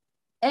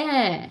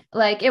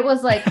 Like, it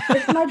was like,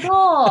 it's my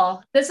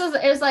goal.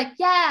 It was like,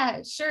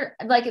 yeah, sure.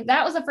 Like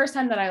that was the first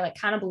time that I like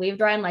kind of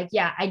believed Ryan, like,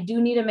 yeah, I do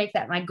need to make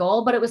that my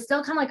goal, but it was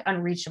still kind of like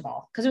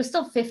unreachable because it was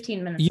still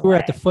 15 minutes. You were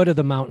at the foot of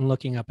the mountain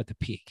looking up at the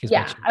peak.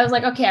 Yeah. I was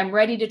like, okay, I'm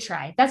ready to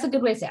try. That's a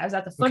good way to say it. I was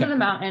at the foot of the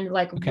mountain,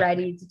 like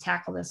ready to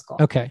tackle this goal.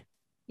 Okay.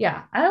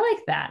 Yeah. I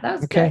like that. That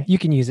was okay. Good. You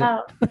can use it.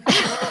 I'll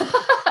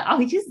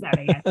use that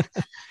again.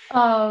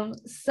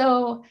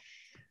 So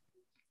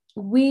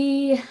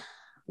we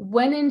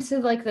went into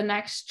like the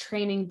next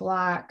training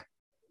block,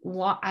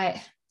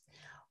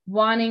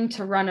 wanting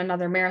to run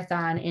another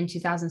marathon in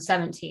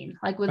 2017,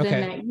 like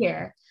within that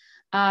year.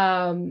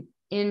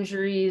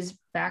 Injuries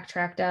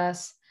backtracked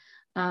us.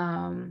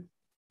 Because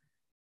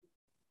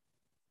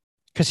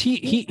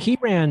he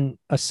ran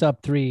a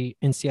sub-3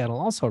 in Seattle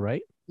also,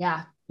 right?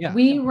 Yeah.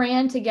 We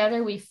ran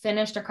together. We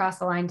finished across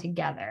the line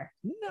together.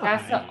 Nice.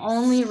 That's the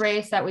only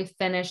race that we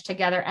finished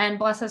together. And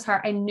bless his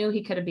heart, I knew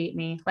he could have beat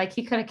me. Like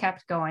he could have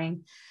kept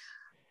going.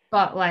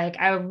 But like,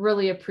 I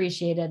really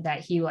appreciated that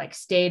he like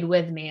stayed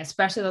with me,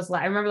 especially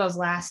I remember those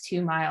last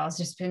 2 miles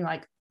just being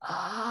like,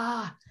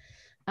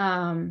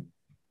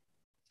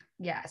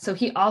 yeah. So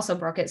he also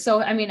broke it.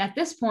 So, I mean, at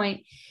this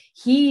point,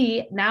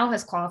 he now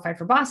has qualified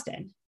for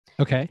Boston.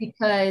 Okay.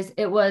 Because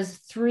it was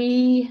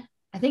 3,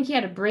 I think he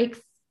had to break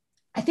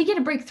I think he had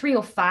to break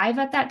 3:05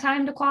 at that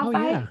time to Oh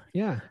qualify. yeah,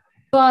 yeah.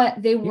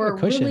 But they You got were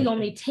cushion. really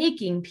only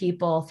taking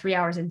people 3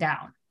 hours and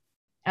down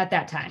at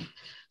that time.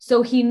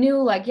 So he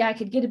knew like, yeah, I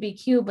could get a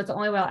BQ, but the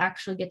only way I'll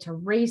actually get to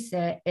race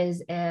it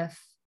is if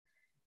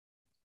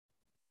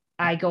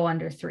I go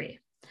under 3.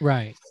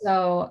 Right.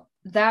 So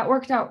that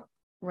worked out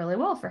really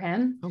well for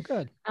him. Oh,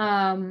 good.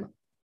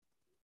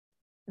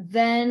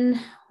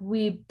 Then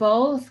we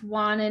both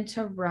wanted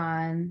to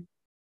run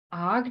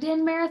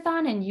Ogden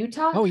Marathon in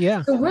Utah. Oh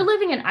yeah. So we're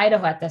living in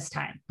Idaho at this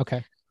time.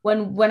 Okay.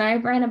 When I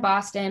ran in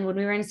Boston, when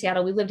we ran in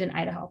Seattle, we lived in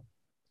Idaho.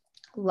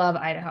 Love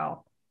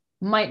Idaho.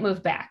 Might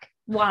move back.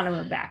 Want to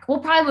move back. We'll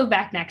probably move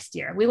back next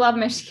year. We love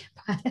Michigan,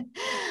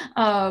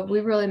 but we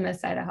really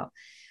miss Idaho.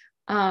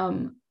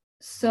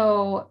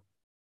 So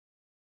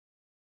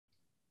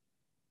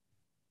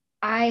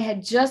I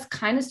had just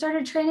kind of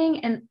started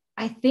training, and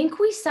I think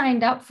we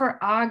signed up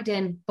for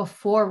Ogden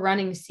before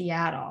running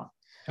Seattle.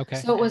 Okay.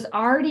 So it was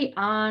already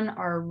on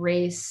our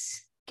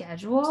race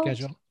schedule.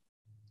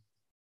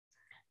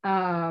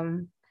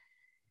 And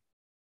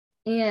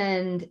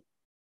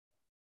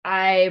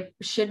I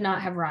should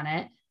not have run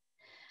it.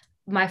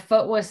 My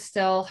foot was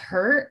still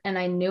hurt and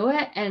I knew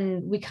it.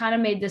 And we kind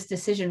of made this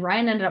decision.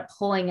 Ryan ended up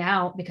pulling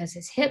out because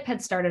his hip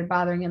had started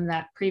bothering him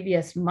that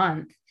previous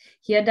month.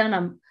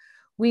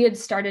 We had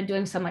started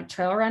doing some like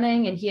trail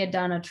running, and he had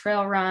done a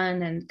trail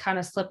run and kind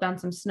of slipped on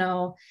some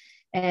snow.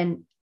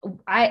 And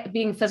I,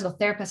 being a physical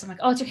therapist, I'm like,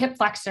 oh, it's your hip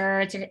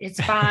flexor. It's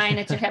fine.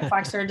 It's your hip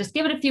flexor. Just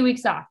give it a few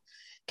weeks off.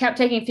 Kept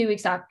taking a few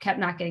weeks off, kept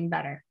not getting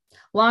better.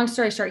 Long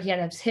story short, he had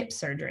his hip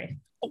surgery.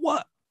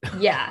 What?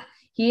 Yeah.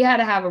 He had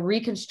to have a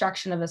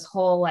reconstruction of his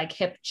whole like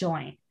hip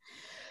joint.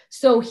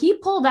 So he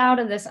pulled out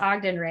of this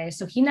Ogden race.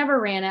 So he never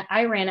ran it.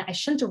 I ran it. I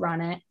shouldn't have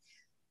run it.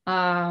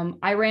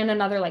 I ran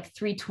another like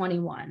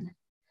 3:21.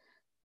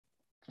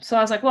 So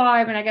I was like, well,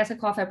 I mean, I guess I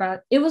qualified,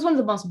 but it was one of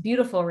the most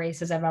beautiful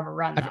races I've ever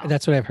run.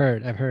 That's what I've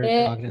heard. I've heard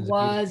it Ogden's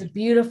was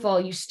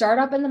beautiful. You start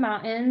up in the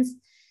mountains.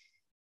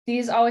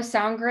 These always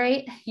sound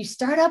great. You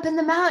start up in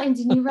the mountains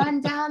and you run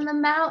down the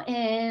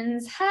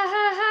mountains. Ha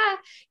ha ha.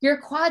 Your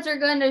quads are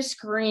going to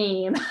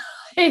scream.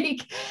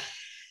 Like,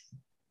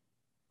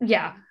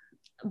 yeah,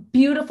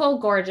 beautiful,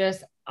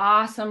 gorgeous,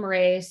 awesome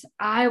race.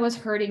 I was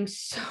hurting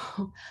so.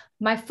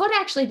 My foot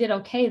actually did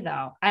okay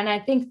though. And I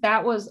think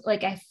that was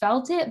like, I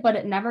felt it, but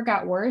it never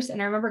got worse. And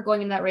I remember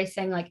going in that race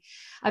saying like,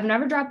 I've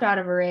never dropped out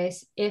of a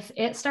race. If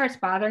it starts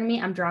bothering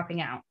me, I'm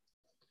dropping out.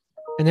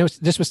 And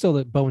this was still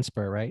the bone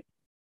spur, right?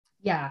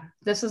 Yeah,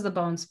 this was the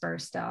bone spur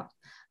still.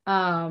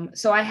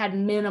 So I had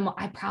minimal,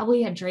 I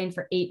probably had trained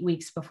for 8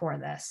 weeks before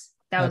this.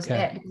 That was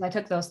it, because I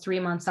took those 3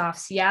 months off.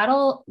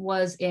 Seattle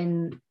was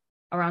in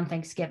around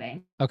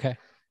Thanksgiving. Okay.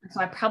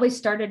 So I probably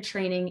started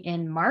training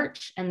in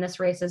March, and this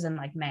race is in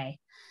like May.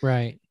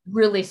 Right.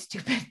 Really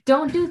stupid.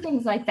 Don't do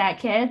things like that,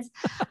 kids.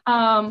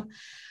 But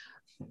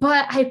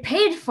I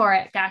paid for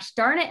it. Gosh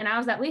darn it. And I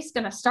was at least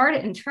going to start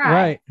it and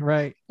try.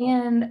 Right.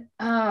 And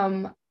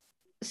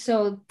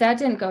so that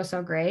didn't go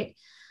so great.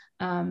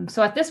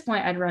 So at this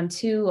point, I'd run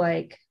 2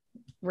 like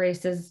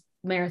races,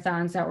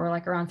 marathons that were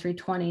like around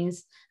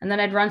 3:20s. And then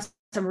I'd run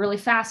some really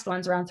fast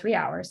ones around 3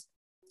 hours.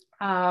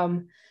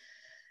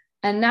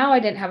 And now I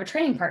didn't have a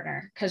training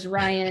partner because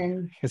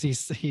Ryan, because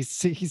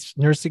he's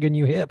nursing a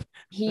new hip.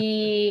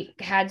 He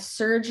had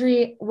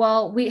surgery.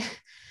 Well,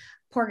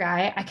 poor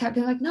guy, I kept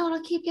being like, no,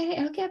 it'll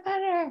get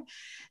better.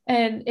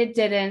 And it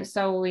didn't.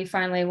 So we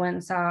finally went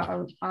and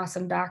saw an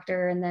awesome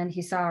doctor, and then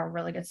he saw a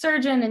really good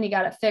surgeon and he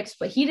got it fixed,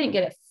 but he didn't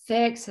get it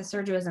fixed. His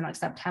surgery was in like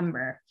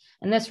September,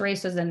 and this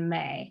race was in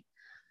May.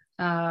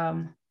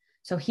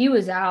 So he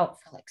was out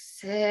for like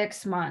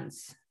 6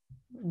 months,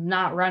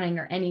 not running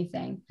or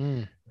anything.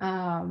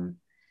 And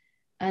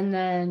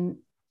then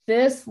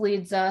this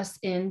leads us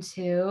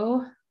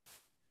into,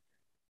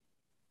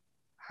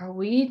 are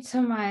we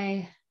to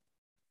my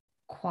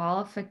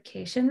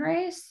qualification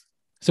race?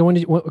 So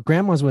what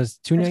Grandma's was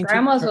 2019?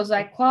 Grandma's was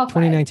like qualified.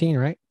 2019,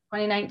 right?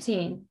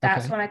 2019.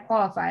 That's when I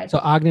qualified. So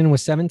Ogden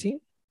was 17?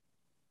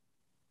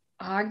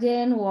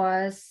 Ogden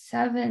was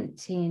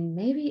 17,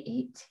 maybe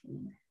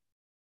 18.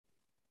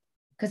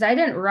 Because I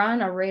didn't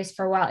run a race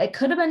for a while. It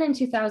could have been in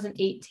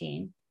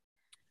 2018.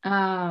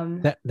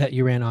 That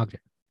you ran Ogden.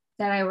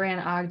 That I ran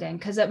Ogden,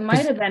 because it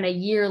might have been a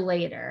year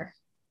later.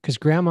 Because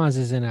Grandma's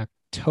is in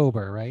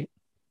October, right?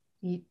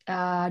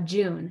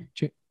 June.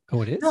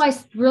 Oh, it is? No, I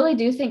really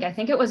do think, I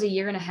think it was a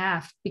year and a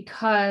half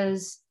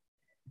because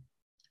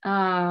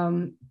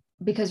Ryan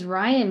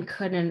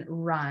couldn't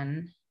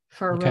run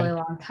for a really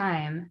long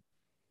time,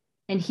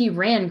 and he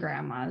ran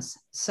Grandma's.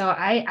 So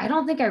I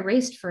don't think I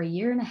raced for a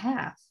year and a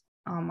half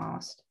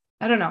almost.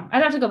 I don't know.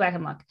 I'd have to go back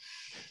and look.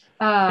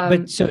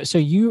 But so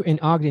you in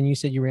Ogden, you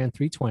said you ran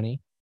 3:20.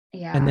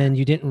 Yeah. And then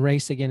you didn't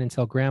race again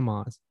until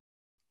Grandma's.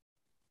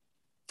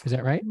 Is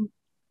that right?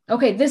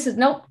 Okay.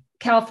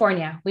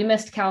 California. We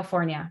missed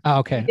California. Oh,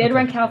 okay. We did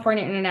run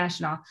California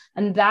International,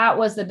 and that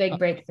was the big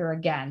breakthrough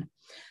again.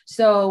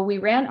 So we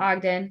ran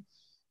Ogden.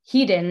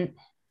 He didn't.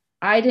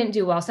 I didn't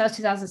do well. So that was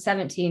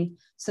 2017.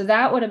 So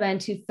that would have been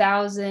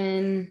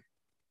 2018.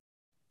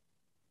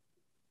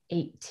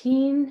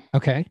 2018.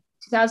 Okay.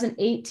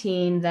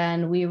 2018,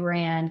 then we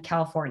ran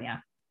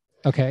California.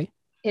 Okay.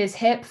 His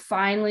hip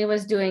finally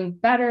was doing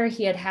better.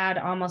 He had had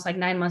almost like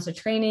 9 months of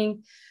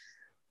training.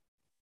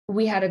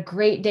 We had a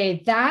great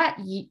day that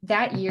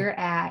year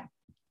at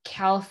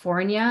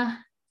California.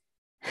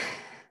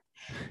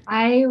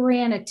 I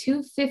ran a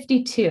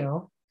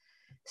 252.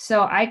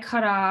 So I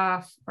cut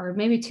off, or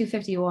maybe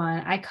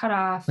 251. I cut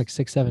off like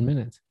 6-7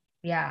 minutes.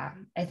 Yeah,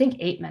 I think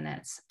 8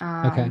 minutes.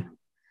 Okay.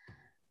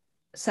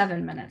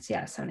 7 minutes.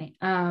 Yeah, 70.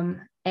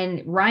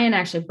 And Ryan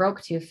actually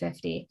broke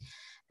 250.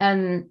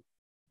 And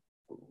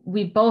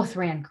we both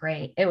ran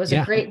great. It was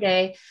a great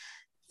day.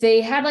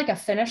 They had like a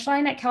finish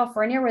line at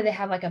California where they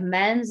have like a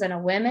men's and a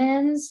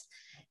women's.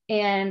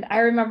 And I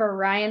remember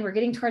Ryan, we're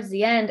getting towards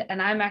the end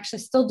and I'm actually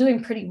still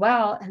doing pretty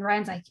well. And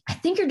Ryan's like, I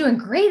think you're doing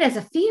great as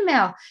a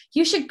female.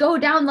 You should go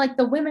down like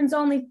the women's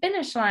only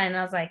finish line. And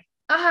I was like,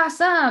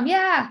 awesome.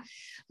 Yeah.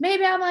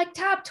 Maybe I'm like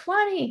top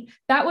 20.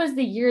 That was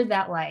the year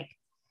that like,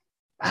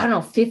 I don't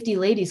know, 50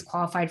 ladies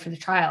qualified for the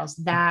trials.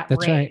 That's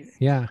race. Right.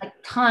 Yeah. Like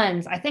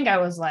tons. I think I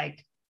was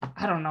like,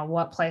 I don't know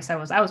what place I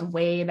was. I was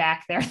way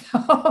back there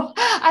though.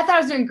 I thought I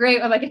was doing great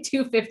with like a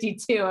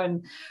 252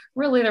 and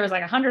really there was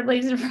like 100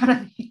 ladies in front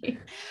of me.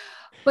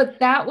 But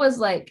that was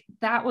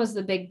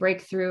the big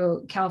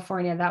breakthrough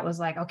California. That was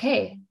like,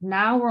 okay,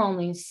 now we're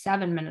only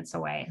 7 minutes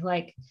away.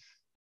 Like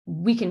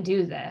we can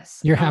do this.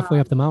 You're halfway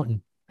up the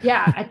mountain.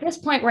 Yeah. At this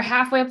point, we're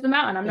halfway up the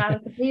mountain. I'm not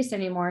at the base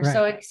anymore. Right.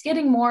 So it's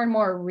getting more and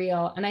more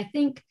real. And I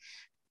think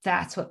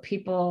that's what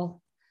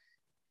people,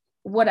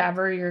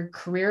 whatever your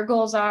career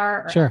goals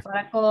are or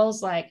athletic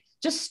goals, like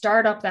just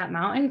start up that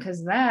mountain.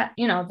 Cause that,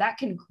 that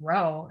can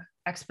grow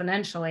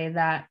exponentially,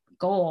 that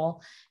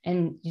goal.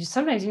 And you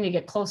sometimes you need to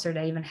get closer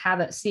to even have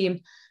it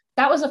seem.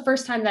 That was the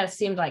first time that it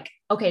seemed like,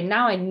 okay,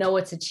 now I know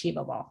it's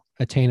achievable.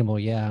 Attainable.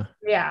 Yeah.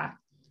 Yeah.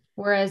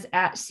 Whereas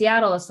at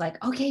Seattle, it's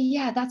like, okay,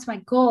 yeah, that's my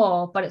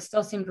goal, but it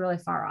still seemed really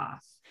far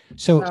off.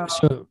 So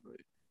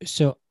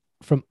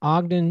from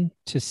Ogden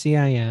to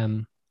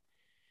CIM,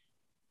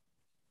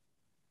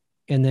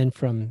 and then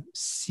from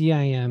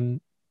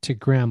CIM to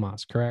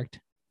Grandma's, correct?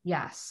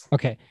 Yes.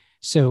 Okay.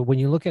 So when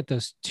you look at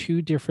those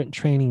two different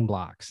training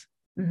blocks,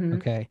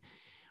 okay,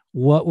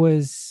 what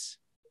was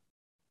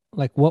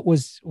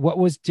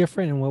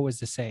different and what was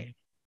the same?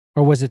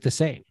 Or was it the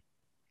same?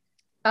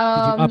 Did you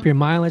up your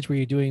mileage? Were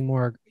you doing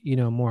more,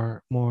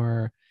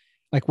 more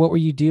like what were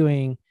you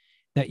doing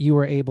that you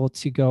were able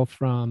to go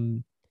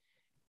from,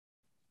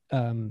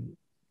 because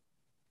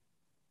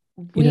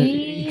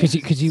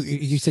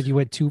you said you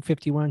went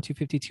 251,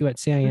 252 at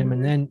CIM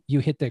and then you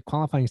hit the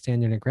qualifying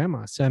standard at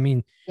Grandma. So, I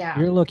mean,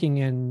 you're looking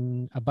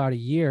in about a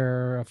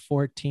year, a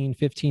 14,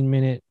 15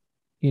 minute,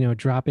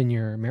 drop in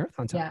your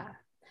marathon time. Yeah.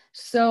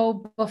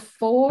 So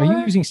before. Are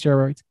you using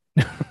steroids?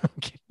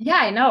 Yeah,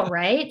 I know,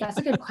 right? That's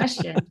a good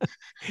question.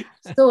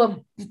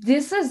 So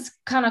this is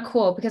kind of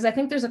cool because I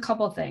think there's a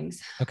couple of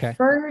things. Okay.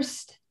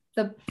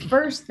 The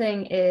first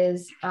thing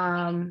is,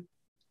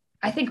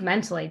 I think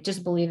mentally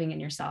just believing in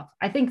yourself.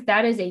 I think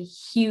that is a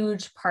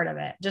huge part of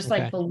it. Just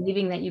like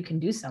believing that you can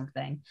do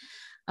something.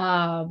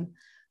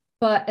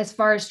 But as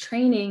far as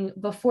training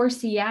before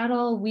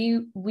Seattle,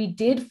 we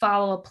did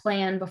follow a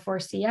plan before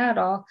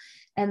Seattle.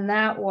 And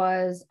that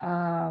was,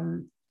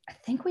 I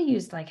think we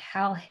used like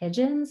Hal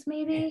Higgins,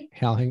 maybe.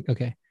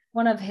 Okay.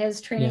 One of his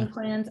training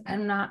plans.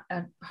 I'm not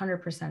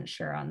 100%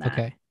 sure on that.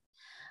 Okay.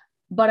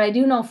 But I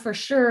do know for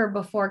sure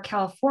before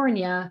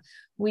California,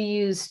 we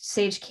used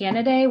Sage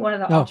Canaday, one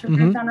of the ultra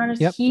marathon runners.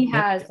 Yep. He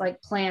has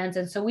like plans.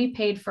 And so we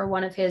paid for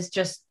one of his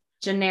just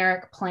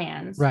generic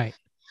plans. Right.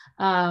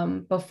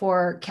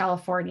 Before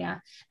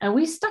California. And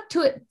we stuck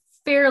to it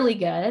fairly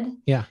good.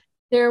 Yeah.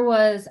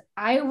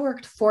 I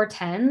worked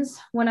 410s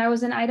when I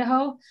was in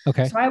Idaho.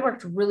 Okay. So I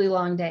worked really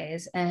long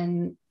days.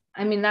 And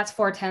I mean, that's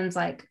 410s,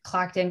 like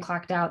clocked in,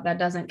 clocked out. That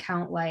doesn't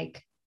count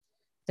like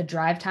the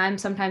drive time.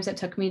 Sometimes it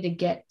took me to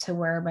get to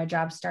where my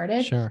job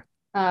started. Sure.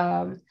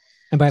 And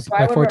by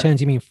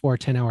 410s, you mean 4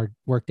 10-hour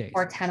work days?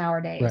 4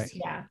 10-hour days. Right.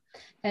 Yeah.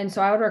 And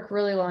so I would work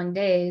really long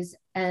days.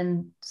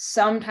 And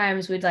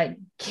sometimes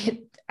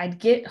I'd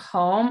get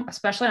home,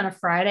 especially on a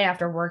Friday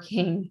after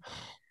working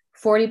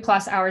 40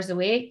 plus hours a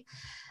week.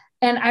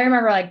 And I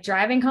remember like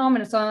driving home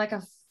and it's only like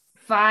a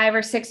 5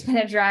 or 6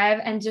 minute drive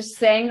and just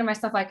saying to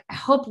myself, like, I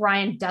hope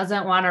Ryan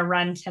doesn't want to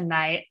run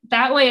tonight.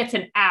 That way it's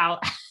an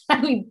out.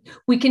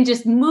 we can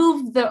just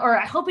or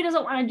I hope he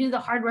doesn't want to do the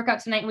hard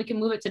workout tonight and we can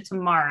move it to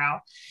tomorrow.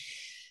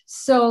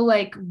 So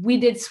like we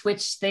did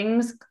switch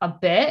things a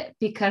bit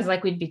because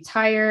like we'd be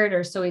tired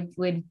or so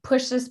we'd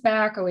push this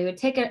back or we would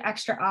take an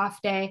extra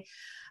off day.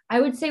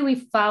 I would say we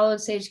followed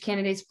Sage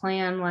Canaday's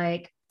plan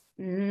like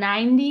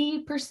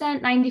 90%,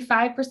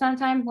 95% of the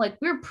time. Like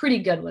we were pretty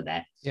good with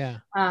it. Yeah.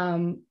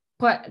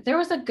 But there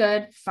was a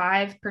good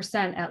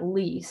 5% at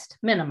least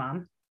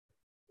minimum,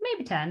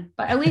 maybe 10,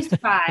 but at least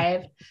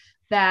 5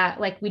 that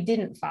like we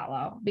didn't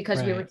follow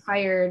because we were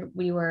tired.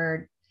 We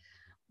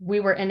we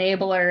were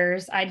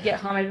enablers. I'd get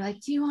home and be like,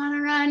 do you want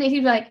to run? And he'd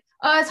be like,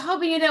 oh, I was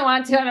hoping you didn't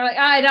want to. And I'm like,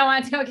 oh, I don't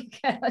want to. Okay,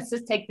 good. Let's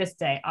just take this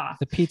day off.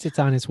 The pizza's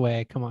on its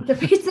way. Come on. The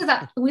pizza's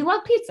on. We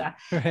love pizza.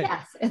 Right.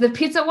 Yes, the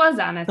pizza was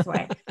on its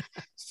way.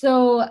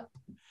 So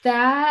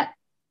that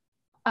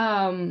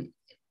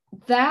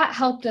that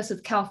helped us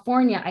with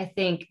California, I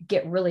think,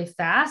 get really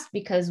fast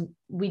because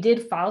we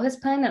did follow his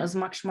plan. That was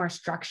much more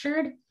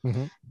structured.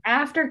 Mm-hmm.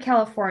 After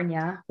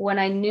California, when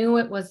I knew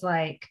it was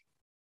like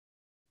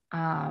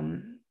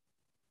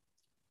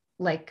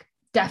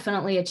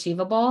definitely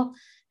achievable,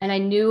 and I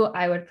knew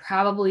I would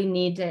probably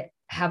need to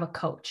have a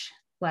coach,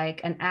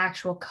 like an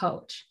actual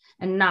coach,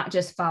 and not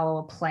just follow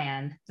a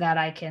plan that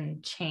I can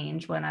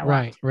change when I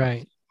want to.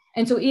 Right.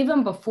 And so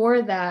even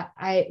before that,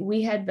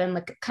 we had been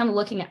like kind of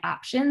looking at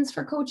options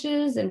for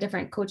coaches and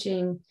different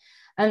coaching,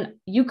 and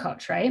you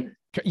coach, right?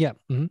 Yeah.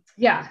 Mm-hmm.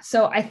 Yeah.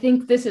 So I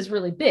think this is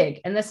really big,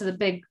 and this is a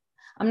big,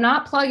 I'm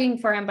not plugging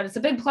for him, but it's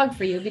a big plug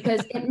for you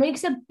because it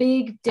makes a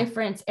big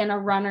difference in a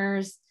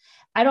runner's,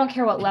 I don't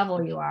care what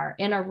level you are,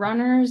 in a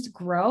runner's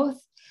growth,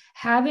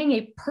 having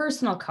a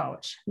personal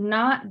coach,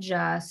 not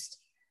just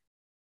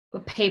a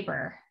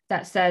paper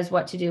that says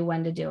what to do,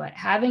 when to do it,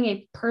 having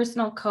a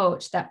personal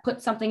coach that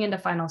puts something into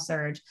Final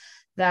Surge,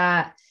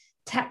 that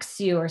texts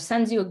you or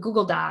sends you a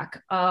Google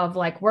Doc of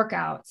like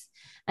workouts,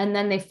 and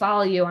then they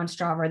follow you on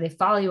Strava, or they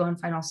follow you on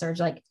Final Surge.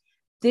 Like,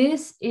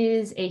 this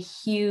is a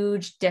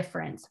huge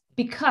difference,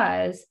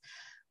 because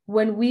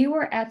when we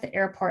were at the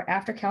airport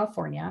after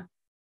California,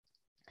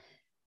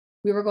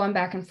 we were going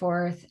back and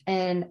forth,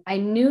 and I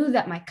knew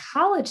that my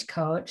college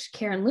coach,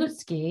 Karen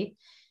Lutsky,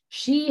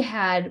 she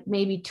had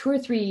maybe 2 or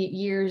 3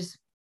 years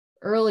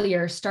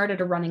earlier started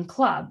a running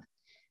club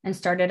and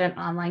started an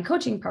online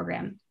coaching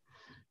program.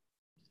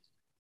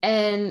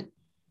 And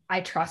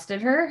I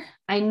trusted her.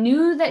 I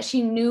knew that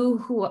she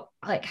knew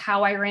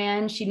how I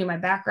ran. She knew my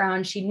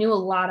background. She knew a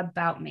lot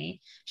about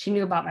me. She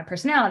knew about my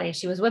personality.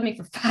 She was with me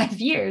for 5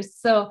 years.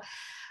 So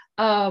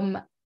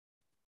I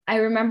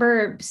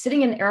remember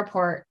sitting in the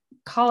airport,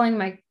 calling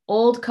my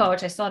old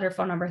coach. I still had her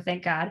phone number,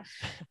 thank God.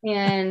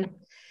 And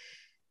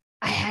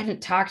I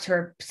hadn't talked to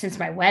her since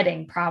my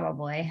wedding,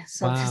 probably.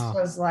 So This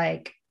was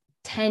like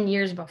 10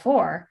 years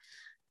before,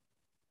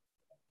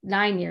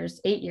 9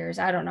 years, 8 years,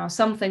 I don't know,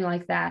 something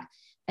like that.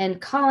 And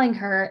calling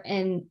her,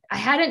 and I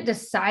hadn't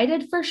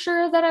decided for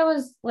sure that I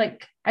was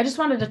like, I just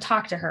wanted to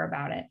talk to her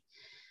about it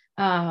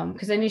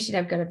because I knew she'd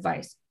have good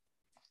advice.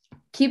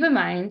 Keep in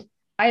mind,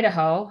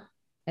 Idaho,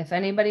 if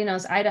anybody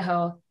knows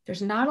Idaho,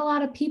 there's not a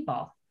lot of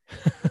people.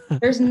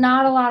 There's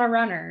not a lot of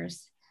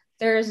runners.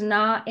 There's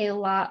not a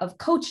lot of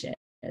coaches.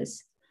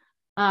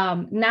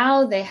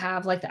 Now they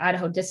have like the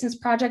Idaho Distance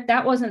Project.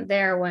 That wasn't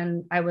there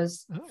when I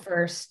was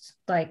first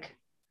like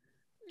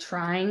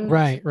trying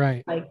right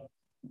like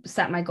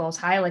set my goals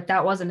high. Like,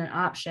 that wasn't an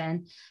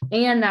option,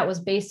 and that was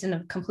based in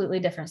a completely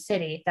different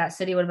city. That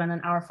city would have been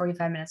an hour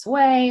 45 minutes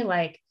away.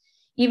 Like,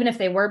 even if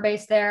they were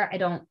based there, I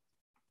don't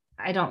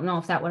know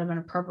if that would have been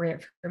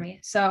appropriate for me.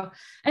 So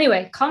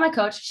anyway, call my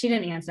coach. She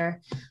didn't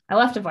answer. I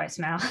left a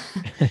voicemail.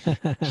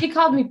 She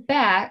called me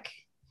back,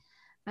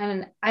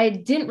 and I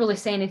didn't really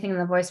say anything in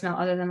the voicemail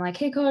other than like,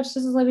 hey coach,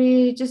 this is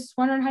Libby. Just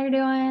wondering how you're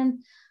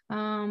doing.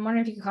 Wondering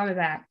if you could call me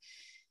back.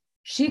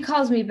 She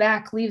calls me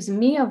back, leaves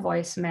me a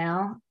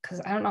voicemail,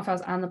 because I don't know if I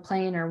was on the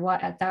plane or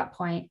what at that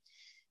point.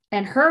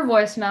 And her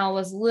voicemail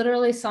was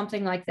literally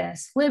something like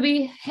this: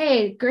 Libby,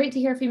 hey, great to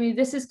hear from you.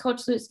 This is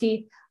Coach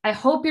Lutsky. I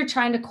hope you're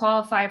trying to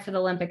qualify for the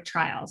Olympic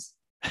trials.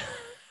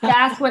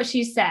 That's what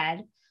she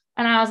said.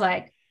 And I was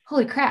like,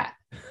 holy crap.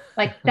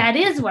 Like, that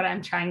is what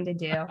I'm trying to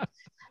do.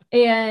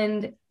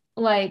 And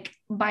like,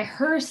 by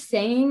her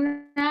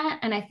saying that,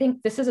 and I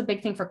think this is a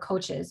big thing for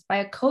coaches, by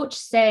a coach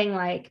saying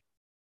like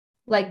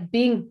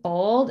being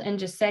bold and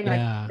just saying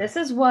like, this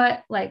is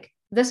what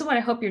I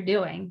hope you're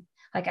doing.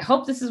 Like, I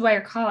hope this is why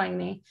you're calling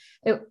me.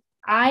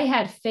 I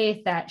had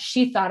faith that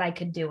she thought I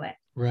could do it.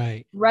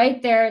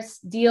 Right there,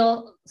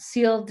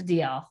 sealed the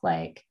deal.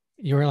 Like,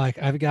 you were like,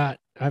 I've got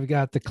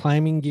the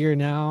climbing gear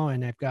now,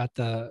 and I've got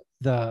the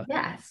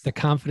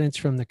confidence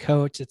from the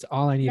coach. It's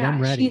all I need.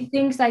 I'm ready. She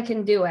thinks I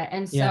can do it.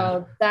 And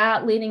so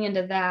that leading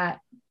into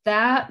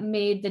that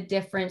made the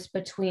difference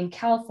between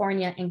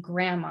California and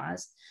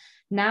grandma's.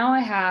 Now I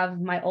have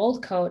my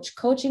old coach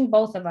coaching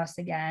both of us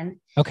again.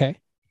 Okay.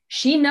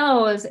 She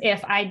knows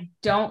if I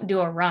don't do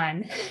a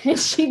run, and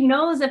she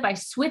knows if I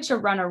switch a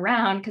run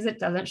around because it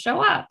doesn't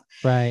show up.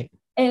 Right.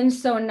 And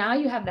so now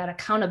you have that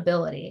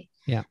accountability.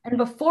 Yeah. And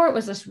before, it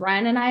was just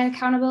Ryan and I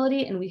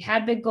accountability, and we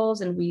had big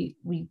goals, and we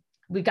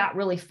got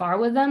really far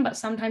with them, but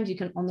sometimes you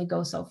can only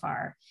go so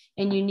far,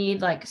 and you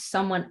need like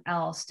someone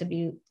else to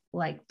be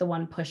like the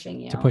one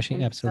pushing you.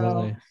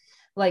 Absolutely. So,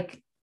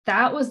 like,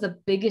 that was the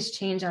biggest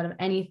change out of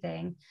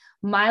anything.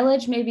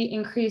 Mileage maybe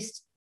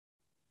increased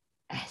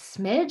a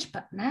smidge,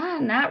 but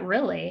not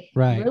really.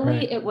 Right.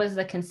 It was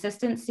the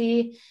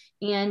consistency.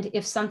 And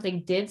if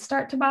something did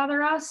start to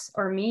bother us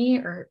or me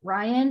or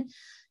Ryan,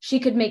 she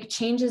could make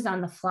changes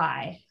on the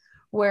fly.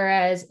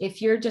 Whereas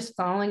if you're just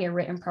following a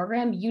written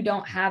program, you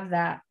don't have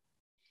that.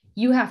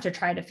 you have to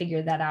try to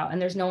figure that out,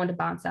 and there's no one to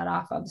bounce that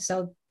off of.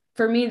 So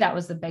for me, that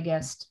was the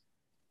biggest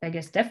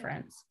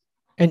difference.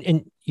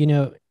 And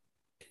 100%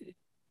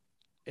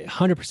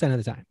 of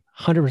the time,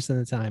 100% of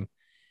the time,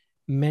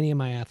 many of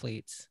my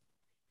athletes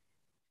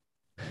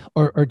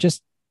or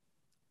just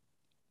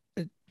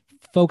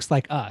folks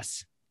like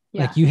us,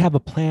 like you have a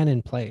plan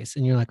in place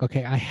and you're like,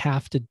 okay, I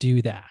have to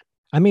do that.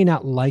 I may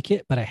not like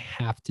it, but I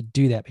have to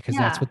do that because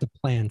that's what the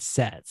plan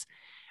says.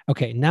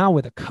 Okay, now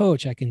with a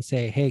coach, I can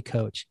say, hey,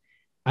 coach,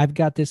 I've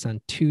got this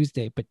on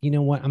Tuesday, but you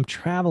know what? I'm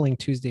traveling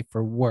Tuesday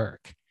for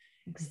work.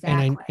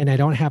 Exactly. And I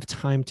don't have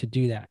time to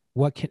do that.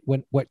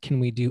 What can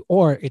we do?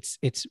 Or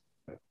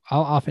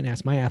I'll often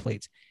ask my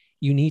athletes,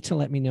 you need to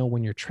let me know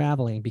when you're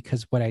traveling,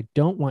 because what I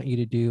don't want you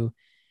to do,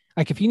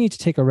 like if you need to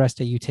take a rest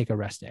day, you take a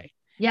rest day.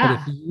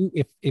 Yeah. But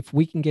if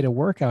we can get a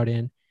workout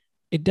in,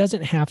 it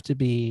doesn't have to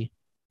be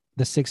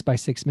the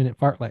 6x6 minute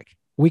fartlek.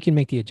 We can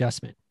make the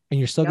adjustment and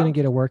you're still going to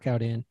get a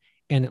workout in.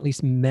 And at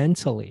least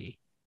mentally,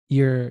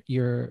 you're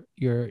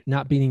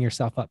not beating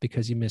yourself up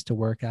because you missed a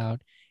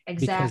workout.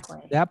 Exactly.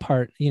 Because that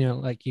part,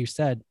 like you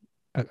said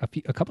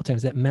a couple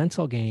times, that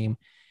mental game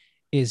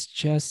is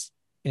just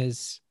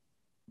as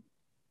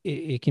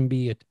it can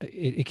be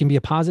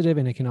a positive,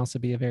 and it can also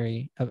be a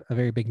very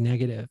big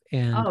negative.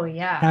 And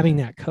having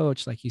that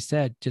coach, like you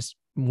said, just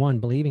one,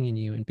 believing in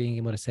you and being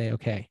able to say,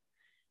 okay,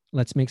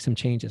 let's make some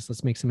changes,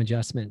 let's make some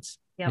adjustments.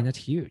 And that's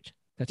huge.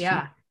 That's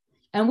huge.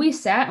 And we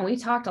sat and we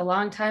talked a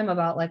long time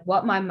about like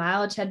what my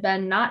mileage had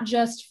been, not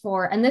just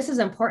for, and this is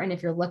important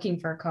if you're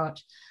looking for a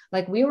coach.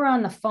 Like we were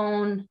on the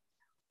phone,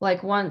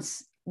 like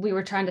once we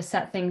were trying to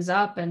set things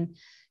up, and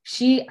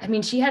she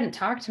hadn't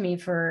talked to me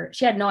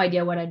she had no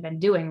idea what I'd been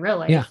doing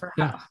really for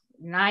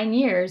 9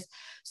 years.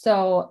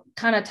 So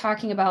kind of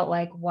talking about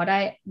like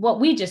what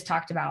we just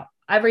talked about,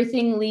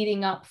 everything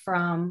leading up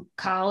from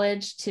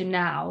college to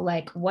now,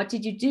 like, what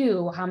did you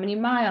do? How many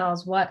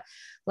miles,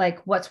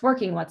 what's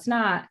working, what's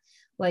not.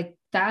 Like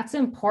that's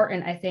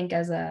important, I think,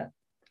 as a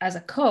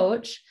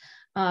coach,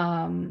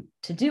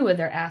 to do with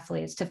their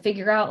athletes, to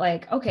figure out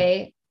like,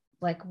 okay,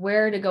 like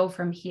where to go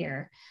from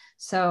here.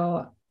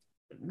 So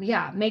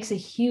it makes a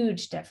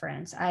huge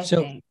difference, I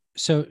think.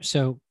 So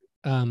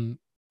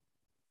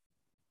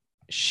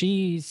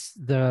she's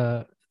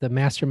the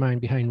mastermind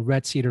behind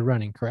Red Cedar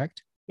Running,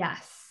 correct?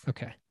 Yes.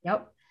 Okay.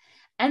 Yep.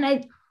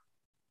 And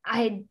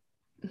I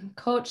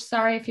coach,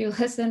 sorry if you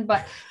listen,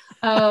 but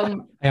I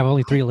have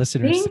only 3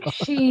 listeners.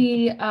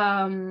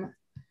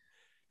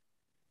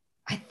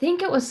 I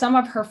think it was some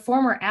of her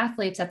former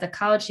athletes at the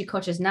college she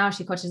coaches now.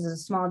 She coaches at a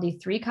small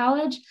D3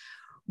 college,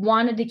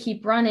 wanted to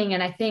keep running,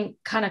 and I think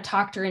kind of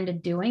talked her into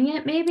doing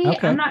it. Maybe.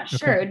 Okay. I'm not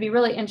sure. It'd be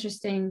really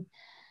interesting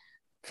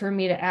for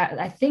me to add.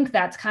 I think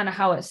that's kind of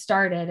how it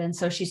started. And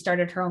so she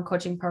started her own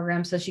coaching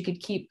program so she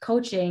could keep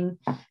coaching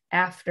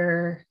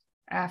after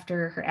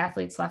her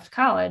athletes left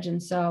college.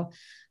 And so,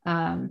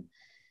 that's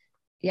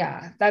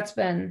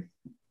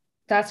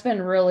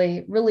been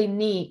really, really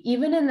neat,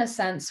 even in the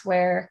sense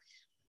where,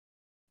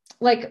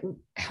 like,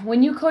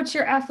 when you coach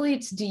your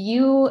athletes, do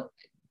you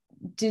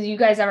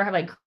guys ever have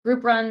like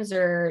group runs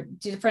or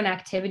different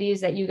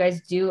activities that you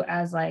guys do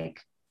as like,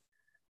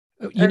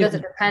 or does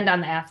it depend on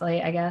the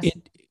athlete, I guess?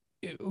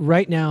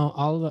 Right now,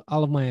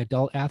 all of my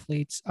adult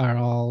athletes are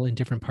all in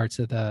different parts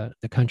of the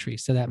country.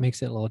 So that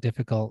makes it a little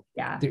difficult.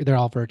 Yeah. They're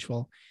all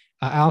virtual.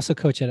 I also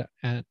coach at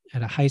a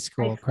high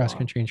school cross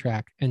country and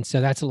track. And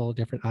so that's a little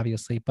different,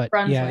 obviously, but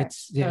Brunswick.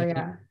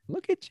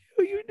 Look at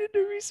you. You did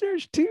the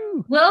research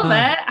too. A little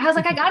bit. I was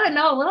like, I got to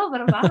know a little bit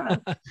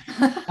about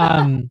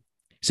it.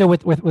 So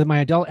with my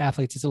adult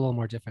athletes, it's a little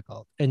more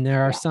difficult. And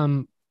there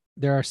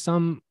are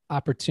some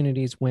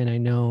opportunities when I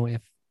know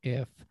if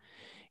they're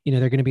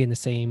going to be in the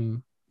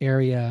same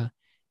area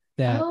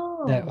that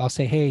I'll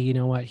say, hey, you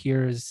know what,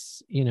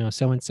 here's,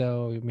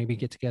 so-and-so, maybe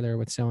get together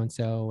with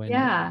so-and-so.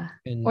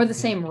 Or the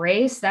same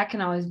race. That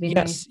can always be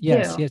nice.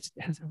 Yes.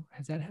 Has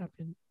that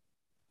happened?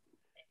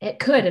 It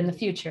could in the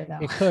future though.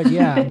 It could.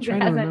 Yeah. I'm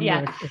trying to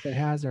remember if it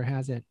has or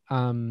hasn't.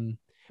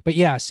 But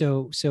yeah,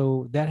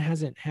 so that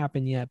hasn't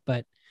happened yet,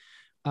 but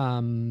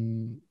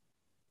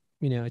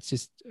it's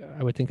just,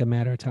 I would think, a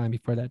matter of time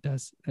before that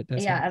does happen.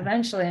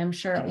 Eventually I'm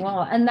sure it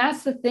will. And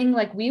that's the thing,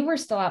 like we were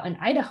still out in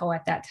Idaho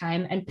at that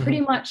time, and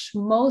pretty much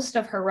most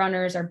of her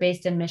runners are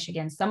based in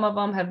Michigan. Some of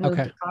them have moved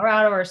to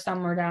Colorado, or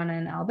some were down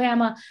in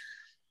Alabama.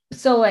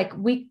 So like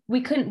we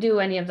couldn't do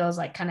any of those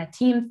like kind of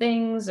team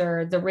things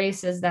or the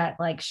races that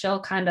like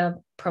she'll kind of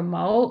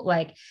promote,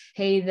 like,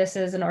 hey, this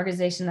is an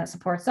organization that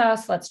supports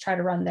us, let's try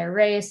to run their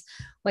race.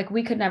 Like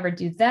we could never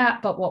do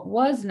that. But what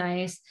was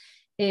nice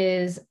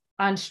is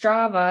on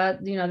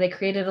Strava, they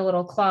created a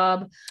little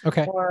club,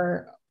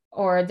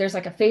 or there's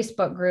like a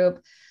Facebook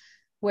group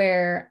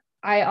where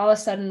I all of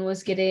a sudden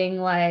was getting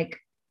like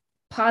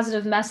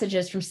positive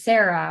messages from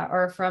Sarah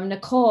or from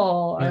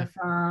Nicole or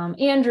from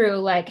Andrew,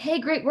 like, hey,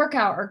 great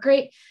workout, or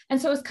great.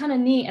 And so it was kind of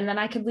neat. And then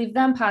I could leave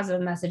them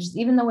positive messages,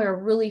 even though we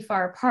were really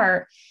far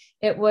apart.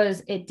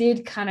 It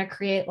did kind of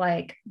create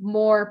like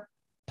more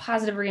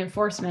positive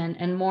reinforcement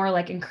and more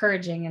like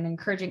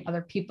encouraging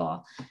other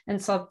people.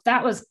 And so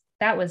that was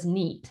that was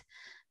neat.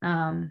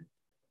 And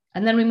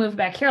then we moved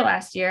back here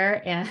last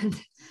year and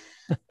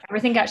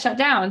everything got shut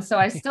down. So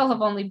I still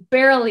have only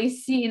barely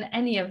seen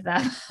any of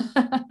them.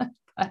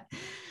 But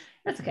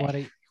that's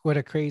okay. What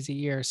a crazy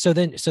year. So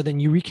then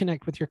you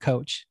reconnect with your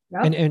coach.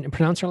 Yep. And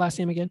pronounce her last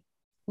name again.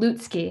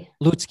 Lutzke.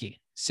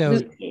 So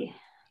Lutzke.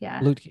 Yeah.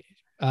 Lutzke.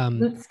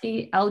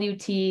 Lutzke,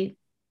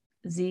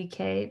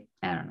 Lutzk.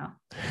 I don't know.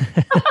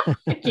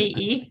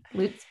 Ke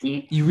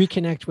Lutzke. You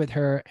reconnect with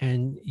her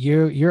and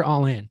you're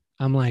all in.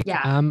 I'm like,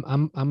 yeah.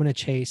 I'm gonna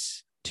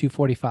chase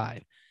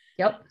 245.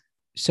 Yep.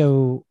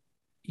 So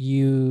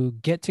you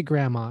get to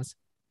grandma's,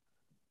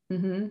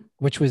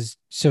 which was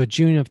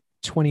June of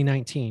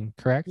 2019,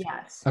 correct?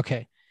 Yes.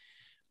 Okay.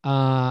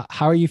 How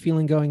are you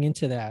feeling going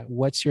into that?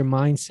 What's your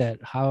mindset?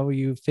 How are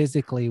you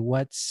physically?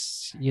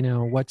 What's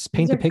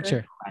paint the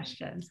picture?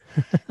 Questions.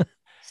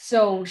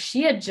 So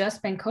she had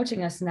just been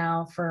coaching us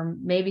now for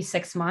maybe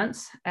 6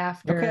 months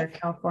after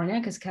California,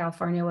 because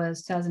California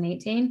was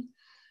 2018,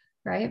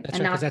 right? That's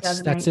and right. now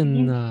That's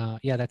in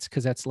that's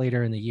because that's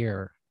later in the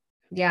year.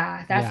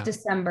 Yeah, that's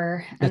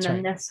December, and that's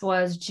then right. This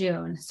was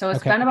June. So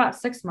it's been about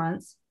 6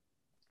 months.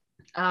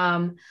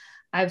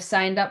 I've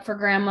signed up for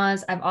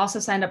grandma's. I've also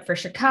signed up for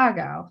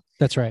Chicago.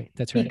 That's right.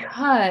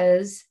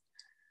 Because,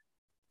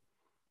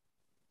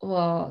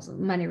 well,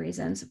 many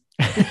reasons.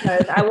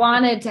 Because I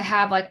wanted to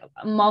have like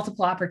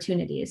multiple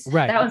opportunities.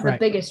 Right. That was the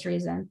biggest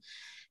reason.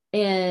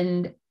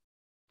 And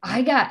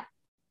I got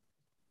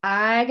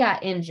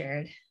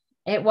injured.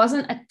 It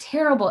wasn't a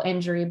terrible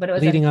injury, but it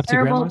was leading a up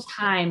terrible to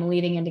time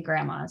leading into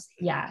grandma's.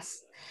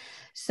 Yes.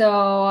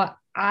 So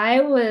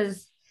I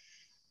was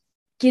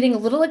getting a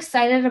little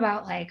excited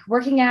about like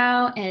working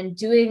out and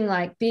doing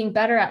like being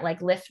better at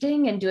like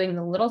lifting and doing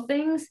the little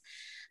things.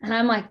 And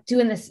I'm like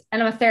doing this,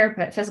 and I'm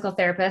a physical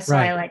therapist. So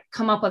I like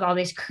come up with all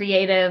these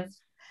creative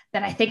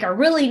that I think are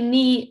really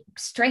neat,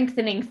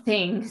 strengthening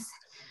things.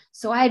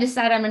 So I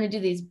decided I'm going to do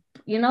these,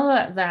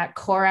 that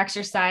core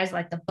exercise,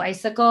 like the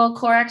bicycle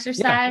core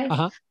exercise.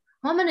 Yeah.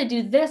 I'm going to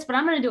do this, but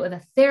I'm going to do it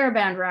with a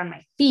TheraBand around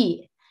my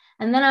feet.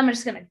 And then I'm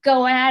just going to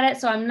go at it.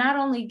 So I'm not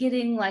only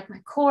getting like my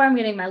core, I'm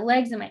getting my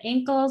legs and my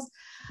ankles.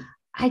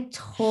 I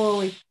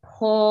totally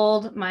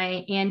pulled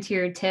my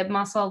anterior tib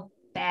muscle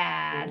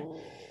bad.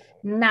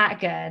 Not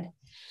good.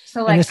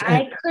 So like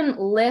I couldn't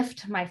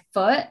lift my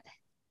foot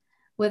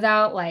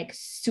without like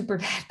super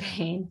bad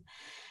pain.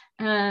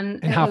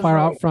 And how far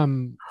out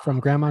from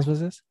grandma's was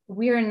this?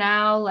 We're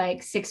now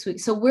like 6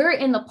 weeks. So we're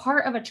in the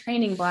part of a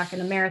training block in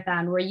a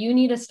marathon where you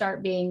need to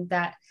start being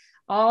that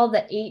all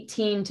the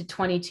 18 to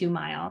 22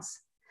 miles.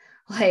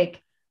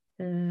 Like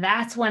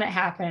that's when it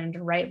happened,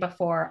 right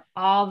before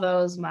all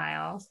those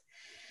miles.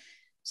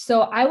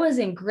 So I was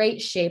in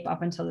great shape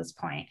up until this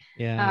point.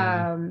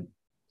 Yeah.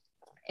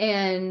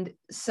 And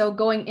so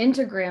going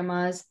into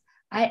grandma's,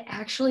 I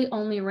actually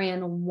only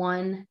ran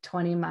one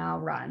 20-mile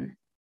run.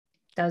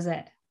 That was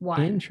it.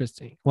 One.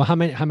 Interesting. Well, how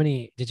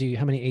many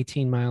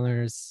 18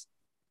 milers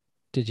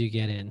did you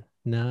get in?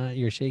 No,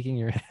 you're shaking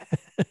your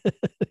head.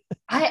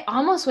 I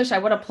almost wish I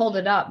would have pulled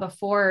it up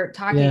before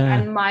talking. Yeah.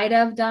 I might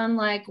have done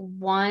like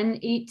one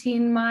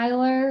 18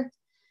 miler.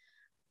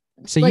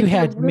 So like, you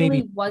had really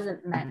maybe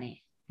wasn't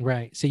many.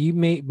 Right. So you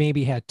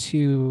maybe had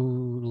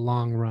 2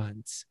 long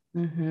runs.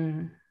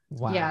 Mm-hmm.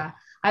 Wow. Yeah.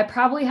 I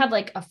probably had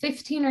like a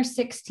 15 or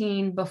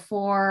 16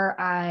 before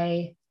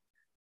I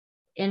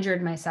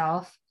injured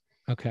myself.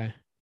 Okay.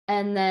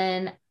 And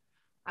then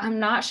I'm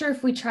not sure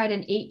if we tried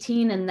an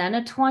 18 and then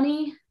a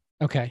 20.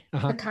 Okay.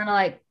 To kind of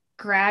like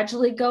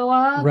gradually go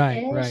up.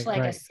 Right.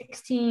 A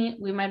 16.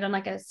 We might have done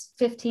like a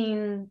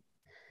 15,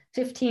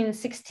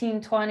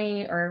 16,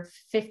 20 or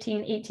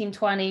 15, 18,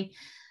 20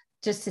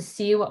 just to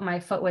see what my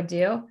foot would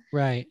do.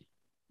 Right.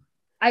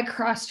 I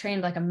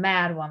cross-trained like a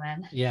mad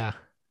woman. Yeah.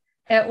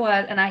 It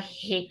was, and I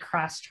hate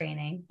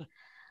cross-training.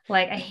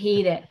 Like I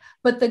hate it.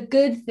 But the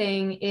good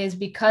thing is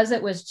because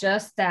it was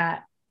just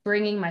that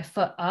bringing my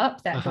foot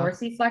up, that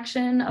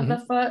dorsiflexion of the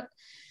foot,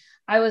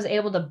 I was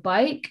able to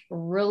bike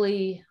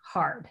really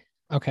hard.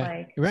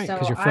 Okay. Right. So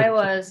I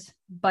was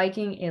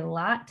biking a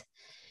lot.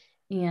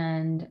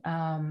 And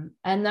then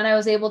I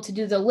was able to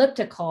do the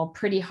elliptical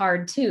pretty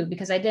hard too,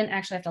 because I didn't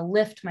actually have to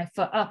lift my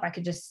foot up. I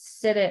could just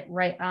sit it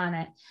right on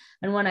it.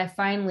 And when I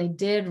finally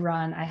did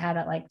run, I had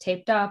it like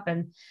taped up.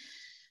 And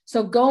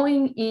so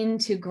going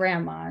into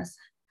grandma's,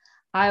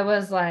 I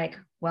was like,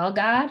 well,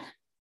 God,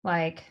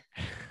 like,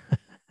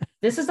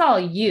 this is all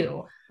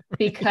you,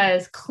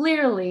 because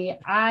clearly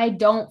I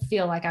don't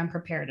feel like I'm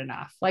prepared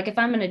enough. Like if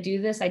I'm going to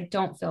do this, I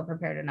don't feel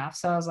prepared enough.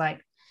 So I was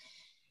like,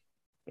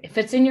 if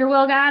it's in your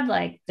will, God,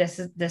 like this,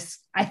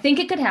 I think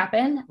it could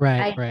happen.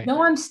 Right. I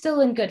know I'm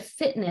still in good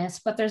fitness,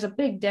 but there's a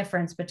big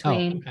difference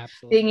between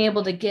being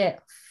able to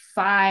get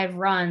 5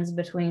 runs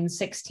between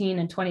 16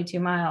 and 22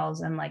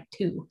 miles and like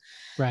 2.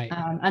 Right.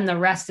 And the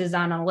rest is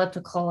on an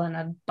elliptical and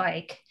a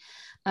bike.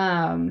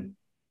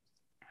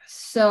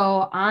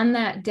 So on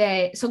that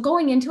day, so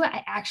going into it,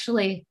 I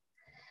actually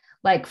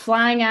like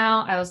flying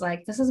out. I was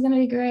like, this is going to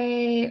be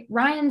great.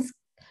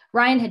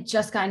 Ryan had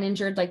just gotten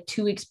injured like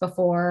 2 weeks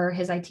before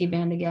his IT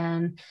band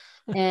again.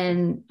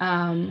 And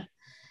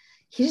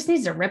he just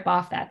needs to rip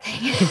off that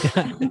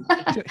thing.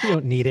 You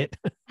don't need it.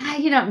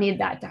 You don't need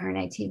that darn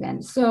AT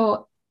band.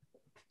 So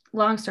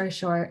long story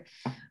short,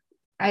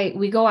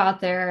 we go out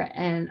there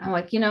and I'm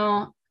like,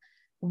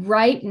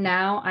 right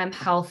now I'm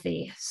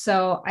healthy.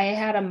 So I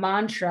had a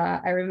mantra.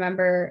 I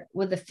remember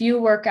with the few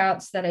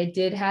workouts that I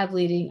did have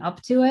leading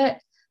up to it,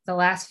 the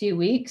last few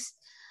weeks,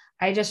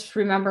 I just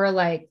remember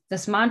like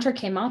this mantra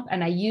came up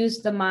and I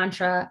used the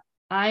mantra,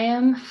 I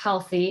am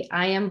healthy.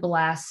 I am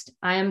blessed.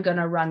 I am going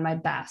to run my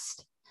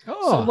best.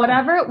 So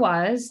whatever it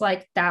was,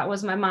 like that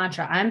was my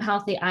mantra. I'm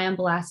healthy. I am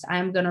blessed. I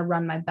am going to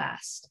run my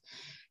best.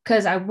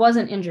 Because I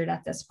wasn't injured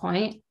at this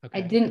point. Okay.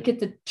 I didn't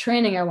get the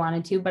training I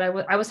wanted to, but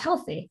I was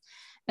healthy.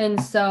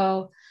 And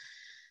so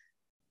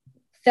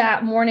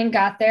that morning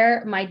got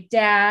there, my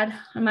dad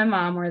and my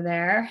mom were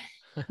there.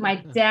 My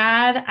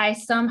dad, I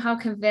somehow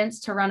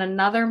convinced to run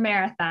another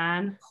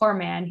marathon. Poor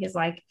man. He's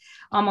like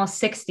almost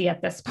 60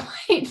 at this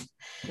point.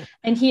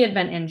 And he had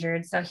been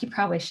injured. So he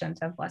probably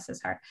shouldn't have, bless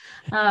his heart.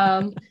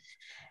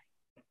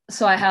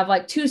 So I have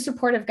like two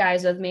supportive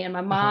guys with me and my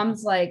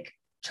mom's like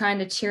trying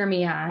to cheer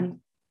me on.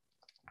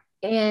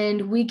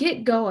 And we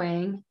get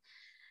going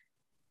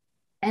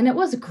and it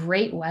was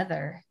great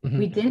weather. Mm-hmm.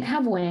 We didn't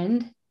have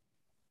wind,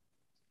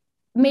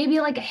 maybe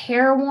like a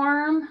hair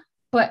warm,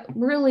 but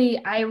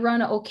really I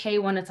run okay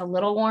when it's a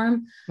little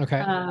warm. Okay.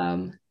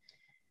 And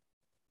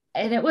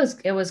it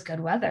was good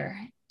weather.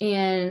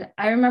 And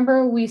I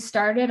remember we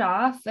started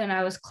off and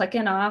I was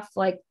clicking off,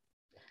 like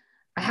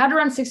I had to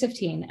run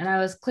 6:15 and I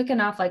was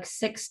clicking off like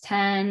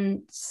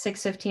 6:10,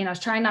 6:15. I was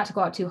trying not to go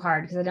out too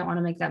hard because I didn't want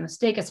to make that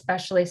mistake,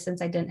 especially since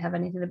I didn't have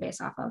anything to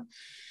base off of.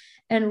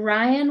 And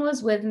Ryan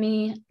was with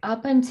me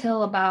up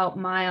until about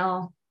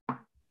mile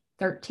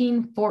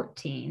 13,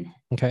 14.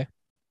 Okay.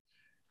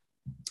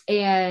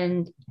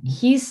 And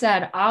he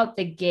said out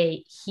the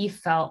gate, he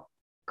felt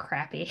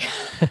crappy.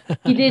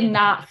 He did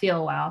not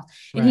feel well.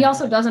 And he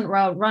also doesn't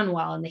run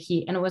well in the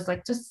heat. And it was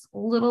like just a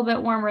little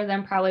bit warmer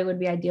than probably would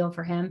be ideal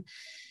for him.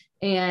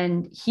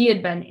 And he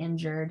had been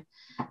injured.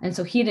 And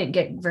so he didn't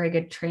get very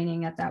good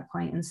training at that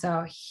point. And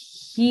so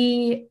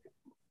he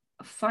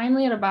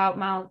finally at about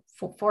mile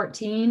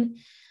 14,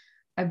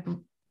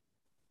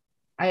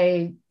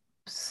 I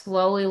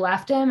slowly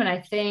left him. And I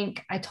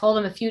think I told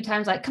him a few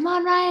times, like, come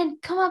on, Ryan,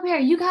 come up here.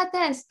 You got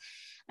this.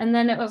 And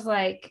then it was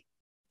like,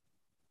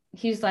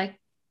 he's like,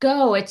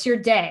 go, it's your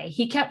day.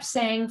 He kept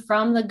saying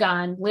from the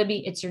gun,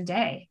 Libby, it's your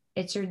day.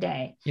 It's your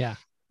day. Yeah.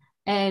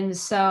 And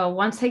so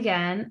once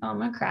again, I'm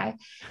going to cry.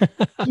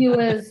 He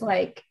was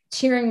like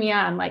cheering me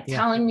on, like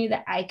telling me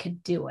that I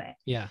could do it.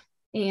 Yeah.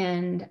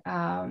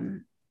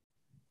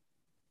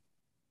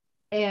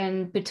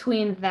 And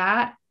between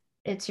that,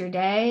 it's your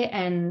day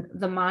and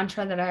the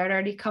mantra that I had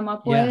already come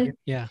up with.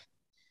 Yeah.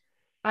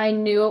 I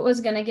knew it was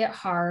going to get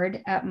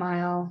hard at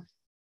mile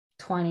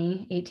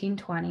 20, 18,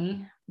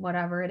 20,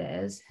 whatever it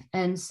is.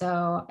 And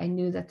so I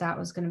knew that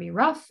was going to be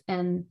rough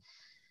and,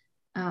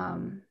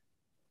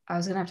 I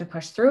was going to have to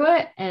push through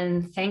it.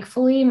 And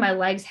thankfully my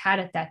legs had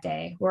it that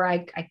day where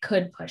I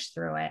could push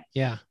through it.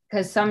 Yeah.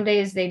 Because some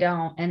days they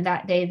don't. And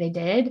that day they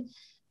did.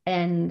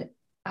 And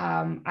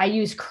I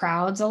use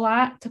crowds a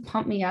lot to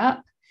pump me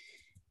up.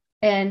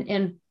 And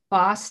in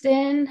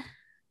Boston,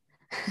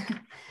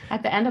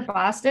 at the end of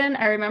Boston,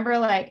 I remember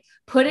like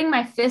putting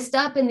my fist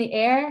up in the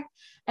air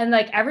and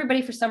like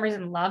everybody for some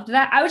reason loved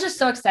that. I was just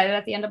so excited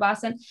at the end of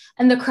Boston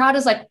and the crowd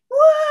is like,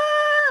 whoa.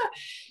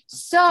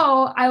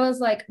 So I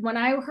was like, when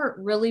I hurt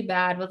really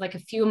bad with like a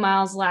few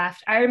miles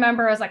left, I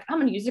remember I was like, I'm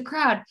going to use the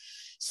crowd.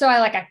 So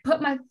I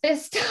put my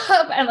fist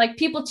up and like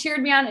people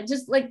cheered me on. It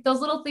just like those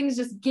little things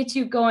just get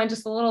you going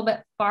just a little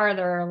bit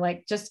farther,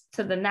 like just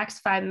to the next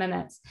 5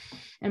 minutes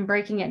and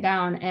breaking it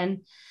down.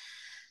 And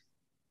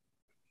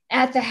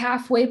at the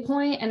halfway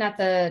point and at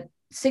the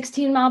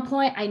 16-mile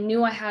point, I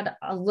knew I had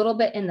a little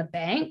bit in the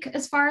bank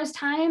as far as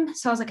time.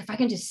 So I was like, if I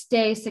can just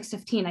stay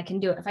 6:15, I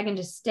can do it. If I can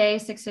just stay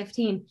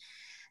 6:15.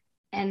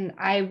 And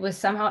I was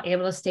somehow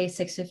able to stay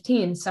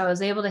 6:15. So I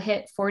was able to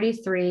hit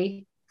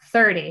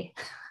 43:30,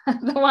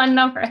 the one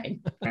number I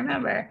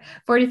remember,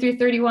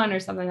 43:31 or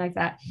something like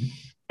that.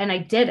 And I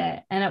did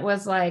it. And it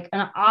was like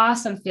an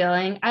awesome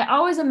feeling. I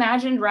always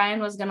imagined Ryan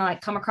was going to like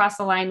come across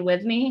the line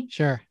with me.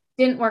 Sure.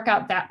 Didn't work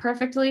out that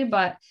perfectly,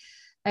 but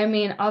I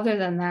mean, other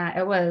than that,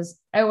 it was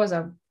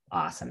an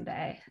awesome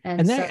day.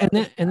 And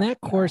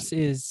that course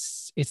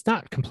it's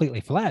not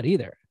completely flat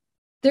either.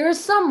 There's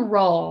some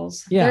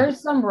rolls. Yeah. There's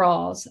some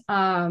rolls.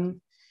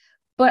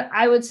 But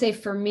I would say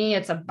for me,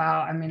 it's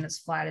about, as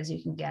flat as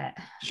you can get.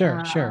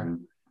 Sure.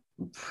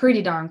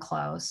 Pretty darn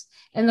close.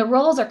 And the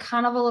rolls are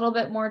kind of a little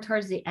bit more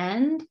towards the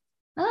end.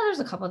 There's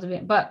a couple to be,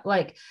 but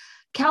like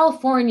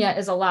California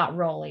is a lot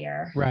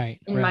rollier. Right.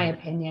 In my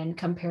opinion,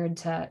 compared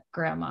to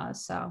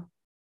Grandma's. So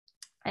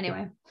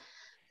anyway,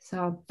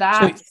 so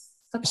that's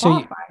the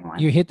qualifying one.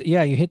 You hit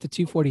the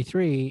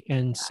 243.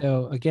 And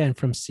so again,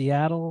 from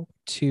Seattle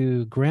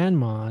to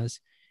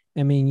Grandma's,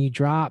 you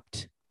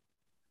dropped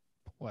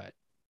what?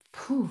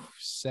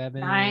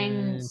 7 12,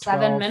 minutes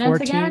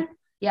 14? Again?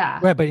 Yeah.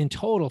 Right. But in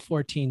total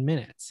 14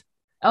 minutes.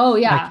 Oh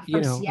Like, yeah, you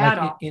from know, like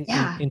Seattle.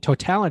 Yeah. in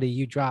totality,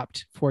 you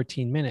dropped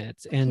 14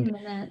 minutes. 14 And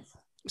minutes.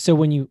 so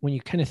when you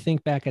kind of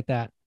think back at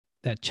that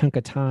chunk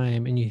of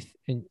time,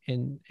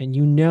 and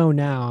you know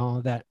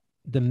now that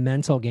the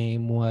mental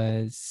game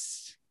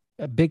was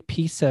a big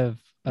piece of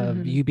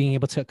Mhm. you being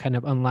able to kind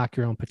of unlock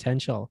your own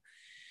potential.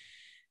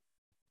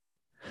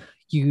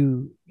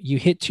 You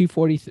hit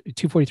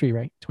 243,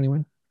 right?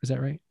 21, is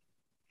that right?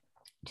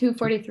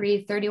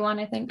 2:43, 31,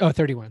 I think. Oh,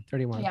 31.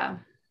 Yeah,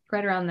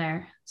 right around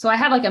there. So I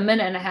had like a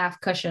minute and a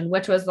half cushion,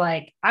 which was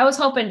like, I was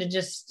hoping to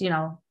just,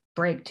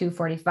 break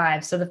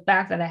 2:45. So the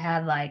fact that I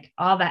had like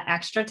all that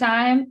extra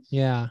time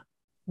Yeah.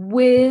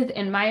 with,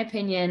 in my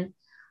opinion,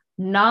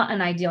 not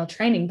an ideal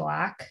training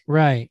block,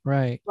 Right.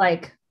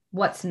 like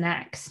what's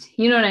next?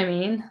 You know what I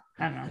mean?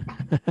 I don't know.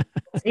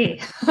 Let's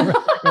see.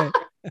 Right.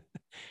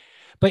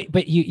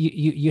 But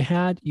you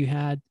had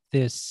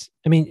this.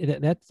 I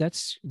mean,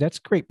 that's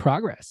great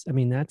progress. I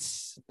mean,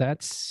 that's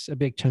a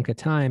big chunk of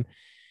time.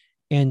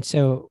 And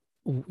so,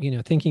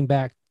 thinking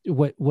back,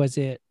 what was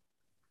it?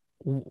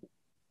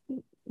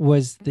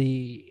 Was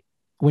the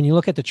when you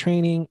look at the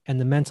training and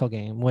the mental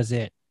game, was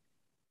it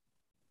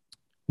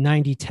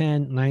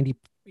 90-10, 90?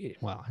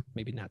 Well,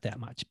 maybe not that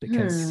much,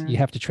 because you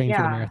have to train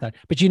for the Yeah. marathon.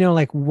 But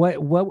like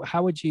what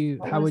how would you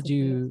What how was would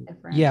the biggest you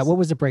yeah, difference? what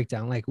was the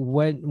breakdown? Like,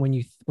 when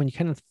you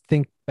kind of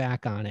think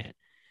back on it,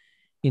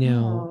 you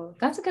know, Oh,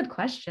 that's a good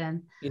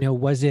question.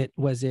 was it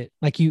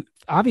like, you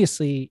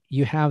obviously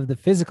you have the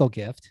physical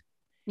gift,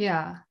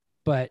 Yeah.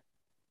 but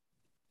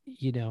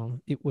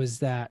it was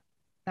that.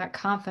 That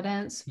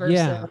confidence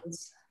Yeah.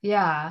 versus,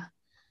 yeah,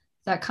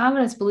 that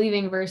confidence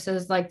believing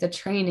versus like the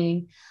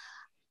training.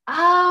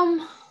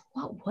 Um,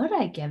 what would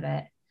I give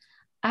it?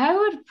 I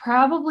would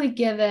probably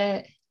give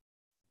it,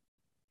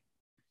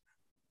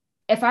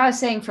 if I was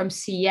saying from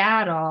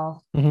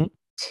Seattle Hmm.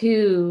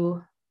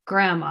 to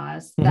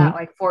grandma's, Hmm. that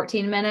like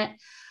 14-minute,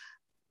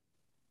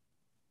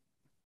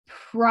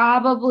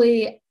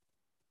 probably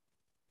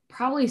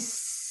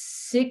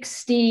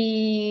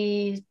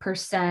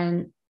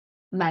 60%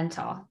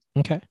 mental.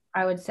 Okay.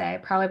 I would say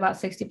probably about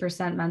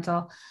 60%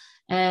 mental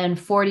and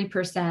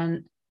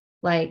 40%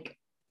 like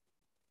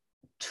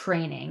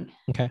training,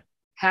 Okay.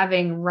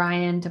 having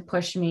Ryan to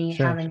push me,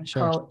 Sure. having a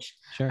Sure. coach.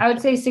 Sure. I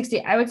would say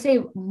 60. I would say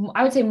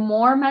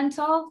more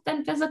mental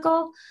than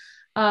physical.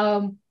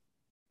 Um,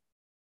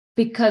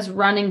 because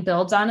running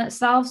builds on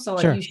itself. So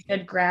you Sure.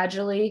 should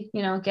gradually,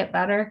 get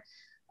better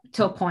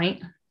to a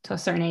point, to a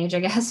certain age, I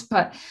guess.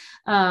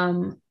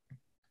 Um,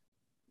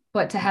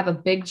 but to have a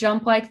big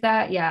jump like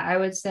that, yeah, I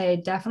would say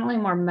definitely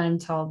more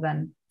mental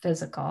than Than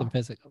physical.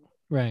 physical.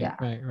 Right. Yeah.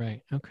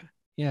 Right. Okay.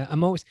 Yeah.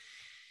 I'm always,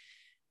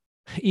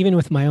 even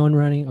with my own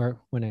running, or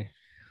when I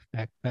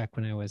back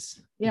when I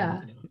was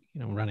Yeah.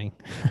 running.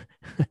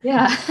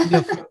 Yeah.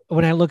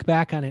 When I look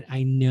back on it,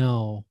 I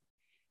know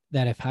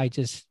that if I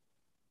just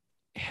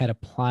had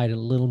applied a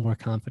little more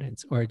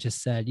confidence, or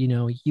just said, you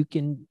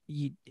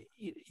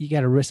got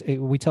to risk.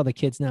 We tell the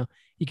kids now,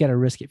 you got to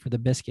risk it for the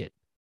biscuit.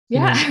 you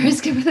Yeah. know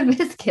Risk it for the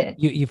biscuit.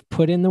 you've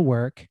put in the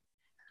work,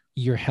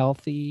 you're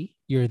healthy,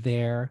 you're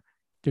there.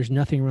 There's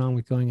nothing wrong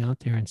with going out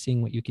there and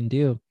seeing what you can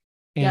do.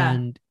 Yeah.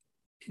 And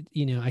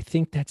I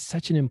think that's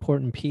such an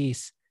important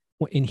piece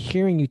in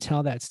hearing you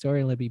tell that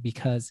story, Libby,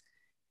 because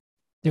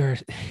there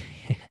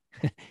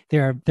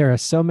are there are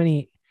so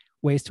many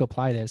ways to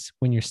apply this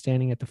when you're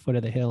standing at the foot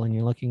of the hill and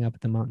you're looking up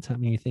at the mountaintop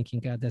and you're thinking,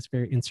 God, that's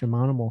very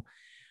insurmountable.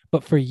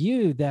 But for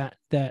you, that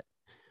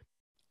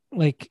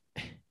like,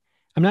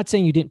 I'm not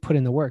saying you didn't put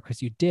in the work,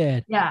 because you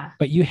did, Yeah.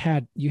 but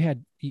I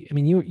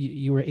mean,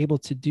 you were able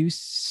to do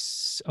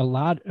a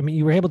lot. I mean,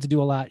 you were able to do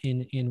a lot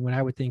in what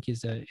I would think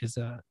is a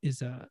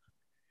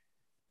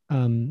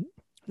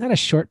not a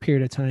short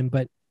period of time,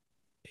 but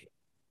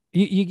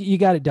you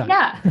got it done.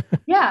 Yeah.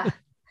 Yeah.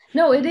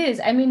 No, it is.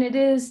 I mean, it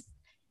is.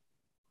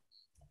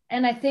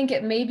 And I think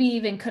it maybe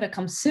even could have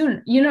come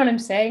soon. You know what I'm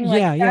saying? Like,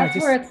 Yeah, that's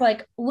where just it's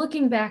like,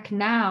 looking back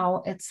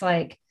now, it's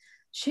like,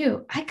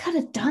 shoot, I could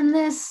have done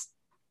this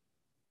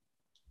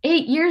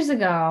 8 years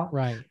ago.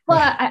 right.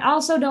 But I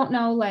also don't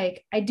know,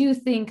 like, I do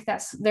think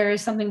there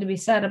is something to be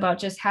said about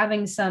just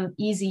having some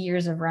easy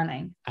years of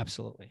running.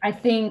 Absolutely. I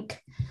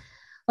think,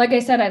 like I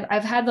said,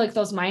 I've had like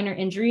those minor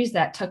injuries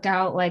that took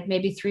out like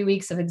maybe 3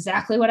 weeks of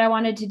exactly what I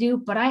wanted to do,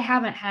 but I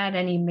haven't had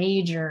any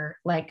major,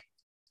 like,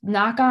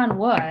 knock on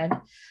wood,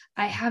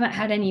 I haven't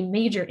had any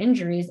major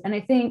injuries. And I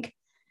think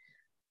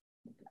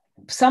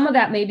some of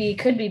that maybe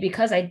could be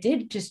because I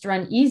did just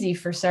run easy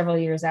for several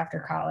years after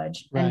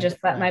college and Right. just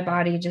let my Right.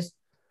 body just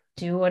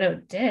do what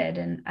it did.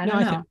 And I No,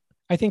 don't know.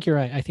 I think you're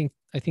right. I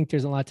think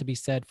there's a lot to be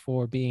said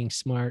for being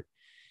smart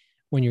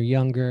when you're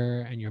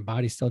younger and your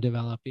body's still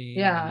developing and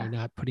you're Yeah.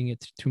 not putting it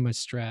through too much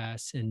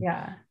stress. And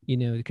Yeah.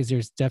 because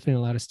there's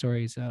definitely a lot of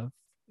stories of,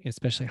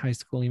 especially high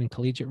school, even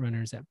collegiate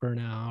runners, that burn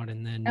out,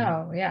 and then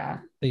Oh, yeah.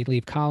 they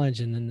leave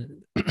college, and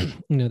then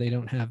they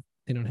don't have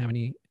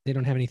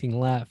anything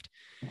left.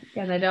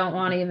 Yeah. They don't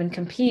want to even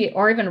compete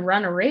or even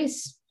run a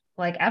race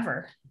like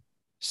ever.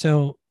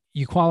 So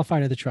you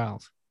qualify to the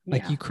trials,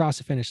 like Yeah. you cross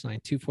the finish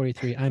line,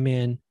 243. I'm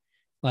in.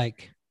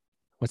 Like,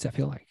 what's that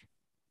feel like?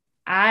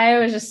 I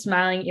was just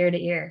smiling ear to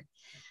ear.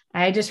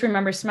 I just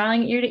remember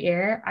smiling ear to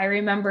ear. I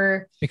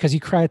remember because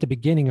you cry at the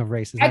beginning of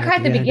races. I cried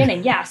at the end.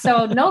 beginning. Yeah.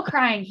 So no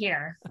crying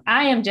here.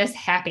 I am just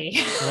happy.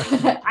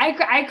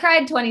 I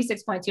cried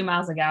 26.2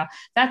 miles ago.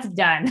 That's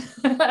done.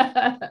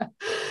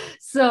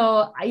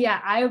 So yeah,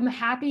 I'm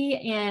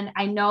happy. And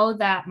I know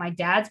that my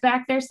dad's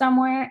back there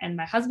somewhere and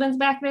my husband's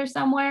back there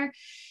somewhere.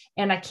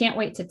 And I can't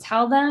wait to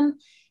tell them.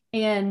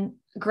 And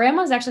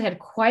grandma's actually had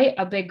quite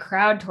a big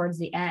crowd towards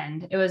the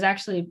end. It was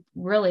actually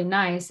really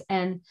nice.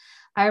 And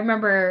I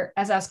remember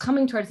as I was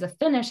coming towards the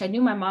finish, I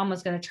knew my mom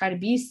was going to try to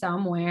be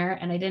somewhere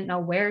and I didn't know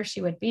where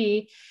she would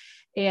be.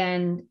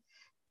 And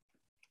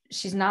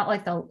she's not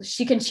like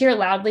she can cheer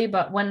loudly,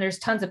 but when there's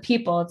tons of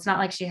people, it's not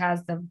like she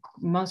has the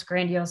most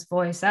grandiose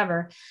voice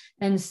ever.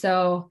 And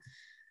so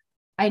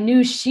I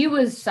knew she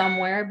was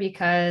somewhere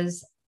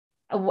because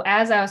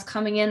as I was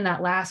coming in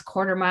that last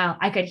quarter mile,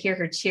 I could hear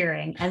her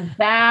cheering. And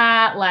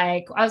that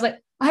I was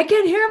like, I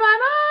can hear my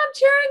mom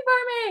cheering for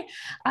me.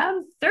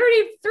 I'm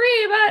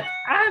 33, but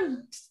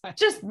I'm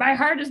just, my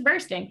heart is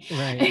bursting.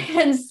 Right.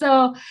 And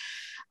so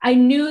I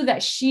knew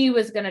that she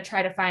was going to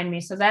try to find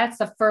me. So that's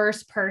the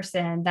first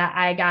person that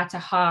I got to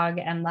hug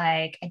and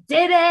I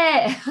did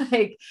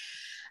it.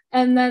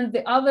 And then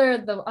the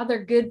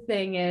other good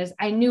thing is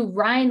I knew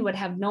Ryan would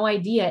have no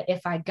idea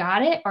if I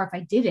got it or if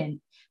I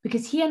didn't,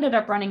 because he ended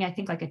up running, I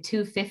think a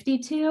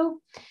 252.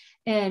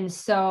 And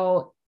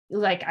so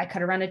I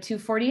could have run a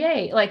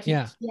 248.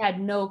 He had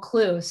no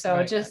clue.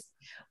 So just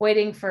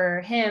waiting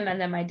for him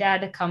and then my dad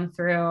to come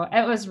through.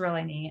 It was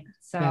really neat.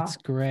 So that's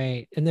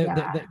great. And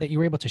that you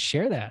were able to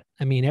share that.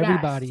 I mean,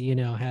 everybody,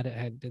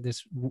 had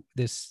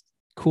this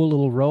cool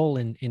little role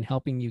in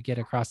helping you get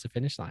across the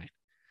finish line.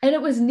 And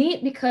it was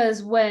neat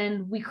because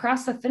when we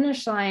crossed the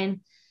finish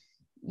line,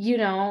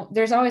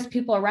 there's always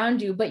people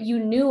around you, but you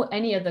knew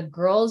any of the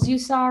girls you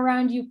saw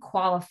around you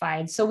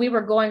qualified. So we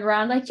were going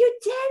around you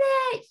did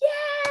it. Yeah.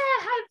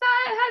 High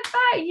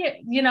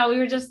five. We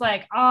were just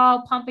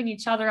all pumping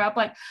each other up.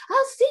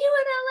 I'll see you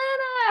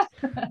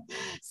in Atlanta.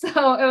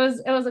 So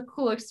it was a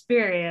cool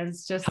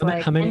experience. Just how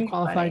many anybody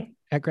qualified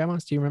at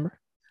Grandma's? Do you remember?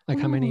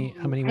 How many?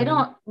 Women? I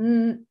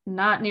don't,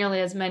 not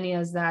nearly as many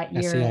as that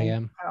year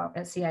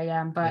at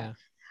CIM, but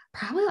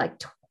probably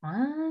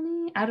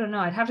 20. I don't know.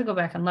 I'd have to go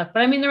back and look,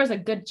 but I mean, there was a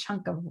good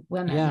chunk of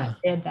women that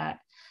did that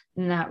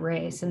in that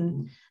race,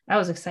 and that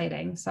was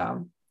exciting.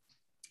 So,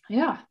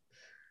 yeah.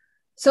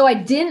 So I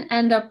didn't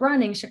end up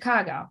running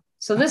Chicago.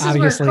 So this is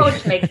where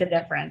coach makes a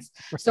difference.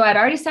 So I'd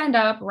already signed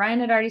up.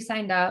 Ryan had already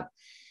signed up.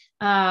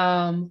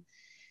 And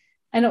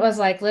it was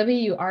Libby,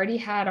 you already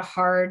had a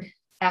hard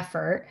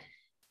effort.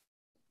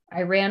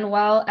 I ran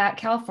well at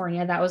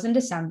California. That was in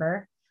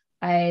December.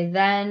 I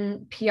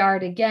then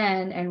PR'd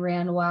again and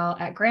ran well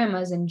at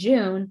Grandma's in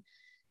June.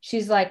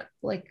 She's like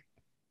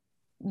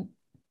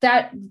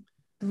that,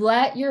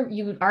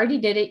 you already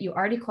did it. You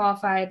already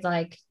qualified.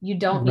 You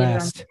don't need to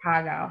run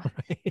Chicago.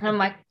 Right. And I'm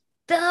like,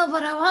 duh,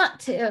 but I want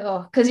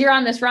to, because you're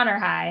on this runner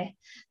high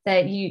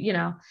that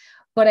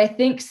but I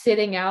think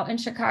sitting out in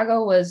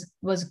Chicago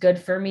was good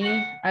for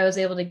me. I was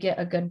able to get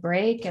a good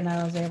break and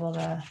I was able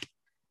to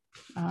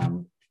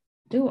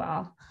do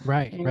well.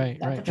 Right.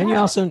 And you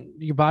also,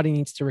 your body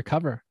needs to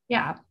recover.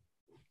 Yeah.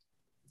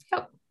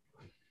 Yep.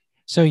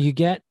 So you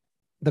get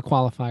the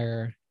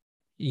qualifier,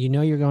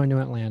 you're going to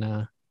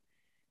Atlanta.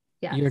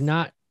 Yes.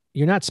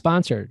 You're not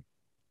sponsored.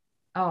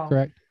 Oh,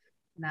 correct.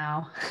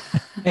 No.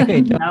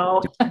 Hey,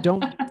 No.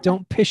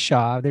 Don't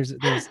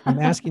pshaw. I'm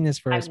asking this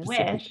for a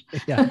specific.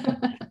 Yeah.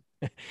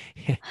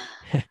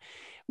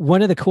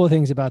 One of the cool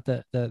things about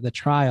the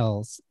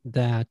trials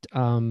that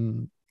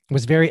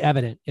was very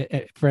evident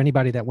for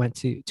anybody that went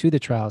to the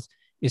trials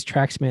is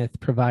Tracksmith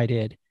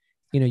provided,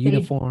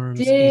 uniforms.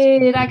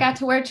 I got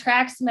to wear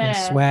Tracksmith and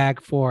swag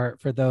for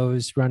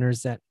those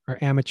runners that are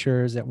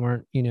amateurs that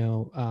weren't,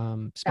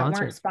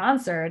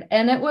 sponsored.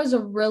 And it was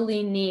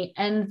really neat.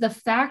 And the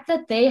fact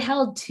that they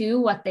held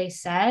to what they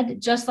said,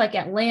 just like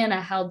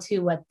Atlanta held to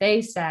what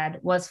they said,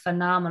 was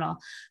phenomenal.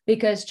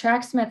 Because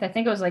Tracksmith, I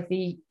think it was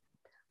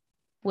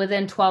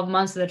within 12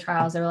 months of the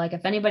trials, they were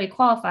if anybody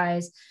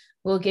qualifies,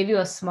 we'll give you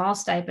a small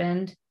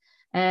stipend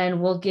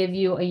and we'll give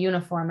you a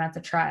uniform at the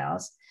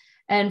trials.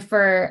 And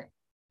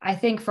I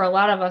think for a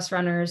lot of us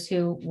runners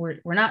who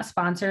we're not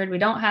sponsored, we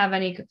don't have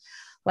any,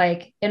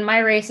 in my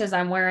races,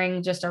 I'm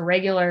wearing just a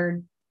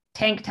regular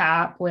tank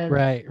top with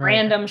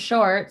random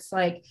shorts,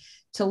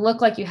 to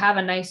look like you have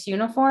a nice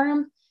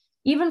uniform.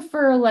 Even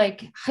for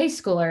high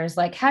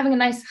schoolers, having a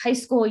nice high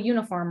school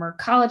uniform or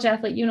college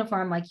athlete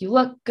uniform, you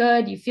look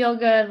good, you feel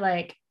good,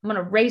 I'm going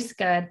to race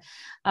good.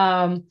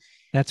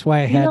 That's why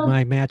I had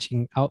my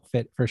matching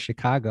outfit for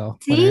Chicago.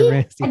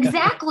 See,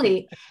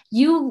 exactly.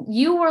 You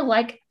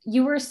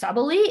were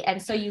sub-elite. And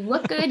so you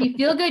look good, you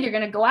feel good, you're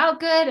going to go out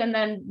good, and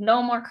then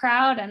no more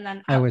crowd. And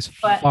then I was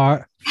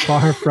far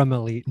from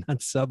elite,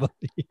 not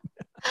sub-elite.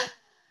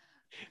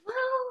 Well,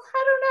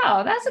 I don't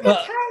know. That's a good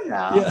time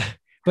though. Yeah.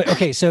 But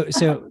okay. So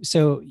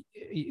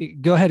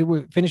go ahead.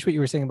 Finish what you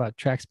were saying about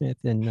Tracksmith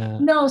and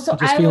no. So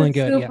just I feeling was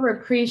good. super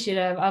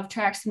appreciative of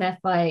Tracksmith.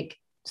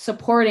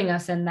 supporting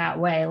us in that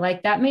way.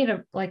 Like that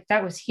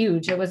that was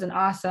huge. It was an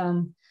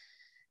awesome.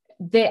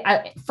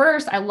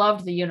 First, I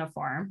loved the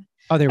uniform.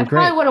 Oh, they were I great.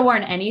 probably would have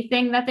worn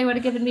anything that they would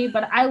have given me,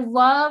 but I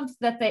loved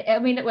that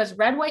it was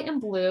red, white, and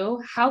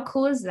blue. How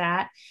cool is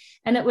that?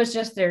 And it was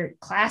just their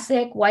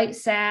classic white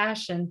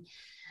sash. And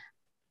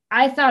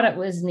I thought it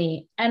was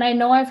neat. And I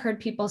know I've heard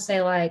people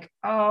say like,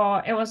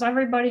 oh, it was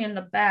everybody in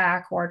the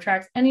back or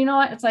tracks. And you know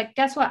what? It's like,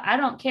 guess what? I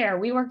don't care.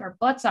 We worked our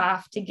butts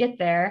off to get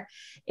there.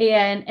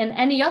 And in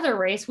any other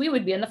race, we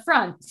would be in the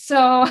front.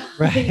 So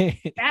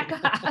Right. back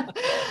off.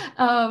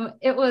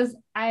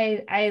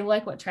 I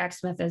like what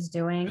Tracksmith is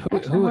doing.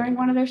 Actually, I'm wearing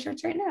one of their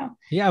shirts right now.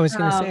 Yeah, I was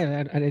going to say,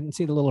 I didn't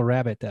see the little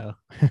rabbit though.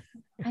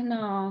 I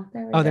know.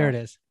 There it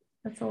is.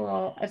 It's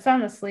on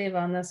the sleeve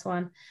on this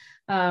one.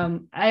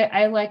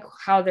 I like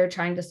how they're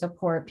trying to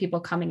support people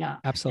coming up.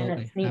 Absolutely.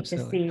 And it's neat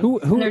to see.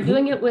 And they're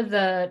doing it with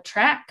the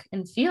track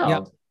and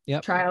field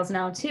yep. trials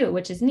now too,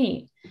 which is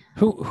neat.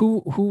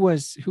 Who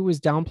was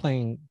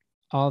downplaying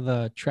all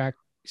the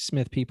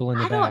Tracksmith people in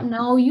the back? I don't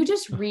know. You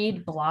just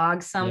read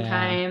blogs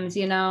sometimes,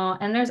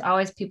 and there's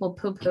always people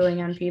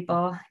poo-pooing on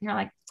people. You're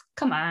like,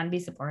 come on, be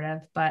supportive.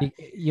 But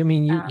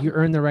you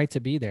earn the right to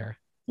be there.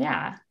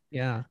 Yeah.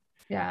 Yeah.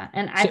 Yeah.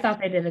 And I thought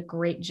they did a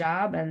great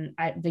job, and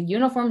the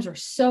uniforms were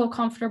so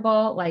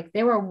comfortable. Like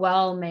they were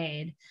well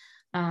made.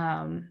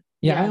 I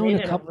own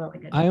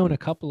a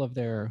couple of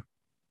their,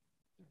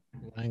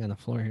 lying on the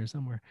floor here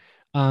somewhere,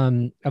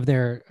 of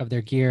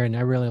their gear, and I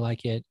really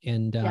like it.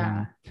 And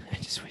I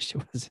just wish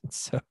it wasn't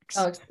so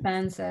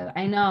expensive.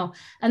 I know.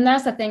 And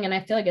that's the thing. And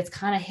I feel like it's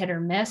kind of hit or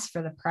miss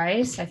for the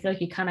price. I feel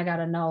like you kind of got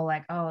to know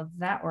like, oh,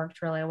 that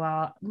worked really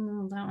well.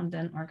 That one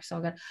didn't work so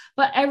good.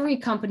 But every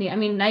company, I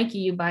mean, Nike,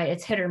 you buy,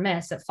 it's hit or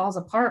miss. It falls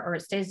apart or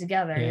it stays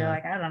together. Yeah. You're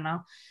like, I don't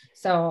know.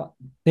 So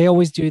they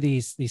always do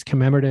these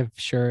commemorative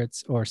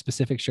shirts or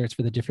specific shirts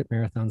for the different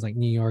marathons, like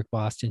New York,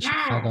 Boston,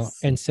 Chicago.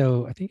 And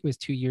so I think it was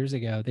 2 years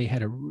ago, they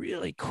had a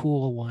really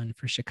cool one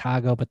for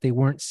Chicago, but they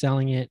weren't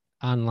selling it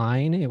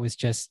online. It was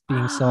just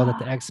being sold at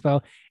the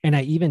expo. And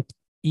I even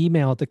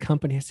emailed the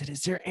company. I said,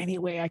 is there any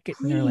way I could?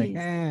 Please. And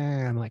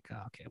they're like, I'm like,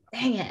 oh, okay.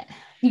 Dang it.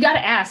 You got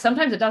to ask.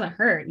 Sometimes it doesn't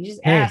hurt. You just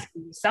ask.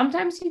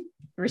 Sometimes you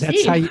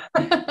receive.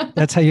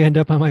 That's how you end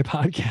up on my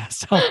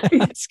podcast.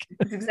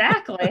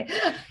 Exactly.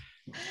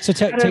 So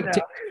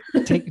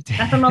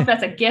I don't know if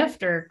that's a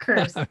gift or a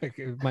curse.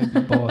 It might be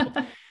both.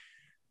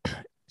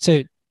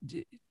 So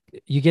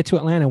you get to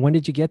Atlanta. When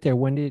did you get there?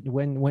 When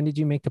did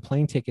you make the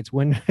plane tickets?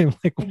 When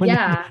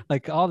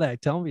all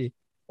that? Tell me.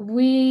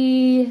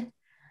 We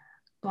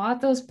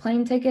bought those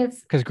plane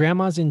tickets because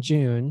grandma's in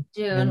June,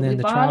 and then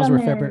the trials were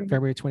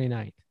February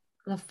 29th.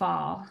 The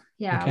fall.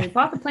 Yeah. Okay. We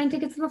bought the plane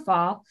tickets in the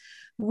fall.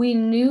 We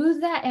knew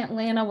that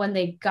Atlanta, when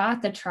they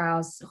got the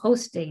trials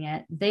hosting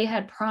it, they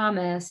had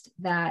promised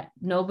that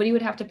nobody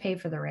would have to pay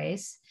for the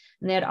race.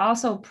 And they had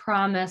also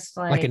promised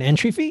like an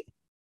entry fee.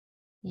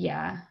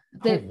 Yeah.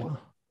 Wow.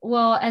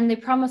 Well, and they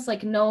promised they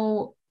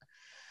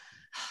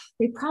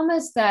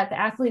promised that the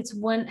athletes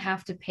wouldn't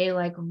have to pay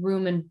like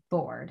room and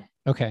board.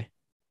 Okay.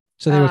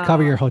 So they would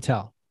cover your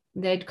hotel.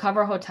 They'd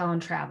cover hotel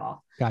and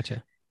travel.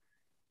 Gotcha.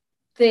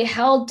 They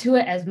held to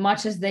it as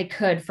much as they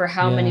could for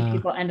how many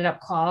people ended up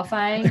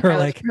qualifying.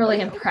 I was really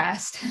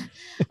impressed.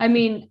 I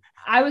mean,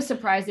 I was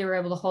surprised they were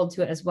able to hold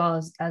to it as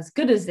well as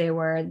good as they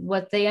were.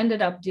 What they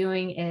ended up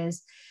doing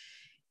is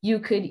you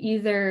could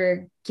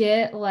either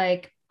get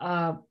like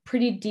a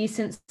pretty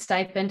decent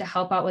stipend to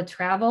help out with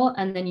travel,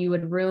 and then you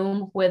would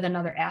room with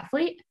another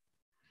athlete.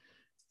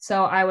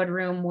 So I would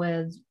room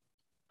with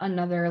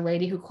another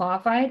lady who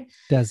qualified.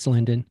 Des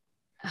Linden.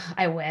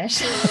 I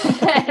wish.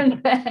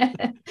 And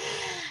then,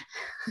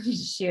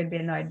 she would be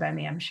annoyed by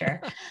me, I'm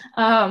sure.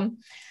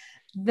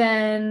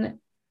 Then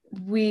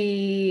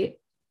we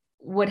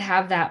would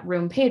have that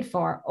room paid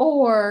for,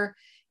 or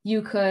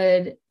you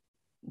could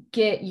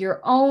get your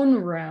own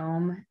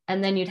room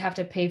and then you'd have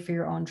to pay for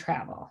your own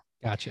travel.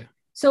 Gotcha.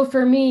 So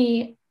for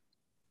me,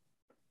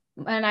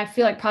 and I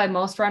feel like probably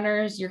most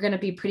runners, you're going to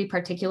be pretty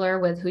particular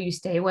with who you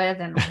stay with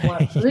and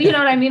what, you know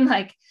what I mean?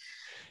 Like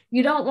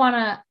you don't want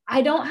to,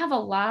 I don't have a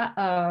lot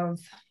of,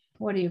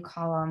 what do you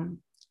call them?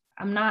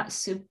 I'm not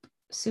super,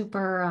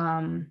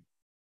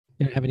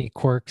 you don't have any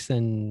quirks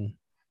and.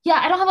 Yeah.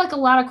 I don't have like a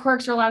lot of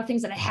quirks or a lot of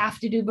things that I have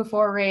to do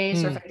before a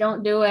race, or if I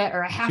don't do it,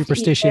 or I have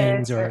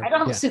superstitions to eat this, or I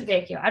don't have,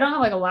 thank you. I don't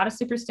have like a lot of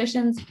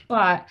superstitions,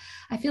 but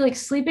I feel like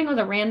sleeping with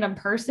a random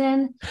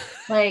person,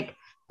 like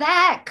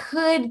that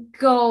could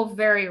go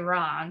very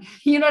wrong.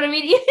 You know what I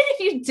mean? Even if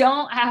you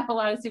don't have a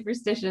lot of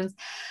superstitions,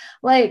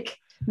 like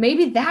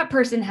maybe that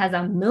person has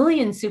a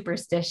million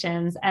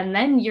superstitions and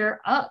then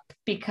you're up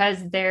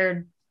because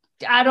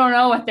I don't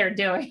know what they're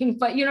doing,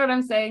 but you know what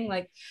I'm saying?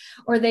 Like,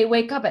 or they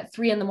wake up at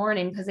 3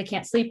 a.m. because they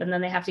can't sleep and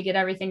then they have to get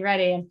everything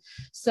ready. And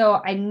so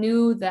I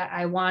knew that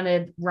I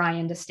wanted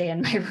Ryan to stay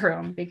in my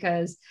room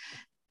because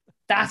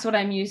that's what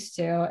I'm used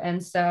to.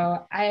 And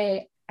so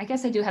I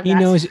guess I do have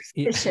that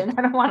superstition.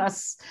 I don't want to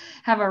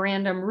have a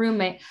random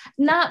roommate,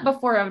 not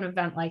before an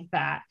event like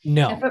that.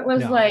 No. If it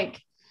was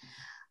like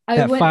I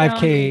That went down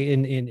 5K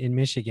in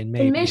Michigan, in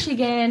maybe.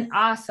 Michigan,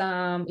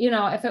 awesome.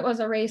 If it was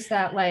a race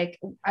that like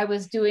I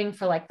was doing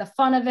for like the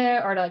fun of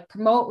it or to like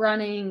promote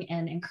running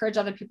and encourage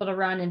other people to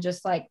run and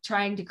just like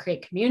trying to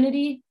create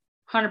community,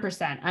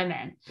 100% I'm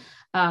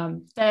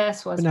in.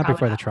 This was But not probably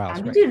before the not the trials,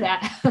 time to right? do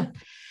that.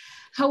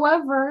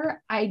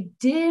 However, I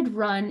did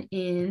run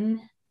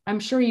in, I'm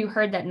sure you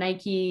heard that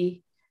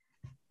Nike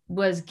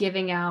was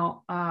giving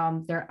out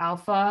their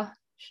Alpha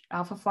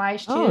Fly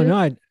Oh shoes.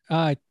 no,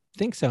 I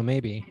think so.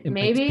 Maybe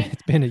Maybe.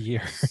 it's been a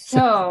year.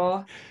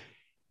 So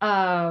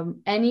So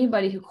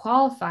anybody who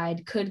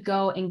qualified could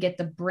go and get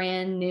the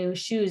brand new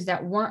shoes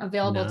that weren't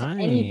available to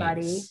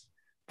anybody. nice.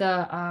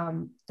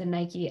 The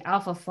Nike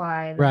Alpha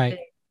Fly, the big Right.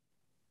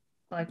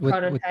 like With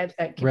prototypes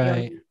that could right.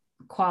 only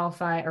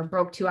qualify or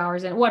broke 2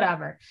 hours in,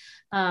 whatever.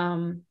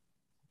 Um,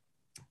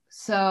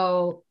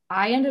 so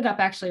I ended up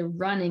actually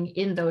running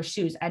in those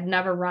shoes. I'd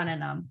never run in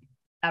them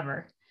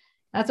ever.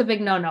 That's a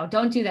big no-no.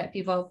 Don't do that,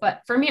 people.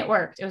 But for me, it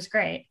worked. It was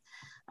great.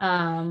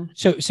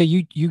 So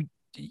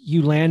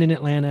you land in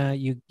Atlanta,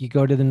 you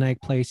go to the Nike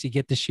place, you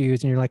get the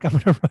shoes, and you're like, I'm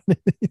gonna run in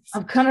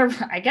these.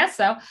 I guess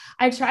so.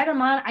 I tried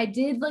them on. I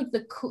did like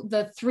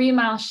the 3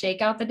 mile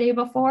shakeout the day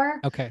before.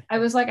 Okay. I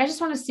was like, I just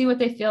want to see what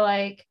they feel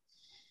like.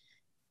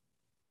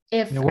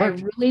 And it If I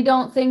worked. really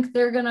don't think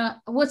they're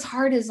gonna, what's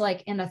hard is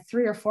like in a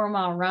 3 or 4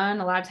 mile run,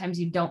 a lot of times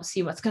you don't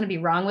see what's gonna be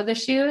wrong with the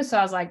shoe. So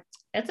I was like,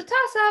 it's a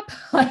toss up.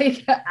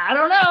 Like, I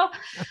don't know.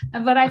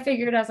 But I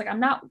figured I was like, I'm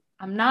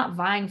not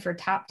vying for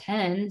top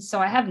 10. So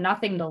I have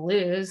nothing to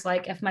lose.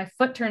 Like if my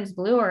foot turns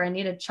blue or I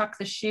need to chuck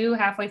the shoe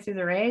halfway through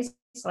the race,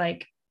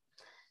 like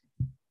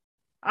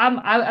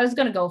I was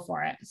gonna go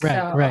for it. So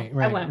I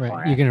went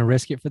for You're it. gonna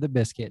risk it for the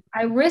biscuit.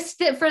 I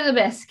risked it for the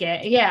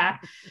biscuit. Yeah.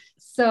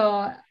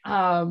 So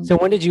So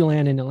when did you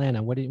land in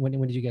Atlanta? When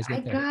did you guys I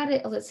get there? got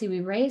it. Let's see. We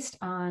raced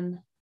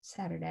on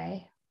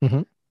Saturday.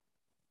 Mhm.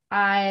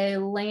 I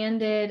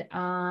landed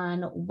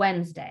on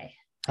Wednesday.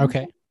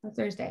 Okay. Or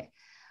Thursday.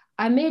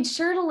 I made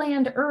sure to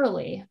land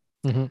early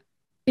Mhm.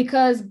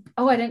 because,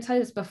 I didn't tell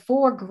you this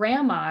before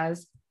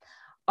grandma's,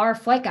 our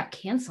flight got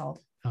canceled.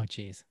 Oh,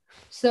 geez.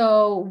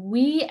 So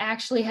we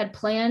actually had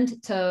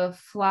planned to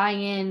fly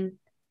in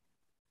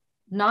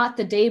not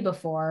the day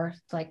before,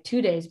 like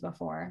 2 days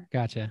before,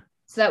 Gotcha.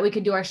 so that we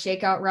could do our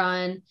shakeout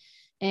run.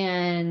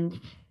 And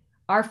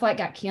our flight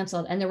got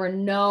canceled and there were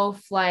no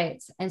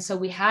flights. And so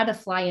we had to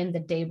fly in the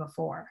day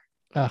before,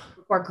 Oh,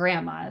 before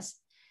grandma's.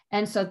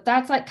 And so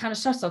that's like kind of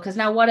stressful because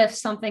now what if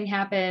something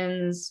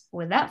happens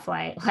with that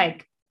flight?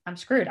 Like I'm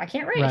screwed. I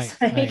can't race.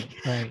 right.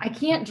 I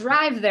can't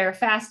drive there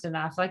fast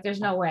enough. Like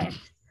there's no way.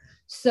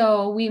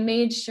 So we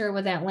made sure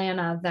with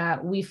Atlanta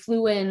that we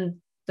flew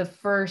in the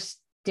first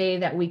day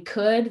that we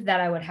could, that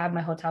I would have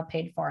my hotel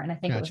paid for. And I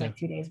think it was Gotcha. like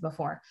 2 days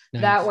before.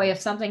 Nice. That way, if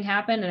something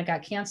happened and it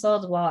got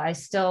canceled, well, I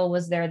still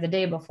was there the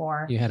day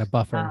before. You had a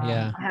buffer.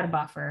 Yeah. I had a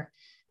buffer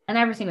and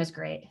everything was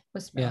great. It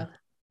was smooth. Yeah.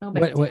 No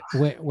big deal.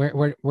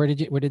 Where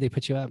did they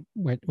put you up?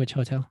 Which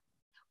hotel?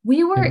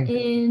 We were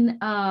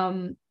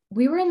Mhm.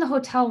 we were in the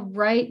hotel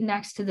right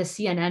next to the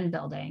CNN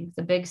building,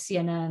 the big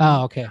CNN.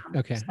 Oh, okay.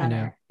 Okay. I know.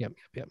 center. Yep.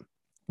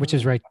 Which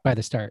is right by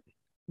the start.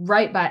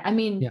 Right by, I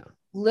mean, Yeah.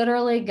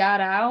 literally got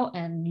out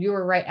and you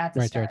were right at the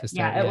Right start. there at the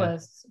start. Yeah, it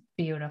was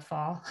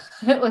beautiful.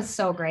 It was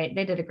so great.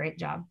 They did a great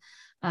job.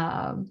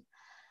 Yeah.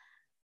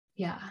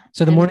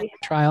 So the And morning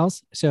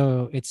trials.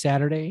 So it's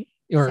Saturday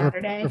or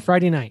Saturday.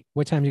 Friday night.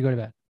 What time do you go to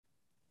bed?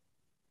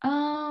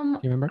 Do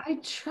you remember? I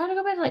try to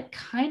go bed like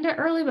kind of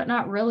early, but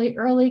not really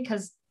early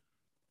because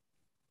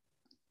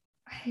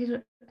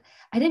I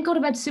didn't go to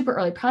bed super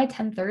early, probably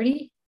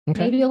 10:30, Okay.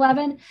 maybe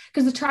 11,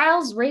 because the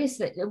trials race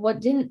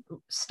didn't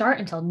start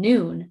until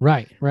noon.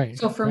 Right.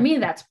 So for me,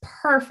 that's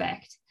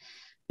perfect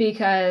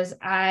because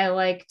I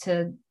like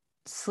to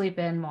sleep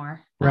in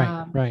more.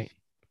 Right.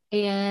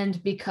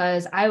 And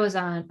because I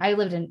had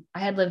lived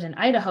in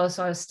Idaho,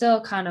 so I was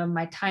still kind of,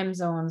 my time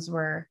zones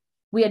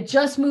we had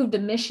just moved to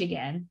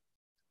Michigan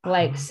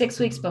like 6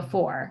 weeks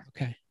before.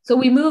 Okay. So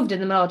we moved in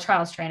the middle of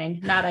trials training,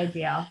 not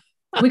ideal.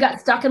 We got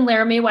stuck in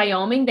Laramie,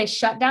 Wyoming. They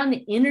shut down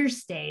the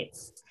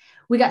interstates.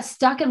 We got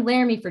stuck in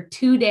Laramie for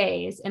 2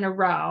 days in a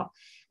row.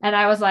 And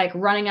I was like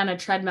running on a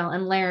treadmill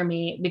in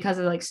Laramie because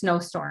of like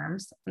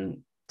snowstorms.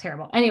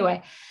 Terrible.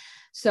 Anyway,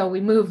 so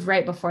we moved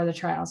right before the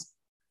trials.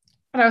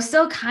 But I was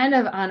still kind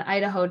of on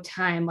Idaho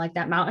time, like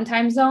that mountain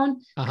time zone,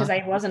 because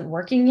I wasn't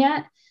working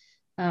yet.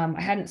 I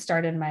hadn't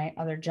started my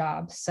other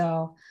job.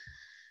 So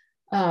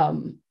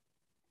it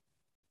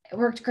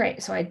worked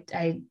great. So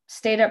I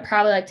stayed up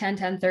probably like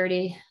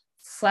 10:30,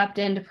 slept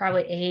into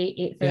probably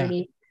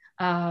 8:30,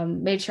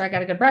 made sure I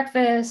got a good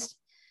breakfast,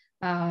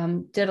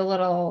 did a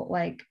little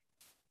like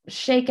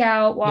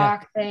shakeout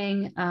walk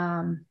thing,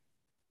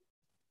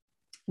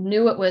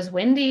 knew it was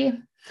windy,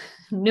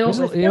 knew it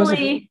was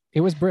hilly. It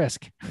was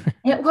brisk.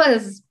 It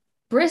was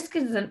brisk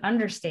is an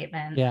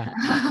understatement. Yeah.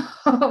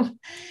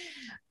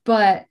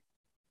 But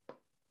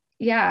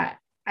yeah,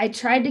 I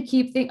tried to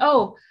keep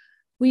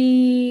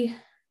where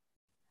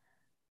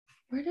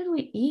did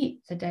we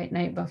eat the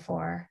night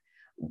before?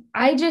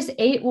 I just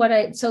ate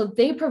so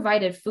they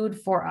provided food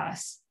for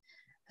us.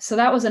 So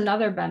that was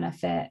another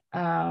benefit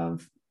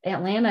of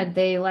Atlanta.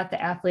 They let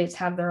the athletes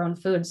have their own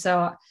food.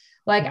 So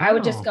like I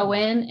would just go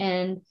in,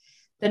 and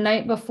the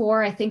night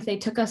before, I think they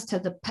took us to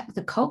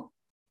the Coke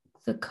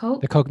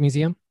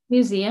Museum.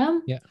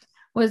 Yeah.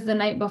 Was the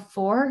night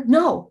before.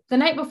 No, the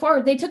night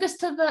before they took us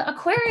to the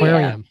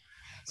aquarium.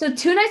 So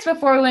 2 nights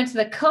before we went to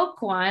the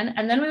Coke one,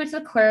 and then we went to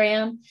the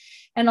aquarium.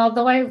 And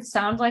although I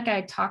sound like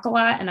I talk a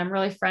lot and I'm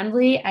really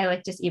friendly, I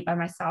like just eat by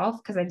myself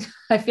because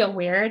I feel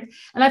weird.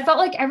 And I felt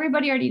like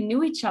everybody already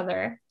knew each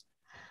other.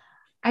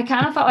 I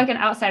kind of felt like an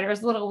outsider. It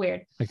was a little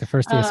weird. Like the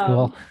first day of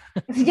school.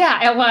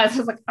 Yeah, it was. I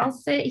was like, I'll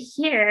sit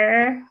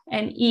here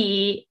and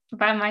eat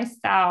by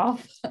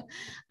myself.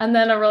 And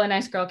then a really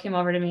nice girl came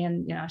over to me,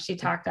 and she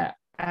talked at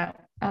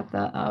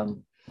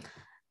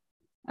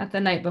the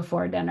night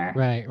before dinner.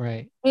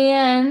 Right.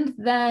 And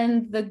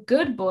then the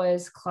Good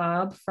Boys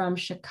Club from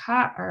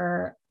Chicago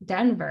or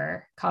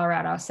Denver,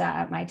 Colorado sat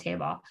at my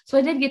table. So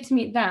I did get to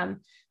meet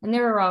them, and they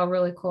were all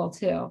really cool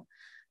too.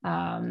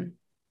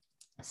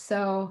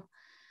 So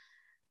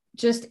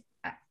just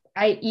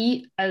I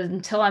eat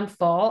until I'm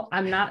full.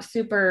 I'm not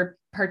super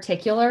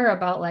particular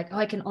about like, oh,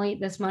 I can only eat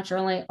this much, or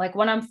only like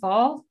when I'm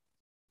full,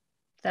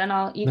 then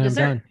I'll eat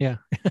dessert. I'm done. Yeah.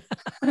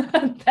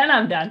 Then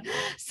I'm done.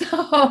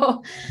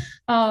 So,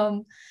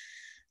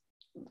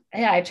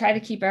 yeah, I try to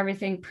keep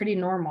everything pretty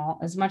normal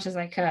as much as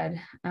I could,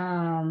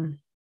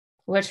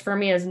 which for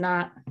me is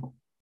not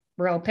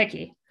real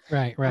picky.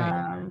 Right.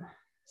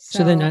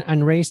 So then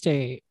on race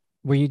day,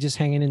 were you just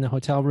hanging in the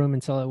hotel room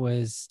until it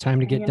was time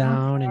to get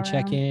down and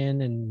check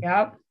in? And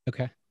yep.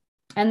 Okay.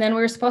 And then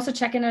we were supposed to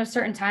check in at a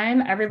certain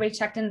time. Everybody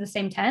checked into the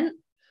same tent.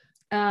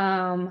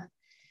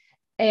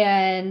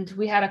 And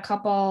we had a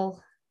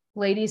couple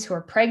ladies who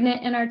were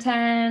pregnant in our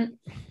tent.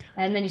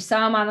 And then you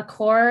saw them on the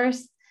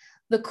course.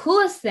 The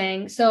coolest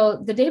thing,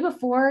 so the day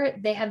before,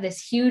 they had this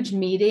huge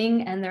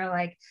meeting, and they're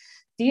like,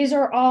 these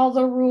are all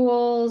the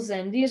rules,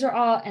 and these are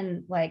all,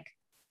 and like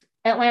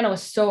Atlanta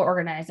was so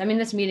organized. I mean,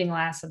 this meeting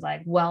lasted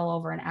like well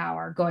over an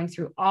hour going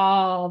through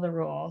all the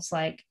rules.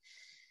 Like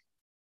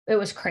it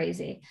was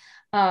crazy.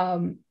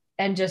 And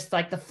just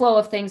like the flow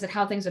of things and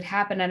how things would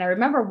happen. And I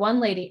remember one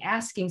lady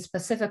asking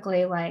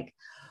specifically, like,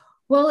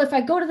 well, if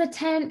I go to the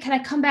tent, can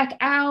I come back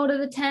out of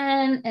the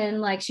tent? And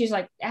like, she's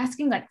like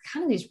asking like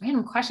kind of these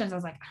random questions. I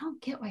was like, I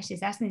don't get why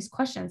she's asking these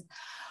questions.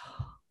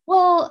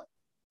 Well,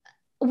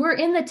 we're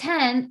in the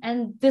tent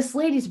and this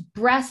lady's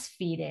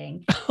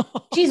breastfeeding.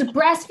 She's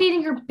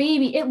breastfeeding her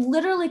baby. It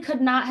literally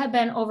could not have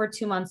been over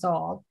 2 months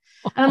old.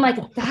 And I'm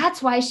like,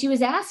 that's why she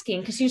was asking,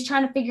 because she was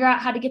trying to figure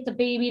out how to get the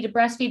baby to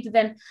breastfeed. But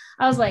then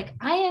I was like,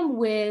 I am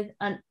with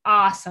an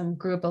awesome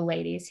group of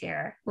ladies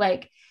here.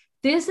 Like,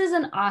 this is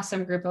an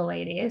awesome group of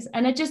ladies.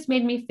 And it just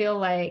made me feel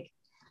like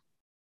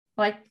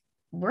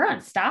we're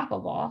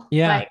unstoppable.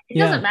 Yeah. Like, it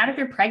doesn't matter if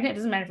you're pregnant. It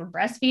doesn't matter if you're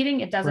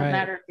breastfeeding. It doesn't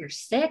matter if you're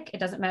sick. It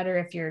doesn't matter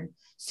if you're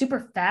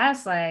super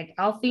fast, like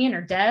Alphine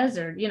or Des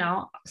or,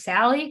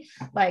 Sally,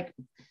 like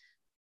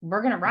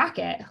we're going to rock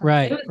it.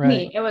 Right. It was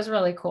neat. It was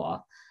really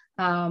cool.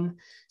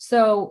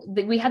 So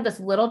we had this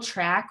little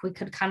track we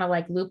could kind of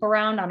like loop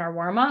around on our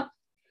warm up.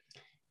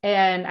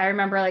 And I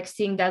remember like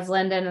seeing Des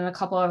Linden and a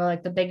couple of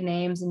like the big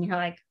names, and you're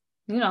like,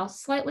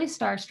 slightly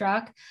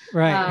starstruck.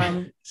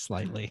 Right.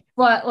 Slightly.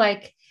 But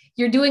like,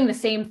 you're doing the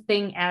same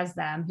thing as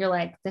them. You're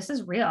like, this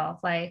is real.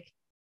 Like,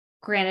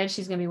 granted,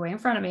 she's going to be way in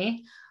front of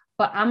me,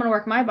 but I'm going to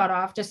work my butt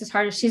off just as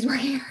hard as she's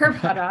working her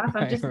butt off.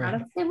 I'm just not at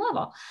the same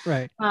level.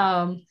 Right.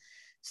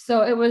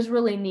 So it was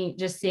really neat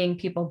just seeing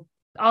people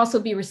also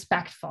be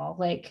respectful.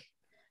 Like,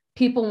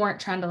 people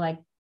weren't trying to like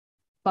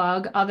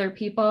bug other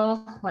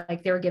people.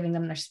 Like, they were giving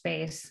them their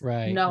space,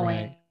 right,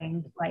 knowing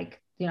like,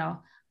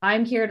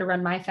 I'm here to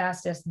run my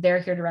fastest. They're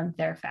here to run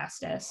their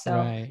fastest.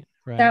 So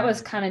that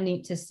was kind of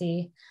neat to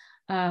see.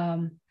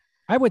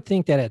 I would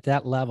think that at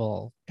that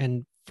level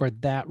and for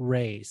that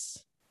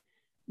race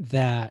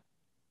that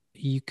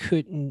you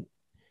couldn't,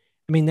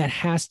 I mean, that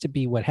has to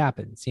be what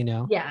happens,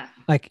 Yeah.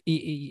 Like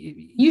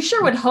you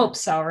sure would hope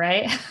so,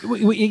 right?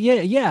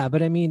 Yeah.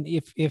 But I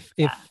mean,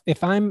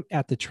 if I'm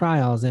at the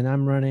trials and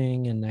I'm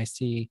running and I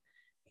see,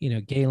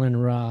 Galen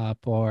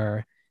Rupp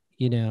or,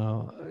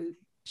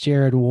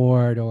 Jared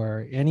Ward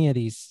or any of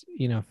these,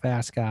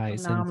 fast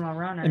guys. Phenomenal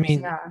runners. I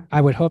mean,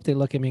 I would hope they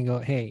look at me and go,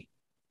 hey,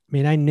 I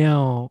mean, I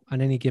know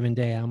on any given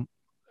day I'm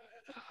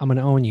going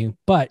to own you,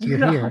 but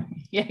you're here.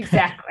 Yeah,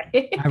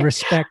 exactly. I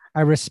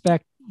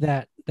respect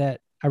that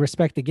I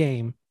respect the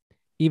game,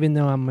 even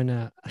though I'm going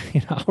to,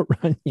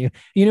 outrun you.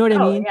 You know what I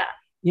mean?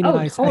 Yeah.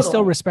 I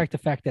still respect the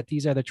fact that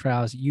these are the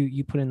trials.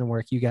 You put in the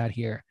work, you got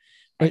here.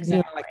 But,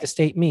 exactly. Like the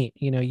state meet,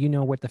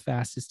 what the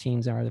fastest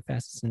teams are, the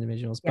fastest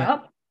individuals,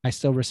 but I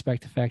still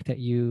respect the fact that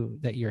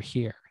you're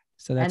here.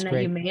 So that's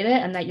great. And that you made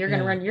it, and that you're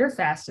going to run your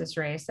fastest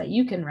race that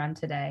you can run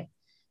today.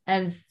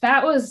 And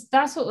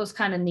that's what was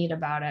kind of neat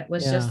about it,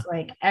 was just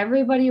like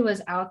everybody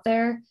was out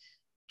there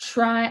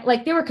trying,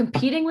 like they were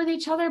competing with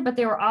each other, but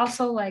they were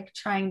also like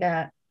trying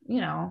to,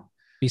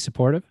 be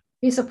supportive.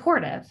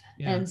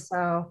 Yeah. And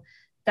so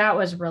that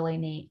was really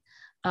neat.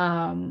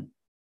 I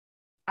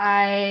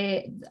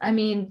I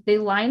mean, they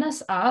line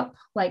us up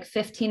like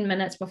 15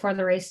 minutes before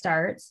the race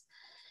starts.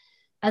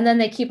 And then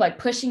they keep like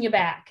pushing you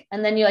back.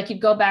 And then you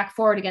go back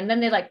forward again. Then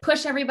they like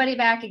push everybody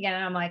back again.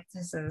 And I'm like,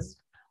 this is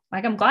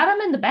like, I'm glad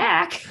I'm in the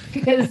back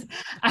because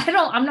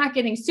I'm not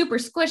getting super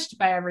squished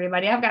by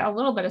everybody. I've got a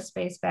little bit of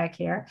space back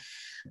here.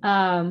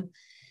 But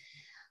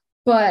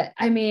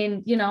I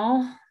mean,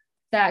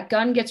 that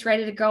gun gets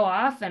ready to go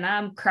off and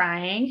I'm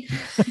crying.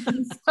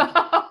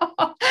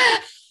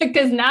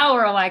 Because now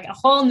we're like a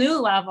whole new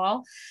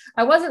level.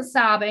 I wasn't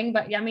sobbing,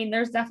 but I mean,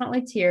 there's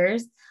definitely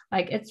tears.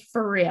 Like it's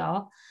for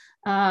real.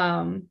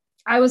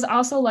 I was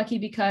also lucky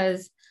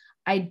because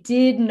I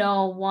did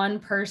know one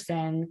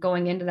person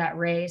going into that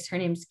race. Her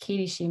name's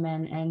Katie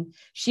Sheeman, and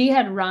she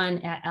had run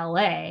at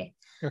LA.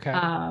 Okay.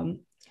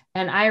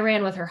 And I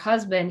ran with her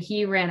husband.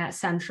 He ran at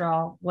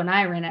Central when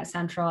I ran at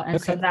Central.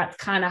 And so that's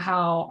kind of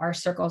how our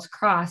circles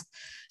crossed.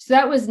 So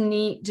that was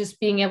neat, just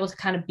being able to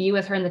kind of be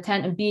with her in the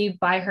tent and be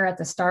by her at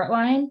the start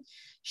line.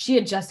 She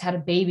had just had a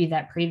baby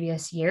that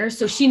previous year.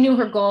 So she knew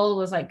her goal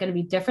was like going to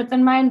be different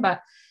than mine,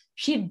 but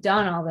she'd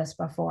done all this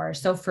before.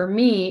 So for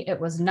me, it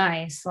was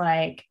nice.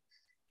 Like,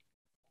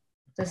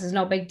 this is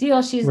no big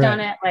deal. She's done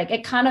it. Like,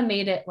 it kind of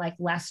made it like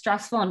less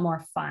stressful and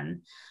more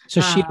fun. So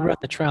she run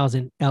the trials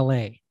in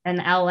LA. In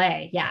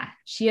LA. Yeah.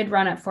 She had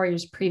run it 4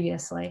 years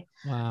previously.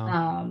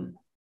 Wow.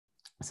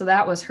 So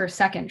that was her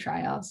second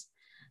trials.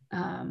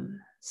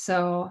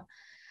 So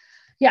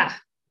yeah,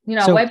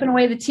 wiping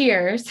away the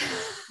tears.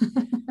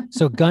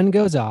 So gun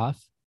goes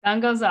off. Gun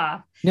goes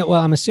off. No,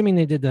 well, I'm assuming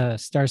they did the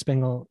Star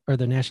Spangled or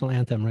the national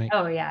anthem, right?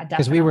 Oh yeah,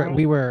 because we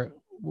were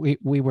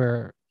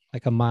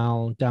like a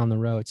mile down the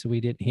road, so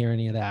we didn't hear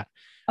any of that.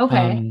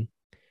 Okay.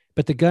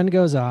 But the gun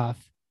goes off.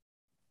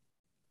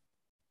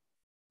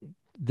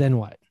 Then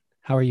what?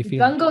 How are you feeling?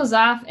 Gun goes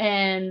off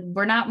and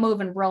we're not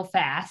moving real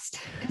fast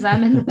because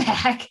I'm in the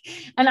back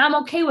and I'm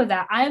okay with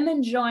that. I'm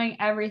enjoying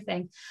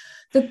everything.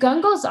 The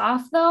gun goes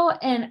off though,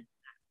 and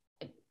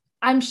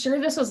I'm sure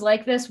this was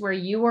like this where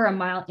you were a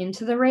mile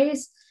into the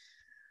race.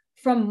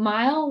 From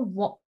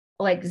mile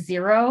like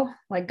 0,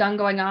 like gun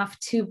going off,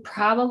 to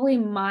probably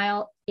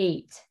mile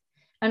 8.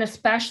 And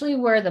especially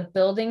where the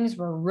buildings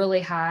were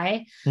really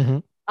high.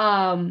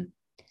 Mm-hmm.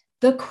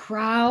 The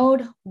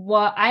crowd,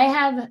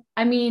 Boston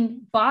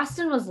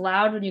was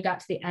loud when you got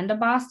to the end of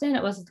Boston.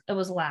 It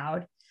was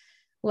loud.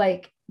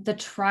 Like the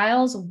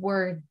trials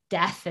were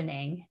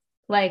deafening.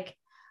 Like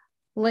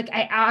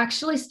I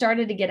actually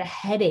started to get a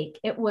headache.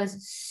 It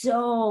was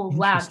so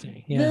loud.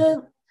 Yeah.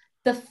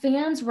 The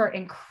fans were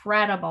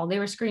incredible. They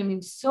were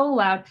screaming so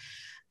loud.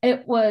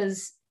 It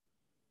was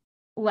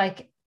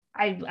like,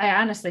 I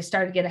honestly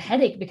started to get a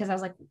headache because I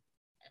was like,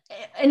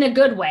 in a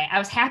good way. I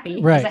was happy.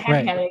 It was a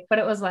happy headache, but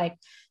it was like,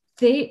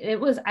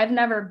 I've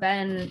never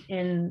been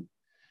in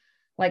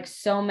like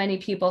so many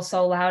people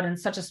so loud in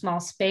such a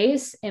small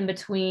space in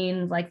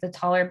between like the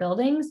taller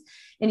buildings.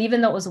 And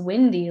even though it was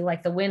windy,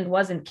 like the wind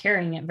wasn't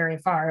carrying it very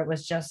far. It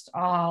was just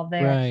all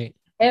there. Right.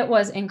 It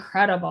was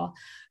incredible.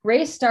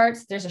 Race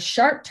starts. There's a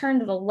sharp turn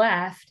to the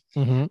left.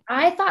 Mm-hmm.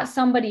 I thought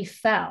somebody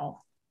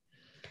fell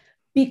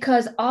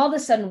because all of a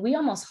sudden we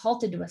almost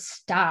halted to a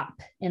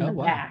stop in the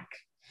back.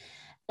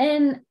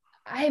 And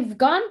I've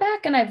gone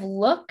back and I've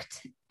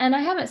looked and I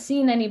haven't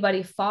seen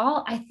anybody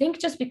fall. I think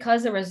just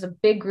because there was a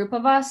big group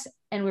of us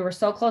and we were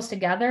so close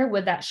together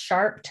with that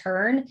sharp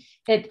turn,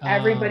 by the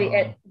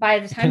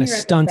time you're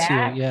at the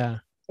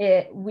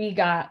back, we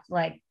got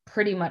like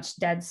pretty much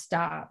dead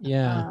stop.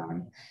 Yeah.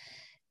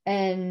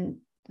 And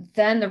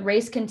then the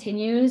race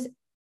continues.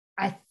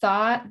 I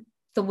thought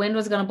the wind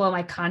was going to blow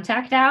my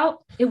contact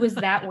out. It was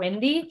that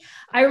windy.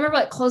 I remember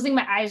like closing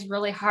my eyes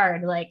really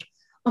hard, like,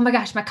 oh my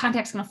gosh, my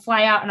contact's going to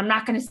fly out and I'm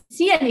not going to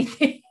see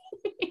anything.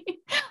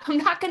 I'm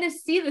not going to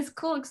see this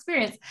cool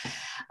experience.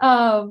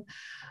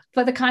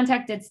 But the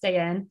contact did stay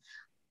in.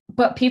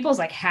 But people's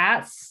like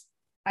hats,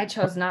 I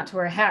chose not to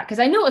wear a hat because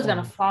I knew it was going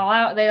to fall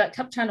out. They like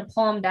kept trying to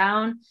pull them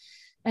down.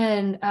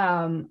 And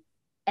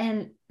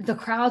the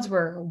crowds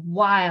were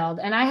wild.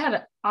 And I had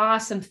an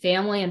awesome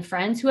family and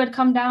friends who had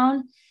come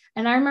down.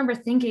 And I remember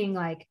thinking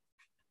like,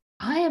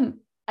 I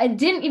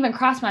didn't even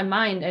cross my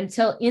mind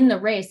until in the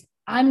race,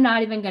 I'm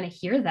not even going to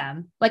hear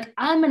them. Like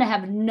I'm going to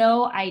have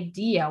no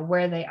idea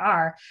where they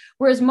are.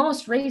 Whereas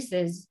most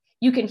races,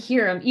 you can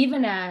hear them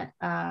even at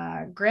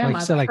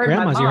grandma's. Like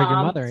grandma's, you heard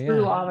your mother.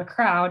 Through all the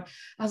crowd.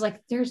 I was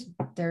like,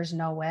 there's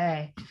no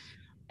way.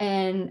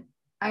 And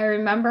I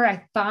remember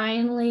I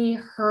finally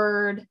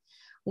heard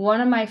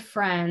one of my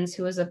friends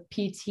who was a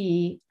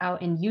PT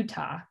out in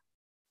Utah.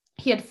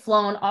 He had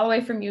flown all the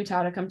way from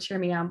Utah to come cheer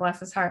me on, bless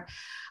his heart.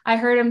 I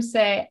heard him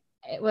say,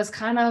 it was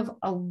kind of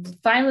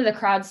finally the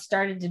crowd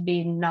started to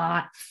be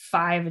not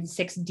 5 and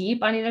 6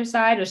 deep on either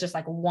side. It was just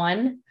like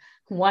one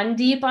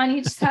deep on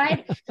each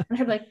side. And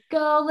I'd be like,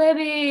 go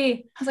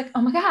Libby. I was like,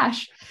 oh my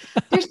gosh,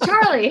 there's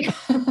Charlie.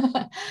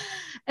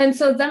 And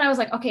so then I was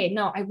like, okay,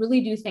 no, I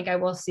really do think I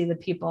will see the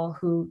people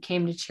who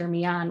came to cheer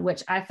me on,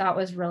 which I thought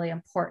was really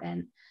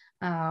important.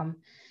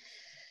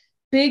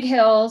 Big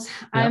hills.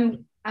 Yep.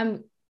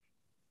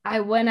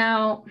 I went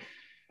out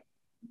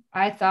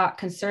I thought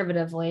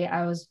conservatively,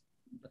 I was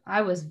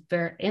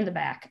very in the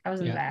back. I was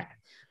in the back.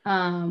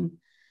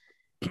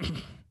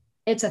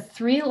 It's a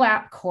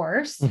 3-lap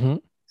course. Mm-hmm.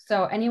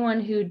 So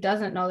anyone who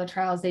doesn't know the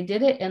trials, they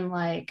did it in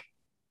like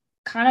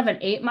kind of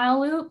an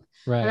 8-mile loop.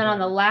 Right. And then on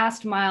the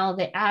last mile,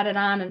 they added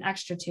on an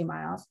extra 2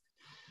 miles.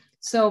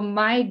 So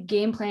my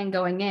game plan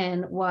going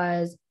in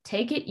was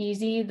take it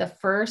easy the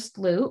first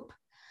loop.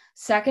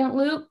 Second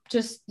loop,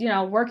 just,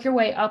 work your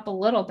way up a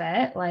little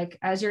bit, like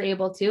as you're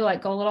able to,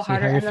 like go a little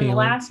harder. And then the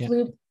last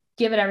loop,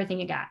 give it everything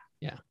you got.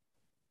 Yeah.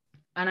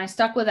 And I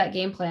stuck with that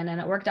game plan and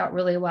it worked out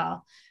really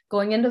well.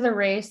 Going into the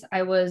race,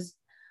 I was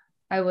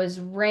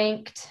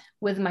ranked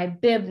with my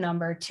bib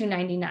number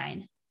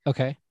 299.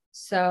 Okay.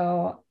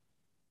 So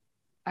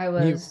I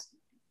was.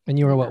 And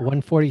you were what,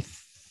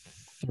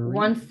 143?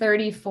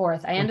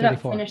 134th. I ended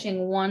up finishing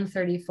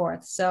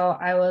 134th. So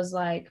I was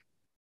like.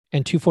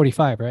 And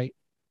 245, right?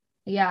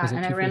 Yeah.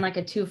 And I ran like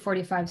a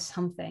 245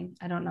 something.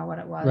 I don't know what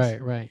it was.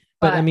 Right.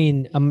 But I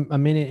mean, a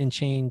minute and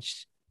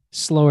change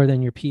slower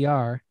than your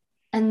PR.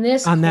 And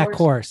this on that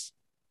course.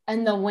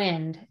 And the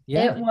wind.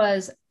 Yeah.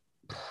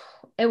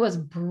 It was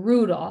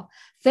brutal.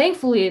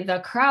 Thankfully, the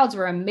crowds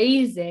were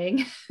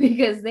amazing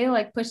because they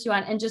like pushed you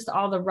on, and just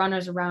all the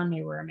runners around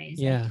me were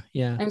amazing.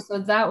 Yeah. And so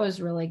that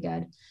was really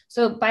good.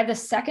 So by the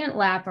second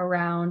lap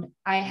around,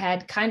 I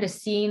had kind of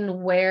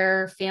seen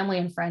where family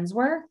and friends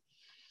were.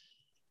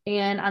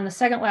 And on the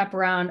second lap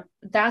around,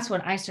 that's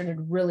when I started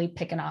really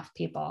picking off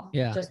people.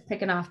 Yeah. Just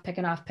picking off.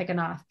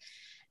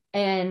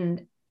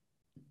 And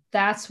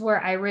that's where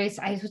I race.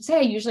 I would say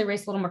I usually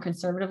race a little more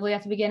conservatively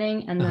at the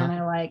beginning, and then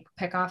I like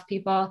pick off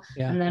people,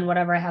 and then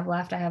whatever I have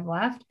left.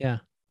 Yeah.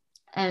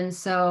 And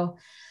so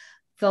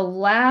the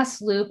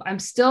last loop, I'm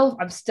still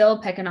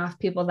picking off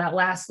people that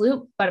last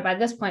loop, but by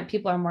this point,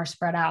 people are more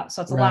spread out.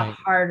 So it's a lot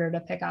harder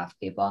to pick off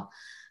people.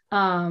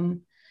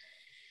 And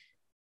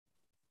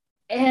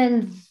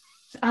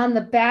on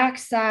the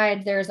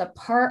backside, there's a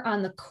part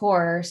on the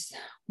course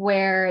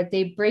where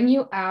they bring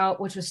you out,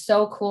 which was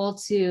so cool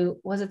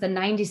was it the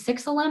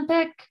 96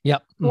 Olympic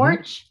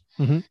torch?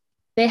 Mm-hmm.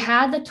 They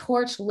had the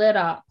torch lit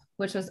up,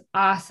 which was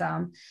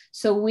awesome.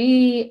 So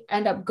we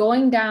end up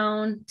going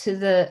down to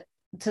this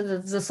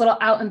little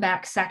out and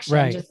back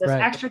section, just this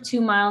extra 2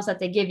 miles that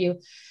they give you.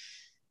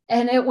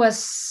 And it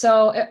was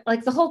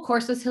like the whole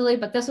course was hilly,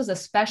 but this was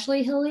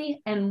especially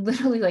hilly, and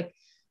literally like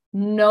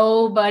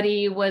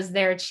nobody was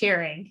there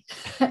cheering.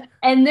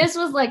 And this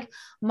was like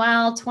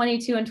mile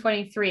 22 and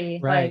 23,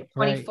 like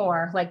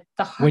 24, like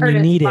the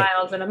hardest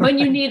miles. And when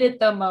you need it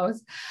the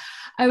most.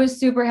 I was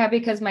super happy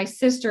because my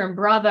sister and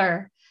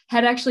brother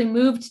had actually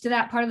moved to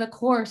that part of the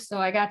course. So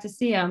I got to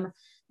see them.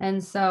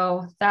 And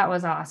so that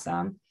was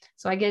awesome.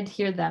 So I get to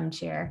hear them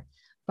cheer,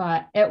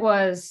 but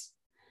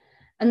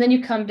and then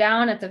you come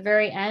down at the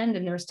very end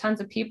and there was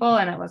tons of people,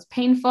 and it was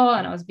painful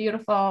and it was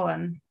beautiful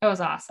and it was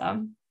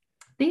awesome.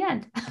 The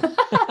end.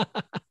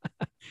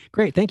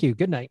 Great. Thank you.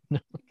 Good night.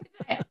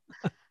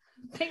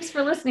 Thanks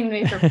for listening to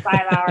me for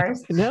 5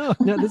 hours. No,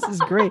 this is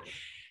great.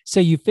 So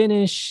you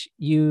finish,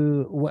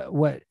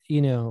 what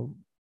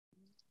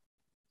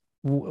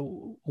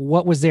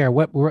was there?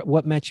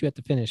 What met you at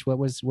the finish? What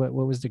was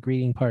the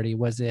greeting party?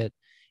 Was it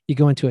you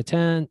go into a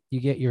tent, you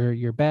get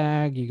your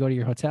bag, you go to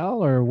your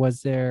hotel, or what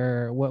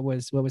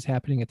was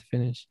happening at the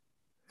finish?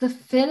 The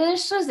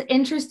finish was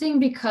interesting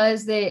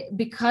because there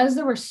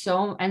were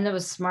and it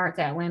was smart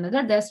that Atlanta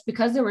did this,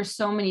 because there were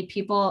so many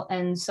people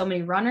and so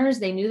many runners.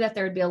 They knew that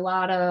there would be a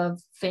lot of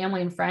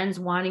family and friends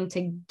wanting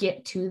to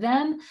get to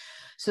them.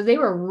 So they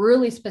were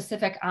really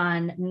specific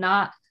on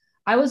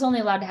I was only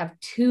allowed to have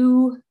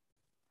two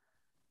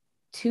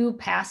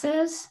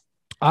passes.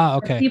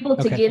 Okay. For people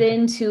to get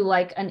into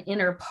like an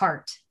inner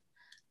part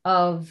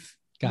of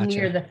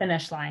near the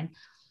finish line.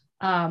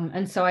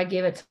 And so I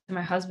gave it to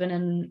my husband,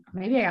 and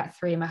maybe I got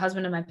 3, my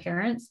husband and my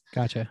parents.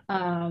 Gotcha.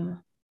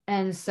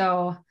 And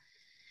so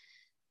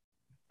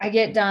I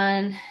get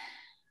done,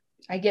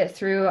 I get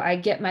through, I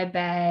get my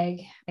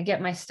bag, I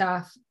get my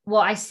stuff.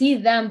 Well, I see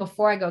them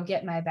before I go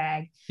get my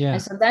bag. Yeah.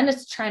 And so then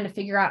it's trying to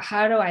figure out,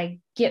 how do I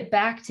get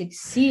back to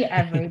see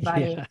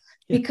everybody?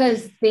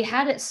 Because they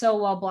had it so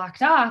well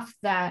blocked off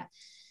that,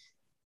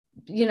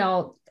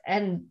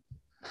 and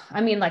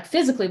I mean, like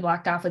physically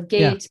blocked off with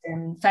gates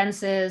and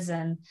fences,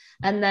 and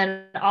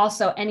then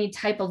also any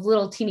type of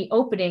little teeny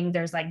opening,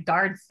 there's like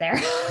guards there.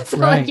 So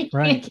like you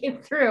can't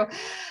get through.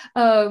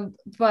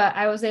 But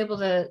I was able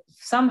to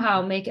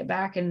somehow make it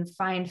back and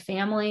find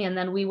family. And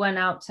then we went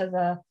out to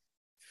the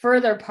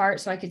further part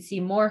so I could see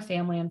more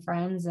family and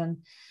friends. And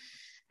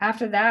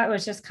after that, it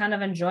was just kind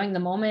of enjoying the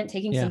moment,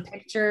 taking some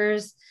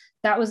pictures.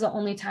 That was the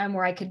only time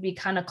where I could be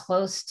kind of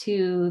close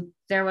to,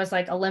 there was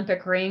like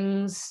Olympic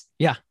rings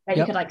that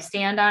you could like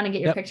stand on and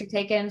get your picture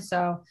taken.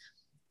 So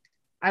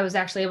I was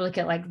actually able to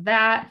get like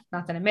that.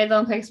 Not that I made the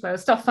Olympics, but it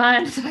was still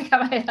fun. So I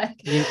got my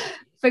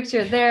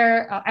picture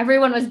there.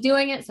 Everyone was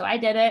doing it, so I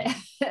did it.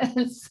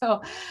 And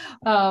so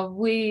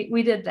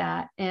we did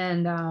that.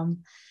 And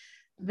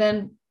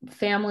then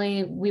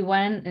family, we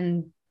went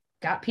and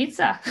got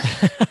pizza.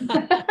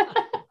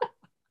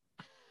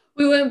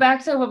 we went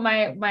back to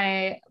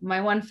my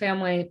one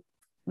family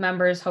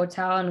member's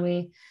hotel, and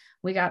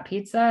we got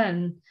pizza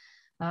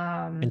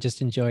and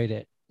just enjoyed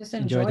it. just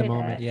Enjoy the enjoyed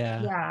moment. it.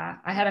 Yeah. Yeah.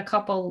 I had a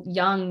couple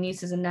young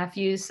nieces and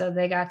nephews, so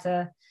they got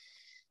to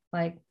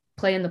like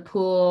play in the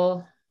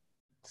pool.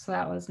 So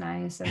that was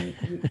nice.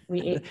 And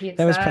we ate pizza.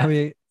 That was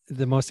probably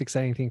the most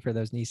exciting thing for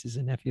those nieces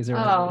and nephews. We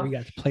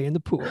got to play in the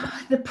pool.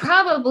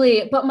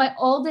 Probably, but my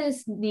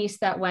oldest niece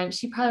that went,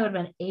 she probably would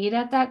have been 8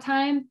 at that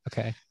time.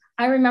 Okay.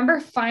 I remember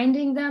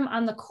finding them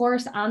on the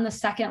course on the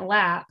second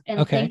lap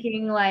and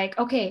thinking like,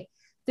 okay,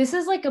 this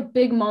is like a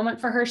big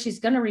moment for her. She's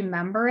going to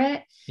remember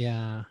it.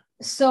 Yeah.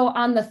 So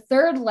on the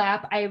third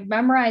lap, I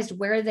memorized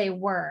where they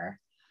were,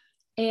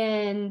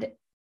 and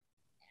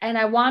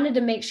I wanted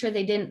to make sure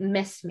they didn't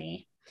miss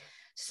me.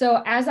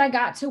 So as I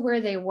got to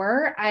where they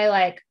were, I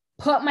like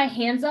put my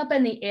hands up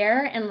in the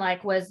air and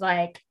like was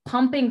like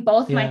pumping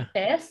both my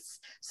fists.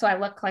 So I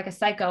looked like a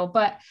psycho,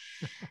 but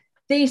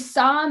they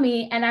saw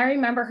me, and I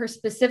remember her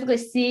specifically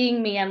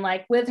seeing me and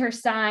like with her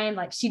sign,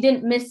 like she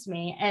didn't miss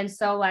me. And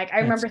so like, I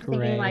remember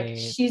thinking like,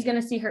 she's going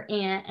to see her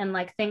aunt and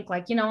like, think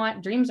like, you know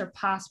what, dreams are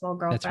possible,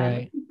 girlfriend. That's right.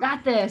 Like, you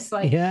got this.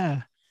 Like,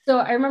 yeah. So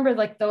I remember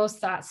like those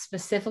thoughts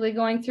specifically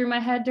going through my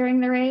head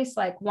during the race,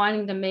 like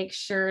wanting to make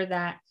sure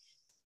that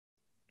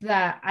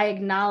I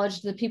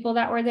acknowledged the people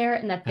that were there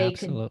and that they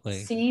could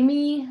see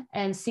me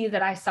and see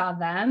that I saw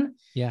them.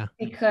 Yeah.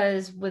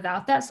 Because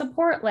without that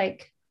support,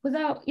 like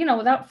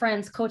without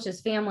friends, coaches,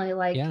 family,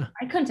 like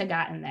I couldn't have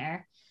gotten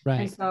there.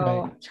 Right. And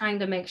so trying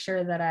to make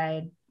sure that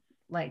I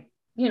like,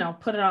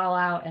 put it all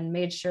out and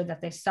made sure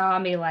that they saw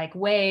me like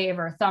wave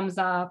or thumbs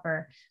up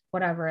or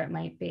whatever it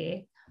might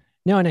be.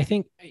 No. And I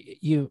think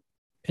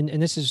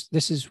and this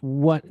is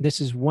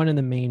one of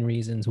the main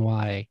reasons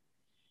why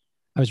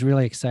I was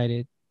really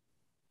excited.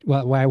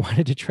 Well, why I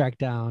wanted to track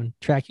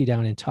you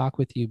down and talk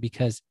with you,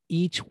 because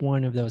each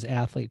one of those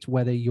athletes,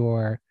 whether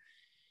you're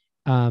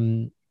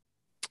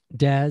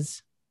Des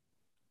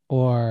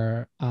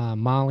or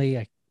Molly,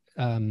 I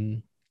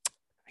can't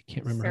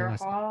remember Sarah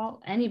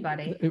Hall,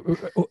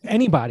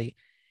 anybody,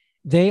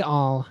 they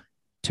all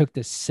took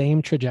the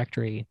same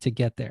trajectory to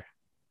get there.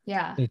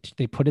 Yeah.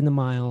 They put in the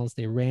miles,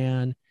 they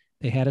ran,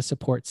 they had a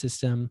support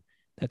system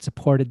that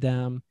supported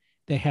them.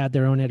 They had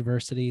their own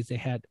adversities. They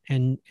had,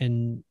 and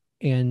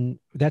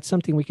that's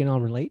something we can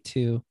all relate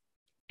to.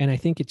 And I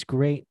think it's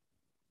great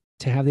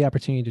to have the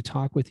opportunity to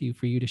talk with you,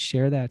 for you to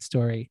share that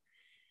story,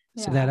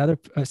 so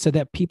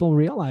that people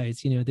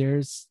realize,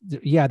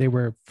 there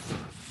were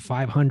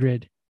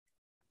 500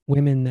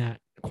 women that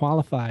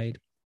qualified,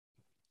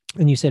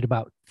 and you said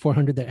about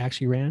 400 that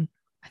actually ran.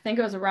 I think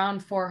it was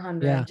around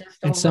 400. Yeah.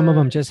 And some of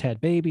them just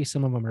had babies.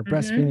 Some of them are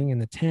breastfeeding in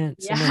the tent.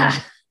 Yeah.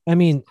 I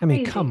mean,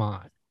 come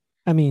on.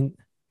 I mean,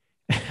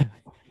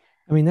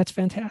 that's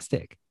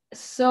fantastic.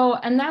 So,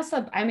 and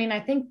I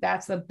think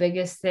that's the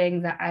biggest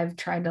thing that I've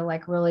tried to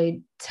like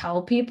really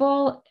tell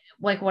people,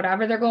 like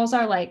whatever their goals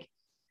are, like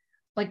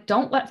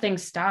don't let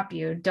things stop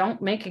you.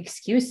 Don't make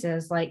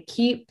excuses. Like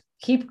keep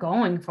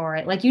going for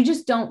it. Like you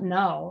just don't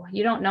know.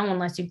 You don't know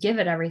unless you give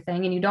it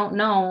everything, and you don't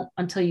know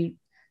until you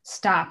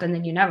stop, and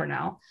then you never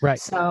know. Right.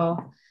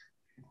 So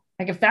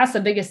like if that's the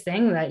biggest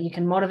thing, that you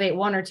can motivate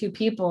 1 or 2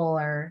 people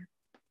or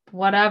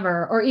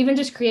whatever, or even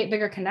just create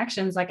bigger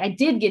connections. Like I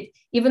did get,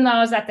 even though I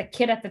was at the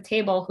kid at the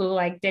table who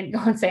like didn't go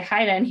and say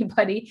hi to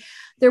anybody,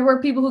 there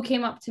were people who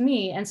came up to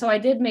me. And so I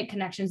did make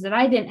connections that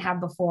I didn't have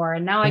before.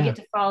 And now I get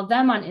to follow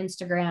them on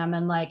Instagram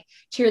and like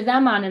cheer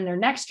them on in their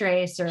next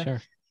race.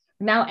 Or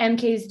now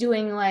MK's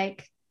doing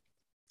like,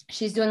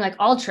 she's doing like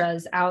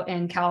ultras out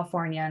in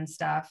California and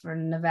stuff, or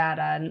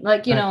Nevada. And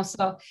like,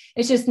 so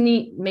it's just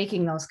neat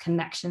making those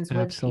connections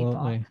with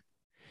people.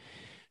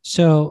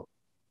 So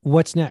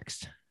what's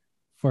next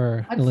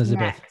for Elizabeth?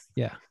 Next?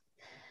 Yeah.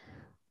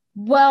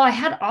 Well, I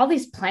had all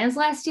these plans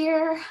last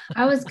year.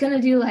 I was going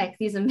to do like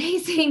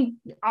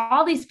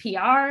all these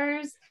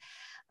PRs.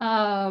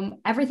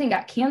 Everything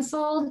got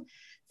canceled.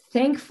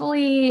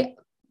 Thankfully,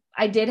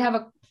 I did have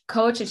a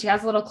coach, and she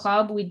has a little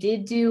club. We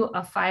did do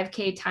a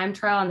 5K time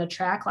trial on the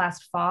track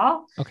last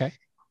fall. Okay.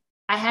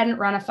 I hadn't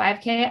run a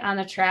 5K on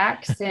the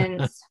track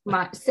since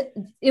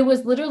it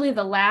was literally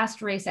the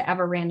last race I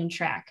ever ran in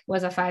track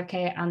was a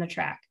 5K on the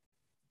track.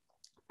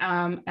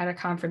 At a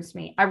conference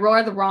meet. I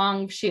wore the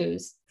wrong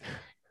shoes.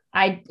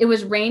 It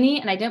was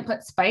rainy and I didn't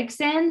put spikes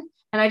in,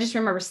 and I just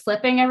remember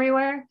slipping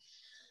everywhere.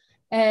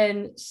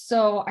 And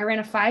so I ran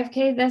a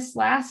 5K this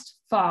last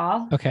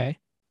fall. Okay.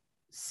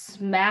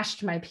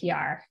 Smashed my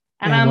PR.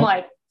 And I'm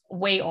like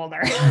way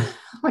older,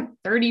 like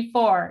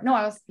 34. No,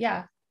 I was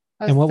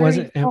and what 34. Was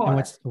it? And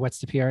what's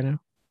the PR now?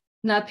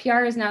 No,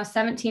 PR is now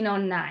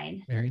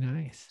 1709. Very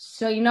nice.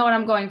 So you know what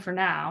I'm going for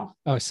now?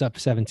 Oh, sub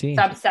 17.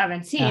 Sub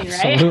 17,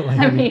 absolutely. Right?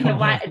 I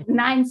mean,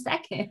 9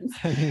 seconds.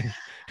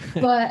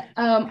 But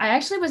I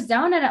actually was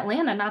down in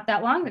Atlanta not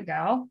that long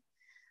ago.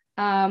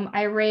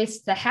 I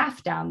raced the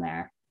half down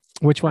there.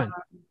 Which one?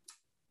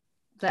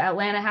 The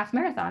Atlanta half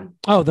marathon.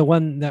 Oh, the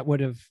one that would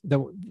have the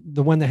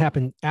one that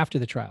happened after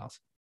the trials.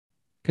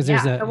 Because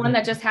there's the one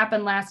that just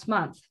happened last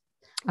month.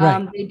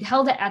 Right. They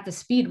held it at the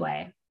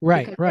Speedway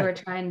Right. because they Right. were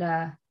trying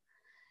to,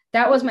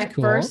 that was my That's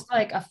cool. first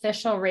like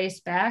official race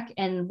back.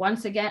 And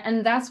once again,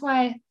 and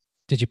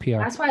Did you PR?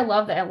 that's why I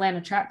love the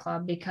Atlanta Track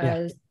Club, Yeah.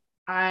 because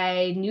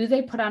I knew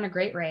they put on a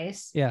great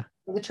race Yeah.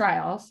 for the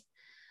trials.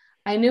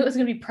 I knew it was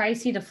going to be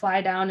pricey to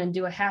fly down and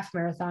do a half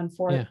marathon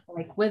for Yeah.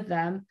 like with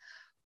them.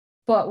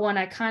 But when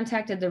I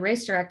contacted the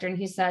race director and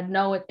he said,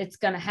 no, it's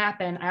going to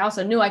happen, I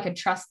also knew I could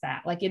trust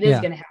that. Like it is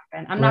Yeah. going to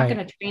happen. I'm not Right.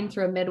 going to train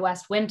through a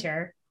Midwest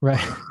winter, Right.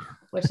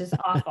 which is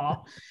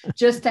awful,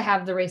 just to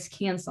have the race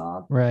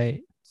canceled.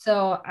 Right.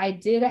 So I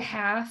did a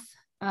half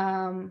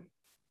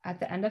at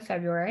the end of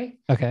February.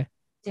 Okay.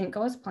 Didn't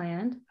go as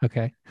planned.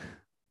 Okay.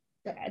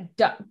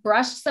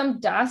 Brushed some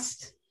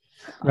dust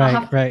Right.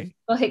 off, Right.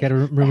 like Got to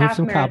remove half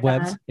some marathon.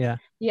 cobwebs. Yeah.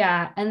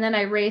 Yeah. And then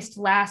I raced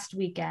last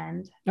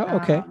weekend. Oh,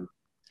 okay.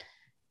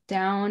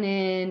 Down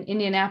in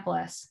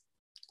Indianapolis,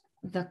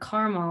 the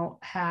Carmel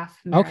half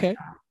marathon. Okay.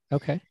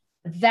 Okay.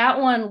 That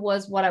one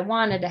was what I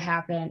wanted to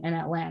happen in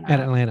Atlanta. At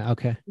Atlanta.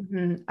 Okay.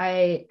 Mm-hmm.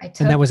 I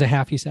took, And that was a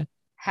half, you said?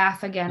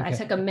 half again. Okay. I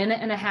took a minute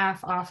and a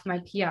half off my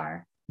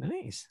PR.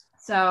 Nice.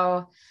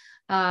 So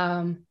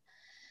I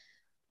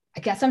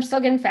guess I'm still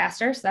getting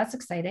faster. So that's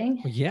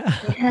exciting. Yeah.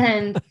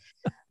 And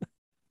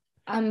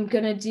I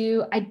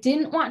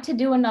didn't want to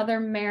do another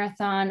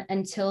marathon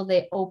until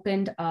they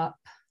opened up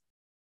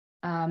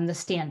the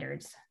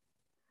standards.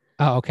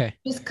 Oh, okay.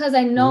 Just because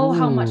I know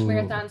how much Ooh.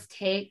 marathons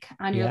take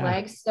on your Yeah.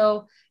 legs.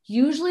 So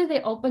usually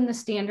they open the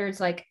standards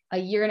like a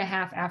year and a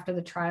half after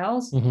the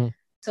trials. Mm-hmm.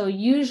 So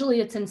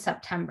usually it's in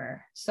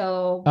September.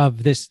 So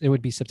It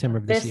would be September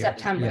of this year.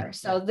 September. Yeah.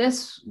 So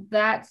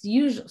that's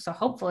usual. So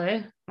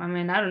hopefully, I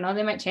mean, I don't know,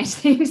 they might change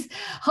things.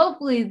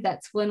 Hopefully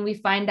that's when we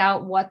find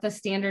out what the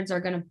standards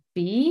are going to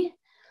be.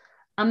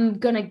 I'm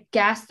going to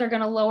guess they're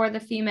going to lower the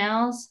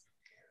females.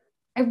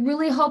 I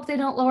really hope they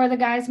don't lower the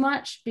guys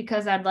much,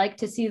 because I'd like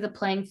to see the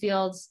playing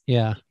fields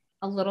Yeah.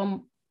 a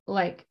little,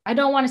 like, I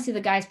don't want to see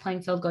the guys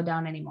playing field go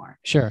down anymore.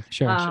 Sure.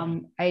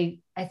 I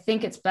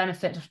think it's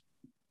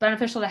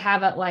beneficial to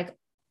have it like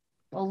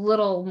a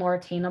little more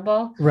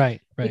attainable. Right.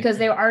 Because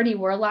they already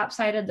were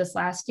lopsided this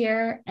last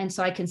year. And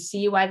so I can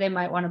see why they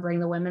might want to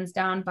bring the women's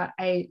down, but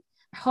I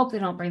hope they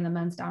don't bring the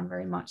men's down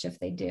very much if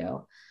they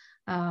do.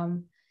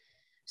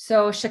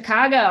 So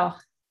Chicago,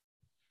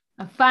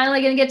 I'm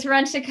finally going to get to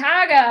run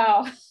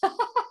Chicago.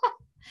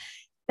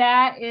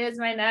 That is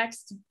my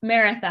next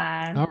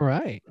marathon. All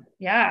right.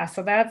 Yeah.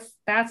 So that's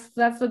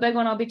the big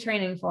one I'll be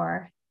training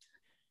for.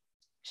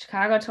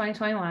 Chicago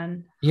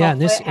 2021. Yeah.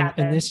 Hopefully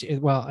And this,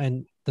 well,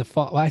 and the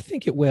fall, well, I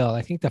think it will.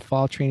 I think the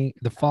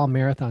fall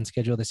marathon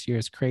schedule this year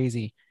is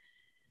crazy.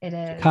 It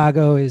is.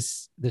 Chicago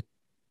is the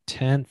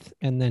 10th,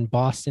 and then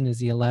Boston is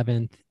the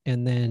 11th,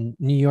 and then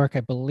New York, I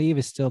believe,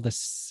 is still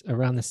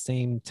around the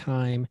same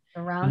time.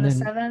 Around the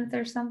 7th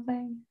or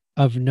something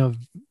of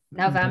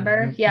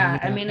November. Yeah.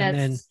 I mean,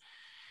 then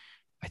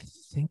I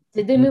think.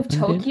 Did they move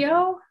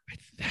Tokyo?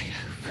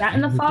 That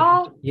in the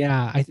fall?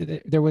 Yeah.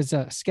 There was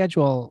a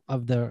schedule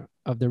of the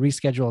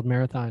rescheduled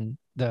marathon,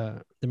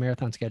 the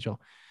marathon schedule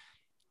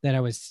that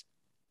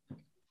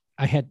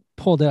I had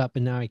pulled up,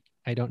 and now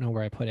I don't know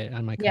where I put it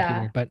on my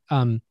computer,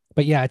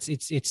 but yeah,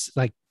 it's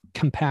like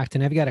compact.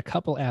 And I've got a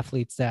couple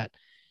athletes that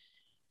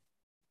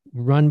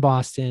run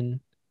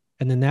Boston,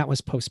 and then that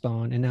was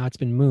postponed, and now it's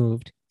been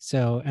moved.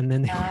 So, and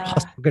then they were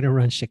also going to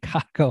run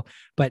Chicago,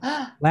 but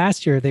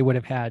last year they would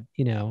have had,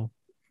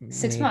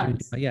 6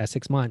 months. Yeah.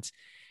 6 months.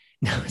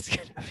 Now it's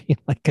going to be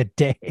like a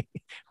day.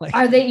 Like,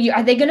 are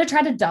they going to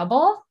try to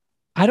double?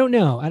 I don't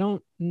know. I'm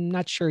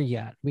not sure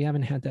yet. We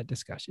haven't had that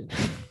discussion.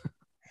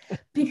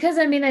 Because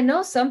I mean, I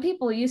know some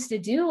people used to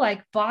do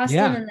like Boston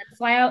and then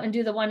fly out and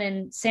do the one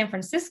in San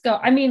Francisco.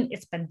 I mean,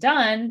 it's been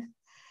done.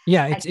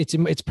 Yeah,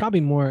 it's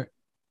probably more.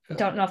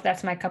 Don't know if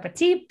that's my cup of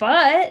tea,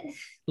 but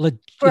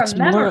for a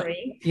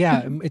memory,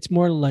 it's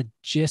more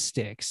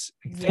logistics.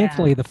 Yeah.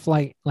 Thankfully, the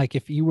flight, like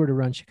if you were to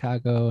run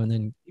Chicago and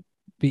then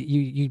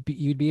you'd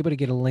be able to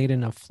get a late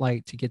enough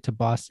flight to get to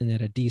Boston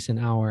at a decent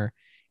hour,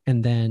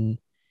 and then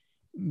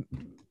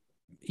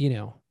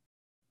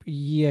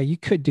you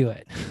could do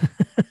it.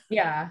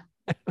 Yeah.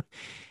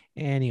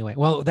 Anyway,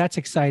 well, that's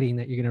exciting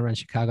that you're going to run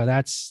Chicago.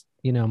 That's,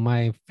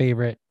 my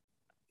favorite.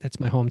 That's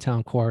my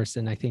hometown course,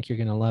 and I think you're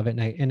going to love it.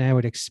 And I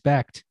would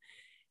expect,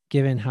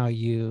 given how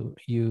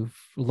you've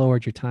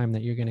lowered your time,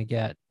 that you're going to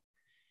get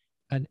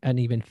an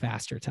even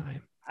faster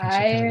time.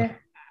 I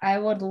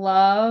would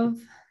love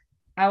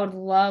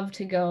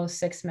to go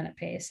 6 minute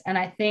pace. And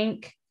I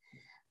think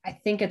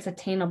it's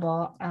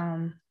attainable.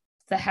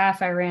 The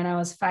half I ran, I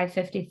was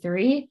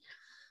 5:53,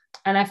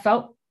 and I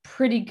felt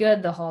pretty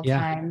good the whole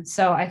time.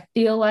 So I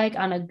feel like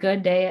on a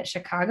good day at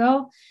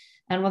Chicago,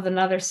 and with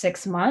another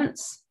 6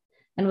 months,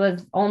 and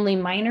with only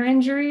minor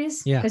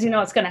injuries, because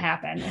it's going to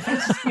happen. If I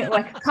just get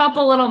like a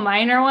couple little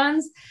minor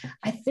ones,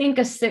 I think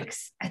an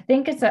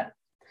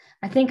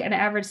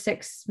average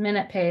 6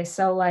 minute pace.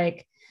 So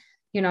like,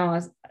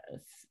 a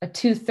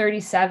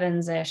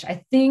 2:37s ish.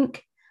 I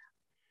think,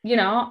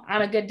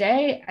 on a good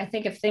day, I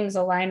think if things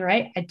align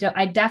right,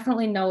 I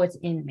definitely know it's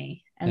in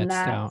me. And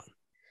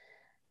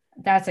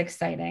That's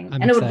exciting.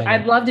 I'm And excited.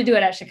 I'd love to do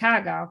it at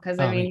Chicago because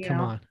I mean, come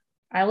on.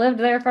 I lived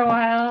there for a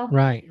while.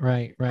 Right.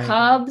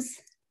 Cubs.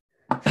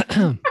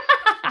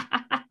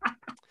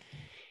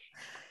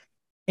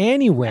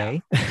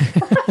 Anyway,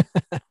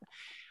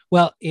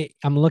 well,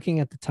 I'm looking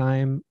at the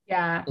time.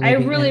 Yeah, Libby, I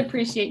really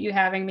appreciate you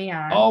having me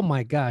on. Oh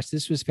my gosh,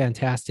 this was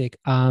fantastic.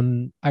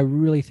 I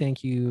really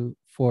thank you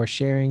for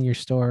sharing your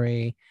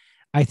story.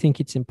 I think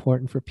it's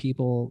important for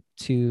people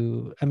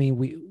to, I mean,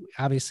 we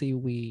obviously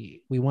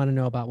we want to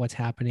know about what's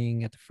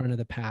happening at the front of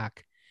the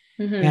pack.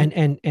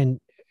 Mm-hmm. And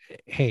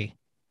hey,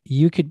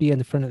 you could be in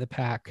the front of the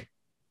pack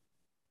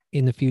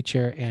in the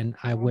future, and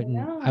I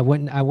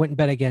wouldn't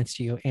bet against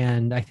you.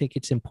 And I think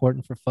it's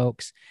important for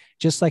folks,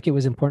 just like it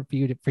was important for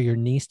you for your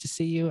niece to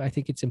see you. I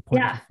think it's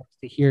important for folks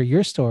to hear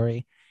your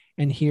story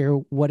and hear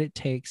what it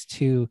takes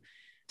to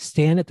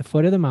stand at the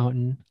foot of the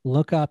mountain,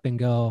 look up and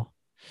go,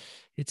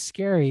 it's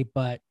scary,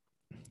 but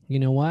you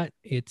know what?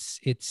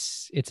 It's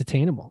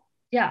attainable.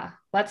 Yeah.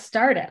 Let's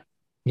start it.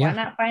 Why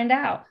not find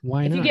out?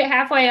 Why if not? you get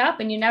halfway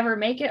up and you never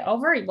make it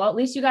over, well, at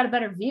least you got a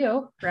better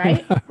view,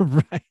 right?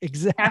 Right.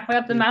 Exactly. Halfway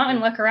up the mountain,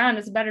 look around,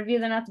 it's a better view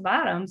than at the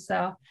bottom.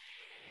 So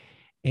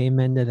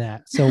amen to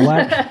that. So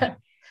what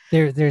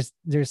there's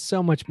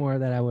so much more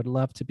that I would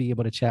love to be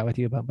able to chat with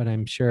you about, but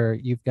I'm sure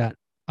you've got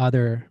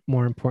other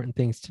more important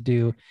things to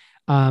do.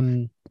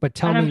 But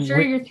tell me, I'm sure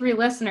your 3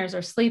 listeners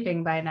are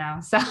sleeping by now.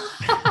 So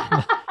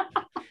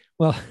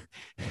well,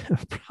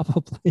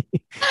 probably.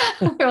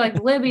 They're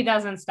like, Libby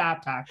doesn't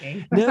stop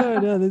talking.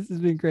 No, this has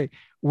been great.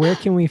 Where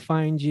can we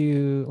find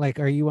you? Like,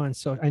 are you on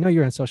I know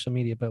you're on social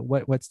media, but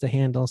what's the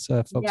handle? So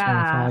if folks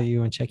want to follow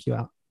you and check you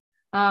out.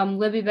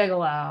 Libby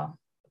Bigelow.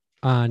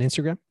 On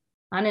Instagram?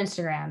 On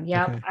Instagram.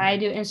 Yep. Okay. I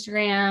do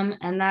Instagram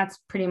and that's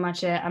pretty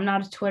much it. I'm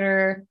not a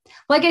Twitter.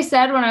 Like I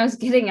said,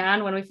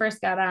 when we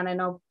first got on, I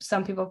know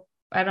some people,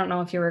 I don't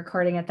know if you were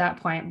recording at that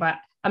point, but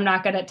I'm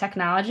not good at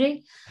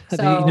technology.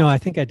 So I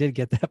think I did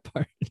get that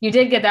part. You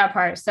did get that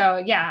part.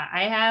 So yeah,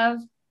 I have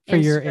for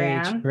Instagram, your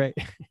age, right?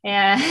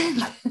 And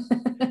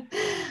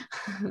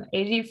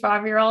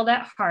 85-year-old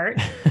at heart.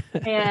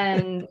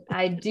 And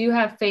I do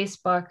have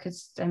Facebook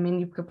because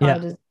you could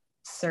probably just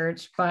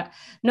search, but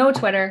no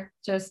Twitter,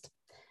 just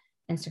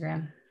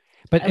Instagram.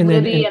 But and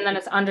then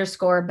it's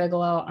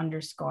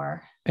 _Bigelow_.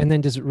 And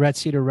then does Red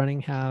Cedar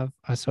Running have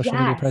a social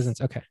media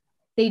presence? Okay.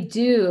 They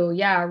do.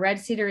 Yeah. Red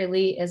Cedar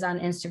Elite is on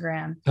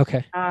Instagram.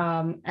 Okay.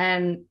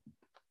 And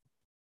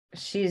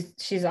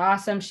she's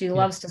awesome. She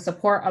loves to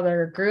support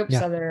other groups,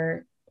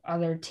 other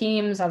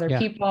teams, other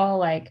people.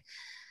 Like,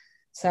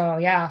 so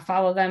yeah,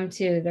 follow them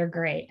too. They're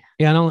great.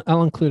 Yeah. And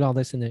I'll include all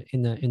this in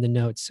the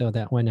notes so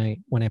that when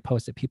I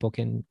post it, people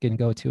can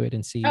go to it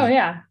and see. Oh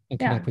yeah. And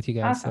connect with you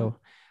guys. Awesome. So,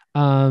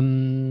 let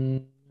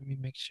me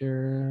make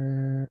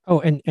sure.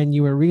 Oh, and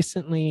you were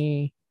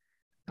recently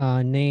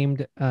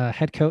named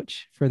head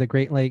coach for the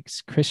Great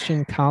Lakes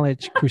Christian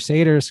College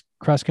Crusaders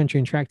cross country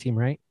and track team,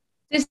 right?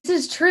 This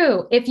is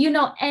true. If you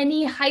know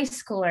any high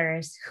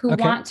schoolers who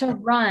want to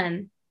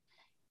run,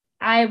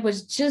 I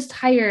was just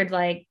hired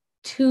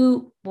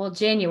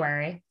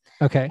January.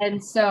 Okay.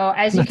 And so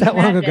as you can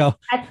imagine,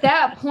 at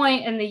that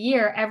point in the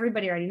year,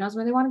 everybody already knows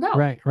where they want to go.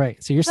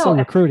 Right. So you're still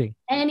recruiting.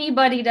 If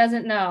anybody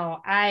doesn't know,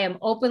 I am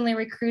openly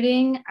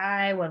recruiting.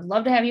 I would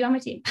love to have you on my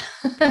team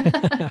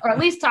or at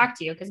least talk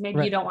to you because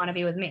maybe you don't want to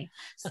be with me.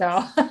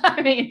 So,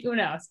 who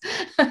knows?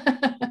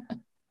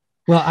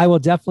 Well, I will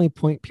definitely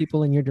point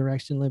people in your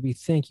direction, Libby.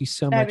 Thank you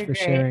so much for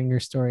sharing your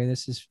story.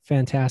 This is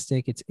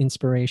fantastic. It's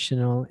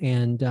inspirational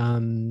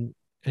and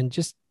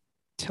just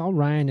tell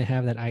Ryan to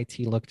have that IT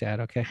looked at.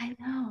 Okay. I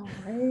know,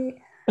 right?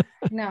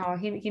 No,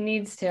 he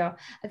needs to.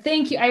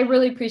 Thank you. I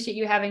really appreciate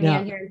you having me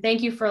on here.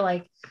 Thank you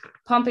for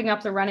pumping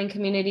up the running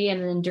community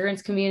and the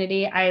endurance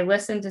community. I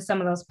listened to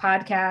some of those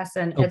podcasts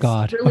and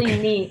it's really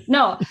neat.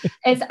 No,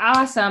 it's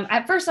awesome.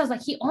 At first I was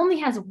like, he only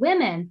has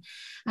women.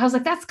 I was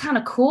like, that's kind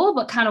of cool,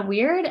 but kind of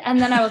weird. And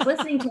then I was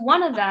listening to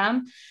one of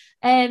them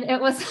and it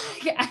was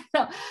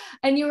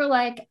and you were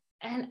like,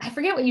 and I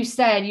forget what you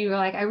said. You were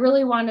like, I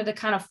really wanted to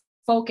kind of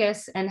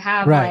focus and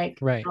have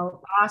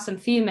awesome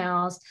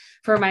females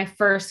for my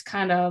first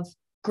kind of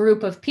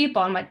group of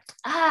people. I'm like,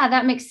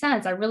 that makes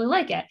sense. I really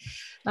like it.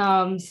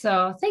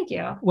 So thank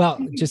you. Well,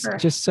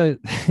 just so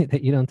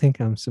that you don't think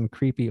I'm some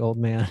creepy old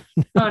man.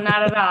 Oh,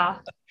 not at all.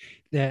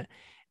 That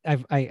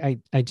I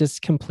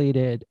just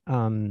completed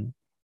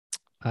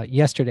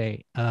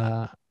yesterday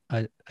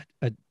a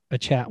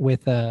chat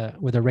with a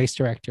race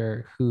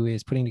director who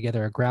is putting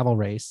together a gravel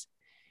race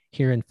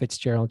here in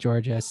Fitzgerald,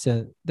 Georgia.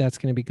 So that's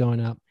going to be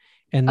going up.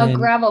 And a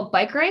gravel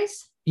bike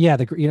race? Yeah,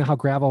 you know how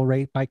gravel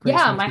bike race.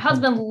 Yeah, my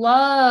husband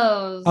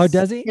loves. Oh,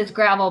 does he? His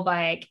gravel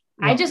bike.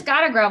 Well, I just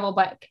got a gravel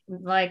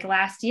bike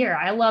last year.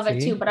 I love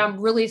it too, but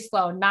I'm really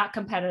slow, not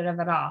competitive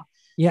at all.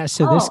 Yeah.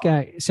 So this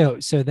guy, so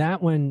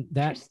that one,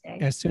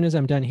 as soon as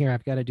I'm done here,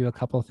 I've got to do a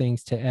couple of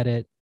things to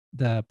edit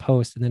the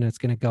post, and then it's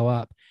going to go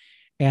up.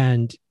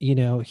 And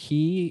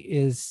he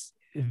is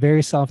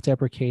very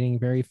self-deprecating,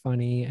 very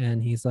funny,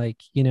 and he's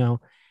like,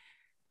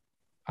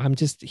 I'm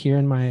just here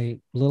in my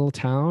little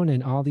town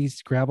and all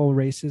these gravel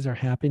races are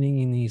happening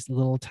in these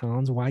little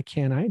towns. Why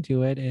can't I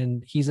do it?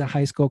 And he's a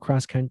high school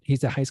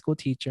he's a high school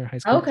teacher, high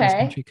school cross Okay.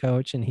 country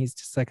coach. And he's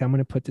just like, I'm going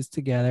to put this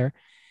together,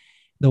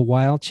 the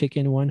Wild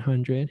Chicken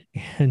 100.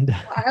 And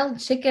Wild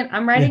chicken.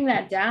 I'm writing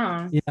that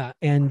down. yeah.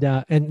 And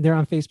they're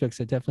on Facebook.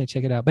 So definitely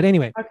check it out. But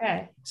anyway,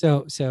 Okay.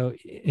 so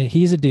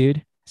he's a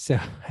dude. So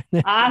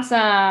awesome.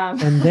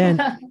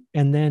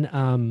 and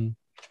then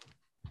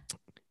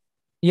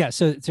yeah,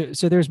 so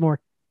there's more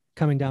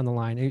coming down the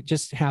line. It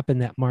just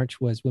happened that March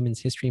was Women's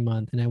History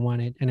Month,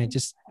 and it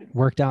just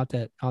worked out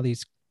that all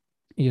these,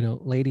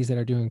 ladies that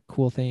are doing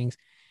cool things,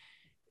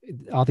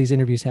 all these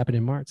interviews happened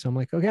in March. So I'm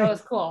like, okay, that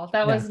was cool.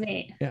 That was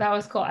neat. Yeah. That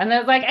was cool. And I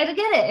was like, I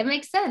get it. It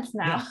makes sense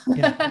now.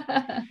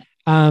 Yeah.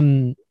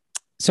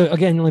 So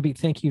again, Libby,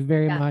 thank you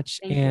very much.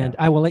 And you.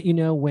 I will let you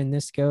know when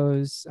this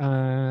goes.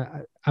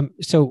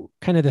 So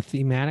kind of the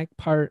thematic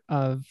part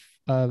of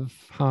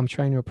how I'm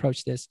trying to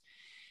approach this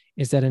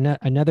is that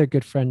another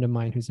good friend of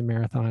mine who's a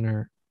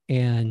marathoner,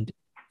 and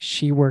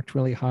she worked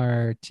really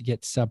hard to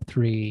get sub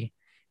 3.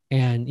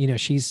 And,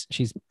 she's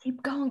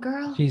keep going,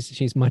 girl.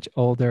 She's much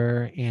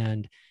older,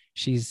 and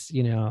she's,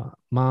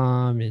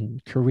 mom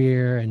and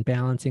career and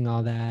balancing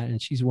all that.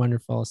 And she's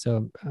wonderful.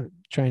 So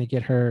trying to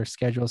get her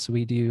schedule. So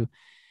we do,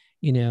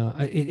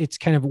 it's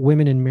kind of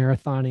women in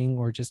marathoning,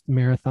 or just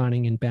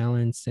marathoning and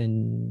balance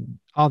and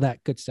all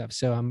that good stuff.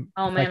 So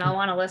I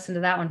want to listen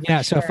to that one.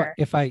 Yeah. Sure. So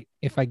if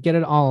I get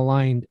it all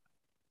aligned,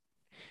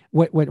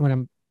 what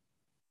I'm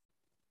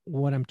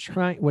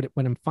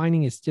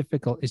finding is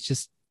difficult is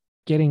just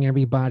getting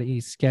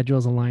everybody's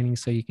schedules aligning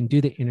so you can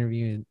do the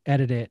interview and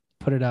edit it,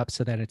 put it up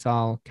so that it's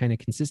all kind of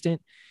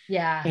consistent.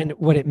 Yeah. And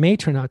what it may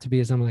turn out to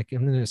be is I'm going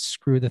to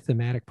screw the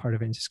thematic part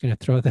of it and just going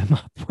to throw them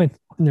up when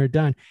they're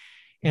done.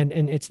 And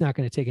it's not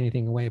going to take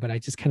anything away, but I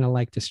just kind of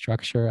like the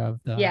structure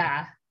of the.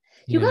 Yeah.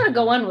 You got to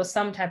go in with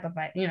some type of,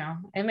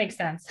 it makes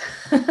sense.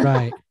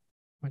 Right.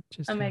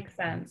 It makes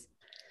sense.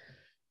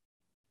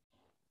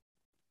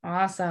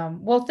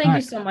 Awesome. Well, thank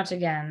you so much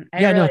again.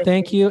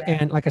 Thank you.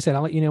 And like I said,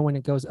 I'll let you know when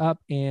it goes up,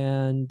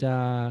 and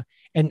I'm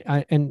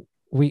going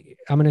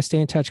to stay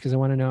in touch because I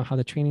want to know how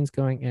the training's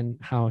going and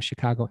how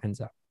Chicago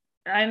ends up.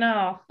 I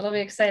know. It'll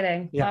be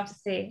exciting. Yeah. We'll have to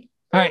see.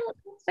 All right.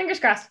 Fingers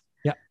crossed.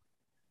 Yeah.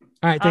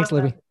 All right. Thanks,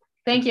 Libby.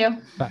 Thank you.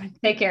 Bye.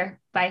 Take care.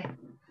 Bye.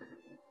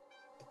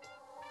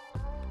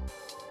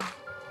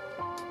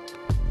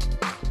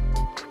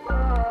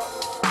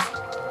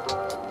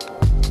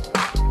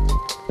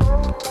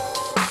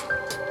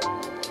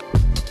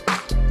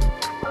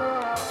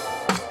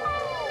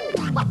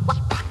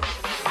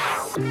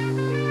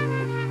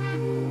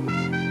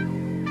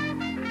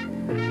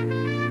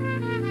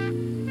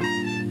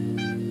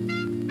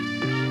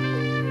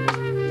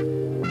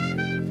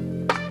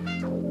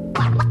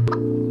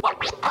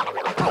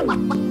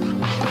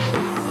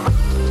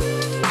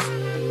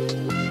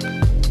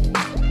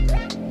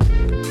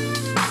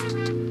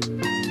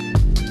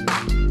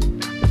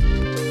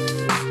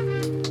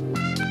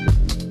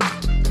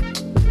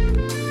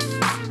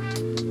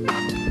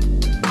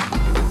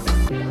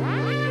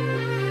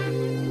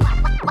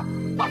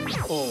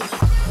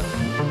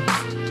 Oh.